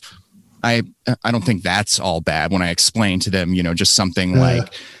guess I don't think that's all bad when I explain to them, just something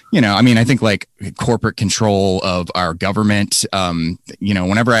like, I think like corporate control of our government,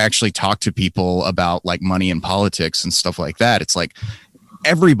 whenever I actually talk to people about like money and politics and stuff like that, it's like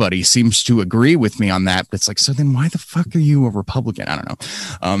everybody seems to agree with me on that. But it's like, so then why the fuck are you a Republican? I don't know.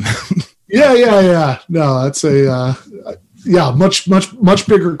 Yeah. No, that's a much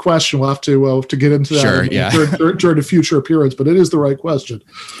bigger question. We'll have to get into that during a future appearance, but it is the right question.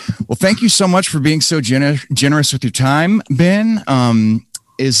 Well, thank you so much for being so generous with your time, Ben. Can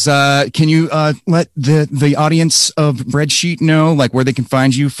you let the audience of Breadsheet know like where they can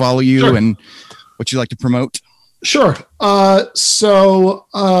find you, follow you, sure, and what you like to promote? Sure.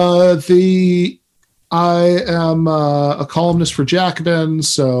 I am a columnist for Jacobin,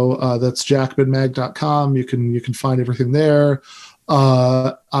 so that's jacobinmag.com. You can find everything there.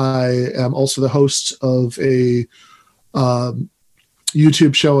 I am also the host of a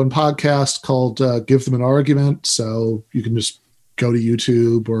YouTube show and podcast called Give Them an Argument. So you can just go to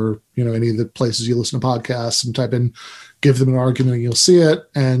YouTube or any of the places you listen to podcasts and type in "Give Them an Argument" and you'll see it.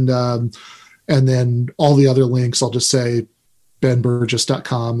 And then all the other links, I'll just say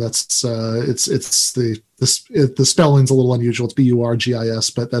benburgis.com. That's it's the spelling's a little unusual. It's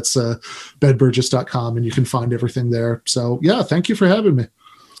Burgis, but that's benburgis.com, and you can find everything there. So yeah, thank you for having me.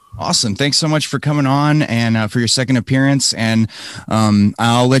 Awesome. Thanks so much for coming on and for your second appearance. And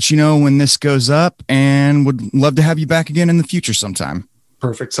I'll let you know when this goes up and would love to have you back again in the future sometime.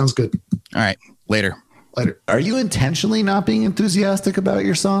 Perfect. Sounds good. All right. Later. Are you intentionally not being enthusiastic about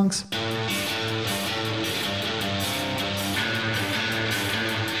your songs?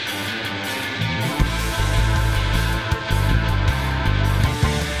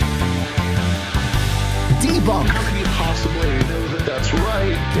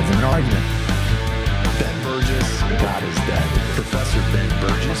 right. Give them an argument. Ben Burgis, God is dead. Professor Ben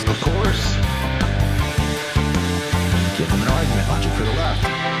Burgis, of course. Give them an argument. Logic for the left.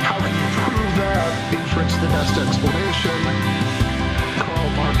 How can you prove that? Inference the best explanation. Karl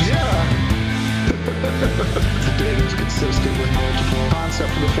Marx. Yeah. The data is consistent with multiple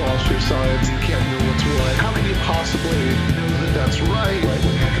concepts of the philosophy of science. You can't know what's right. How can you possibly know that that's right? Right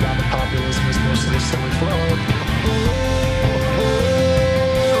when economic populism is mostly semi-flawed.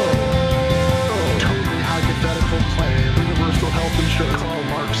 Totally hypothetical claim. Universal health insurance. Karl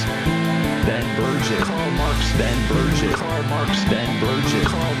Marx. Ben Burgis. Karl Marx. Ben Burgis. Karl Marx. Ben Burgis.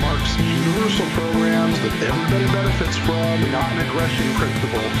 Karl Marx. Universal programs that everybody benefits from. Not an aggression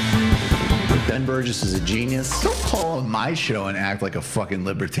principle. Ben Burgis is a genius. Don't call on my show and act like a fucking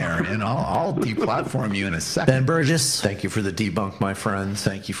libertarian. I'll deplatform you in a second. Ben Burgis, thank you for the debunk, my friend.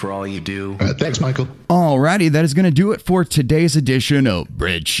 Thank you for all you do. Thanks, Michael. Alrighty, that is going to do it for today's edition of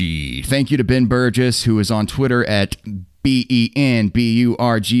Breadsheet. Thank you to Ben Burgis, who is on Twitter at BenBurgis,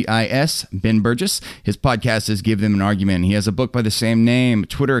 Ben Burgis. His podcast is Give Them an Argument. He has a book by the same name.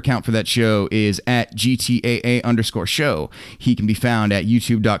 Twitter account for that show is at GTAA_show. He can be found at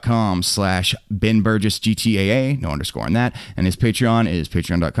youtube.com/Ben Burgis GTAA, no underscore on that. And his Patreon is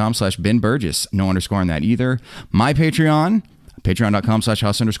patreon.com/Ben Burgis, no underscore on that either. My Patreon,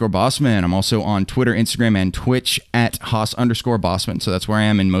 patreon.com/Haas_Bossman. I'm also on Twitter, Instagram, and Twitch at Haas_Bossman. So that's where I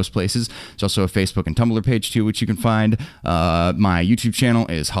am in most places. There's also a Facebook and Tumblr page too, which you can find. My YouTube channel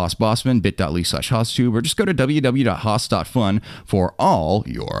is Haas Bossman, bit.ly/HaasTube, or just go to www.haas.fun for all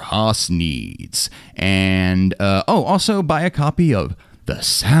your Haas needs. And also buy a copy of The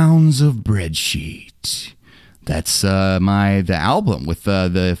Sounds of Breadsheet. That's the album with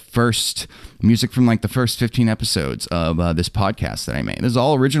the first music from like the first 15 episodes of this podcast that I made. There's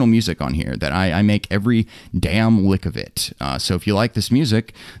all original music on here that I make every damn lick of it. So if you like this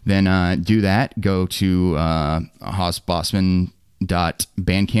music, then do that. Go to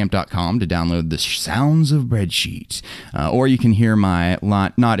haasbossman.bandcamp.com to download the Sounds of Breadsheet. Or you can hear my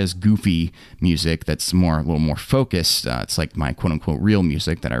not as goofy music that's a little more focused. It's like my quote-unquote real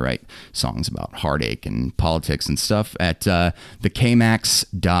music that I write songs about heartache and politics and stuff at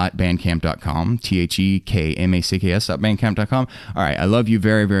thekmax.bandcamp.com, thekmacs.bandcamp.com. All right, I love you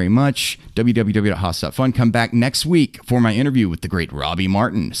very, very much. www.haas.fun. Come back next week for my interview with the great Robbie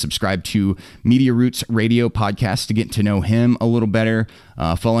Martin. Subscribe to Media Roots Radio Podcast to get to know him a little better.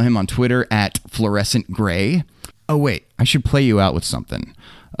 Follow him on Twitter at Fluorescent Gray. Oh, wait, I should play you out with something.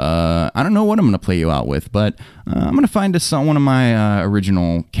 I don't know what I'm going to play you out with, but I'm going to find one of my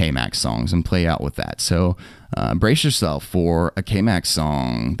original K-Max songs and play out with that. So brace yourself for a K-Max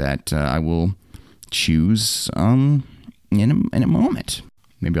song that I will choose in a moment.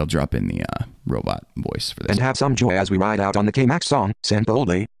 Maybe I'll drop in the robot voice for this. And have some joy as we ride out on the K-Max song, Send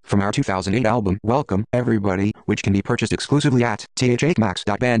Boldly, from our 2008 album, Welcome, Everybody, which can be purchased exclusively at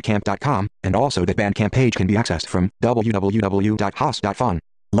thekmax.bandcamp.com, and also that Bandcamp page can be accessed from www.haas.fun.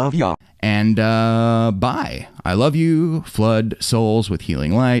 Love ya. And bye. I love you. Flood souls with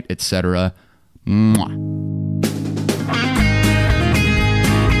healing light, etc. Mwah.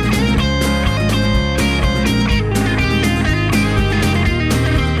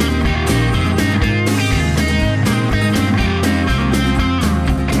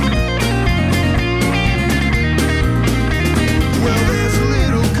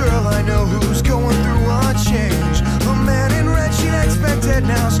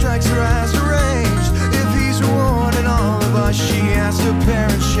 Now strikes her as deranged. If he's rewarding all of us, she asked her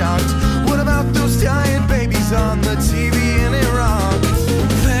parents shocked. What about those dying babies on the TV in Iraq?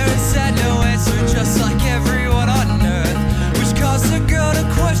 Parents had no answer, just like everyone on earth, which caused the girl to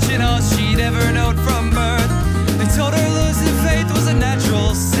question all she'd ever known from birth. They told her losing faith was a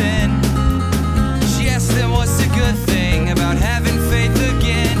natural sin. She asked them what's the good thing about having faith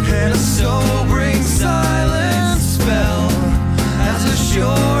again. And a sobering silence fell as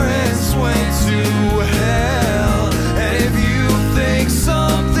assurance went to hell. And if you think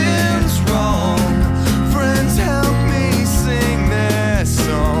something's wrong, friends, help me sing that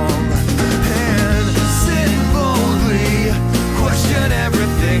song. And sit boldly, question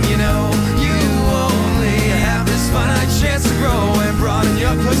everything you know. You only have this finite chance to grow and broaden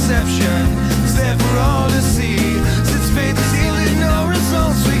your perception. It's there for all to see. Since faith is yielding no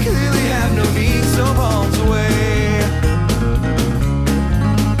results, we clearly have no need, so palms away.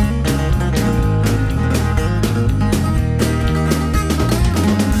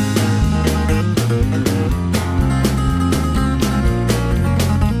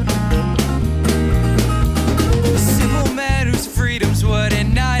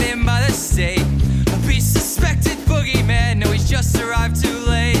 Arrived to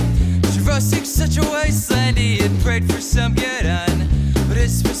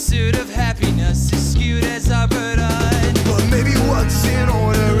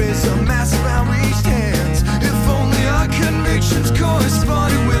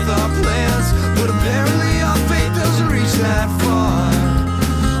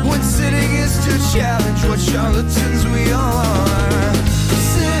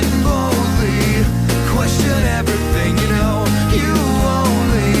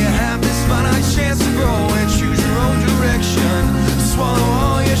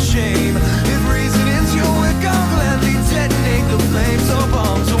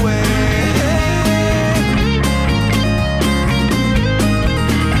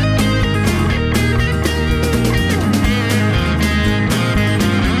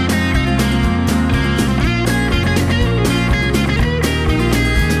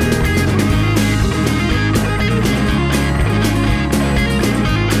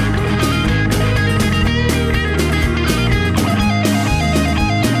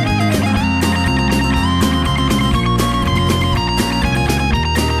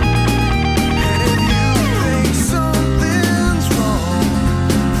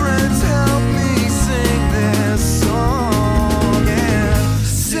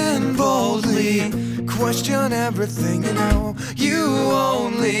everything you know. You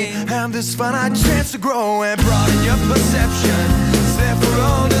only have this finite chance to grow and broaden your perception. It's there for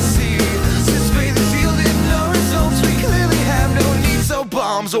all to see. Since faith is yielded no results, we clearly have no need, so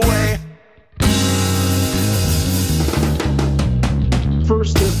bombs away.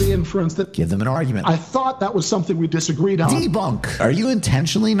 First, there's the inference that Give them an argument. I thought that was something we disagreed on. Debunk. Are you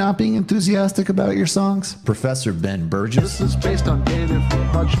intentionally not being enthusiastic about your songs? Professor Ben Burgis. This is based on data from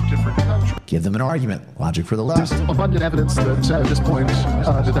a bunch of different countries. Give them an argument. Logic for the left. There's abundant evidence that at this point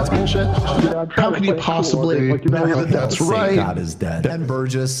that that's bullshit. How can you possibly know that that's Say right? God is dead. Ben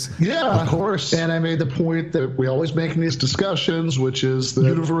Burgis. Yeah, of course. And I made the point that we always make in these discussions, which is the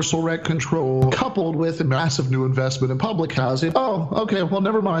universal rent control coupled with a massive new investment in public housing. Oh, okay, well,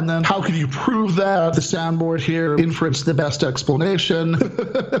 never mind then. How can you prove that? The soundboard here, inference the best explanation.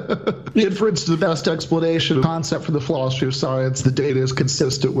 Inference the best explanation. Concept for the philosophy of science. The data is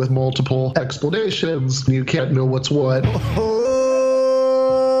consistent with multiple explanations. You can't know what's what.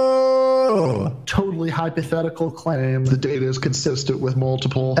 Totally hypothetical claim. The data is consistent with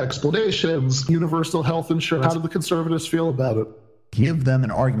multiple explanations. Universal health insurance. How do the conservatives feel about it? Give them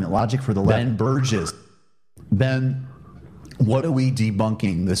an argument. Logic for the left. Ben Burgis. Ben, what are we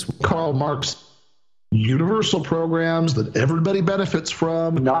debunking this week? Karl Marx. Universal programs that everybody benefits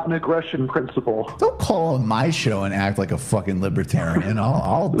from. Not an aggression principle. Don't call on my show and act like a fucking libertarian.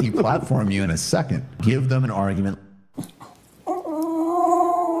 I'll deplatform you in a second. Give them an argument.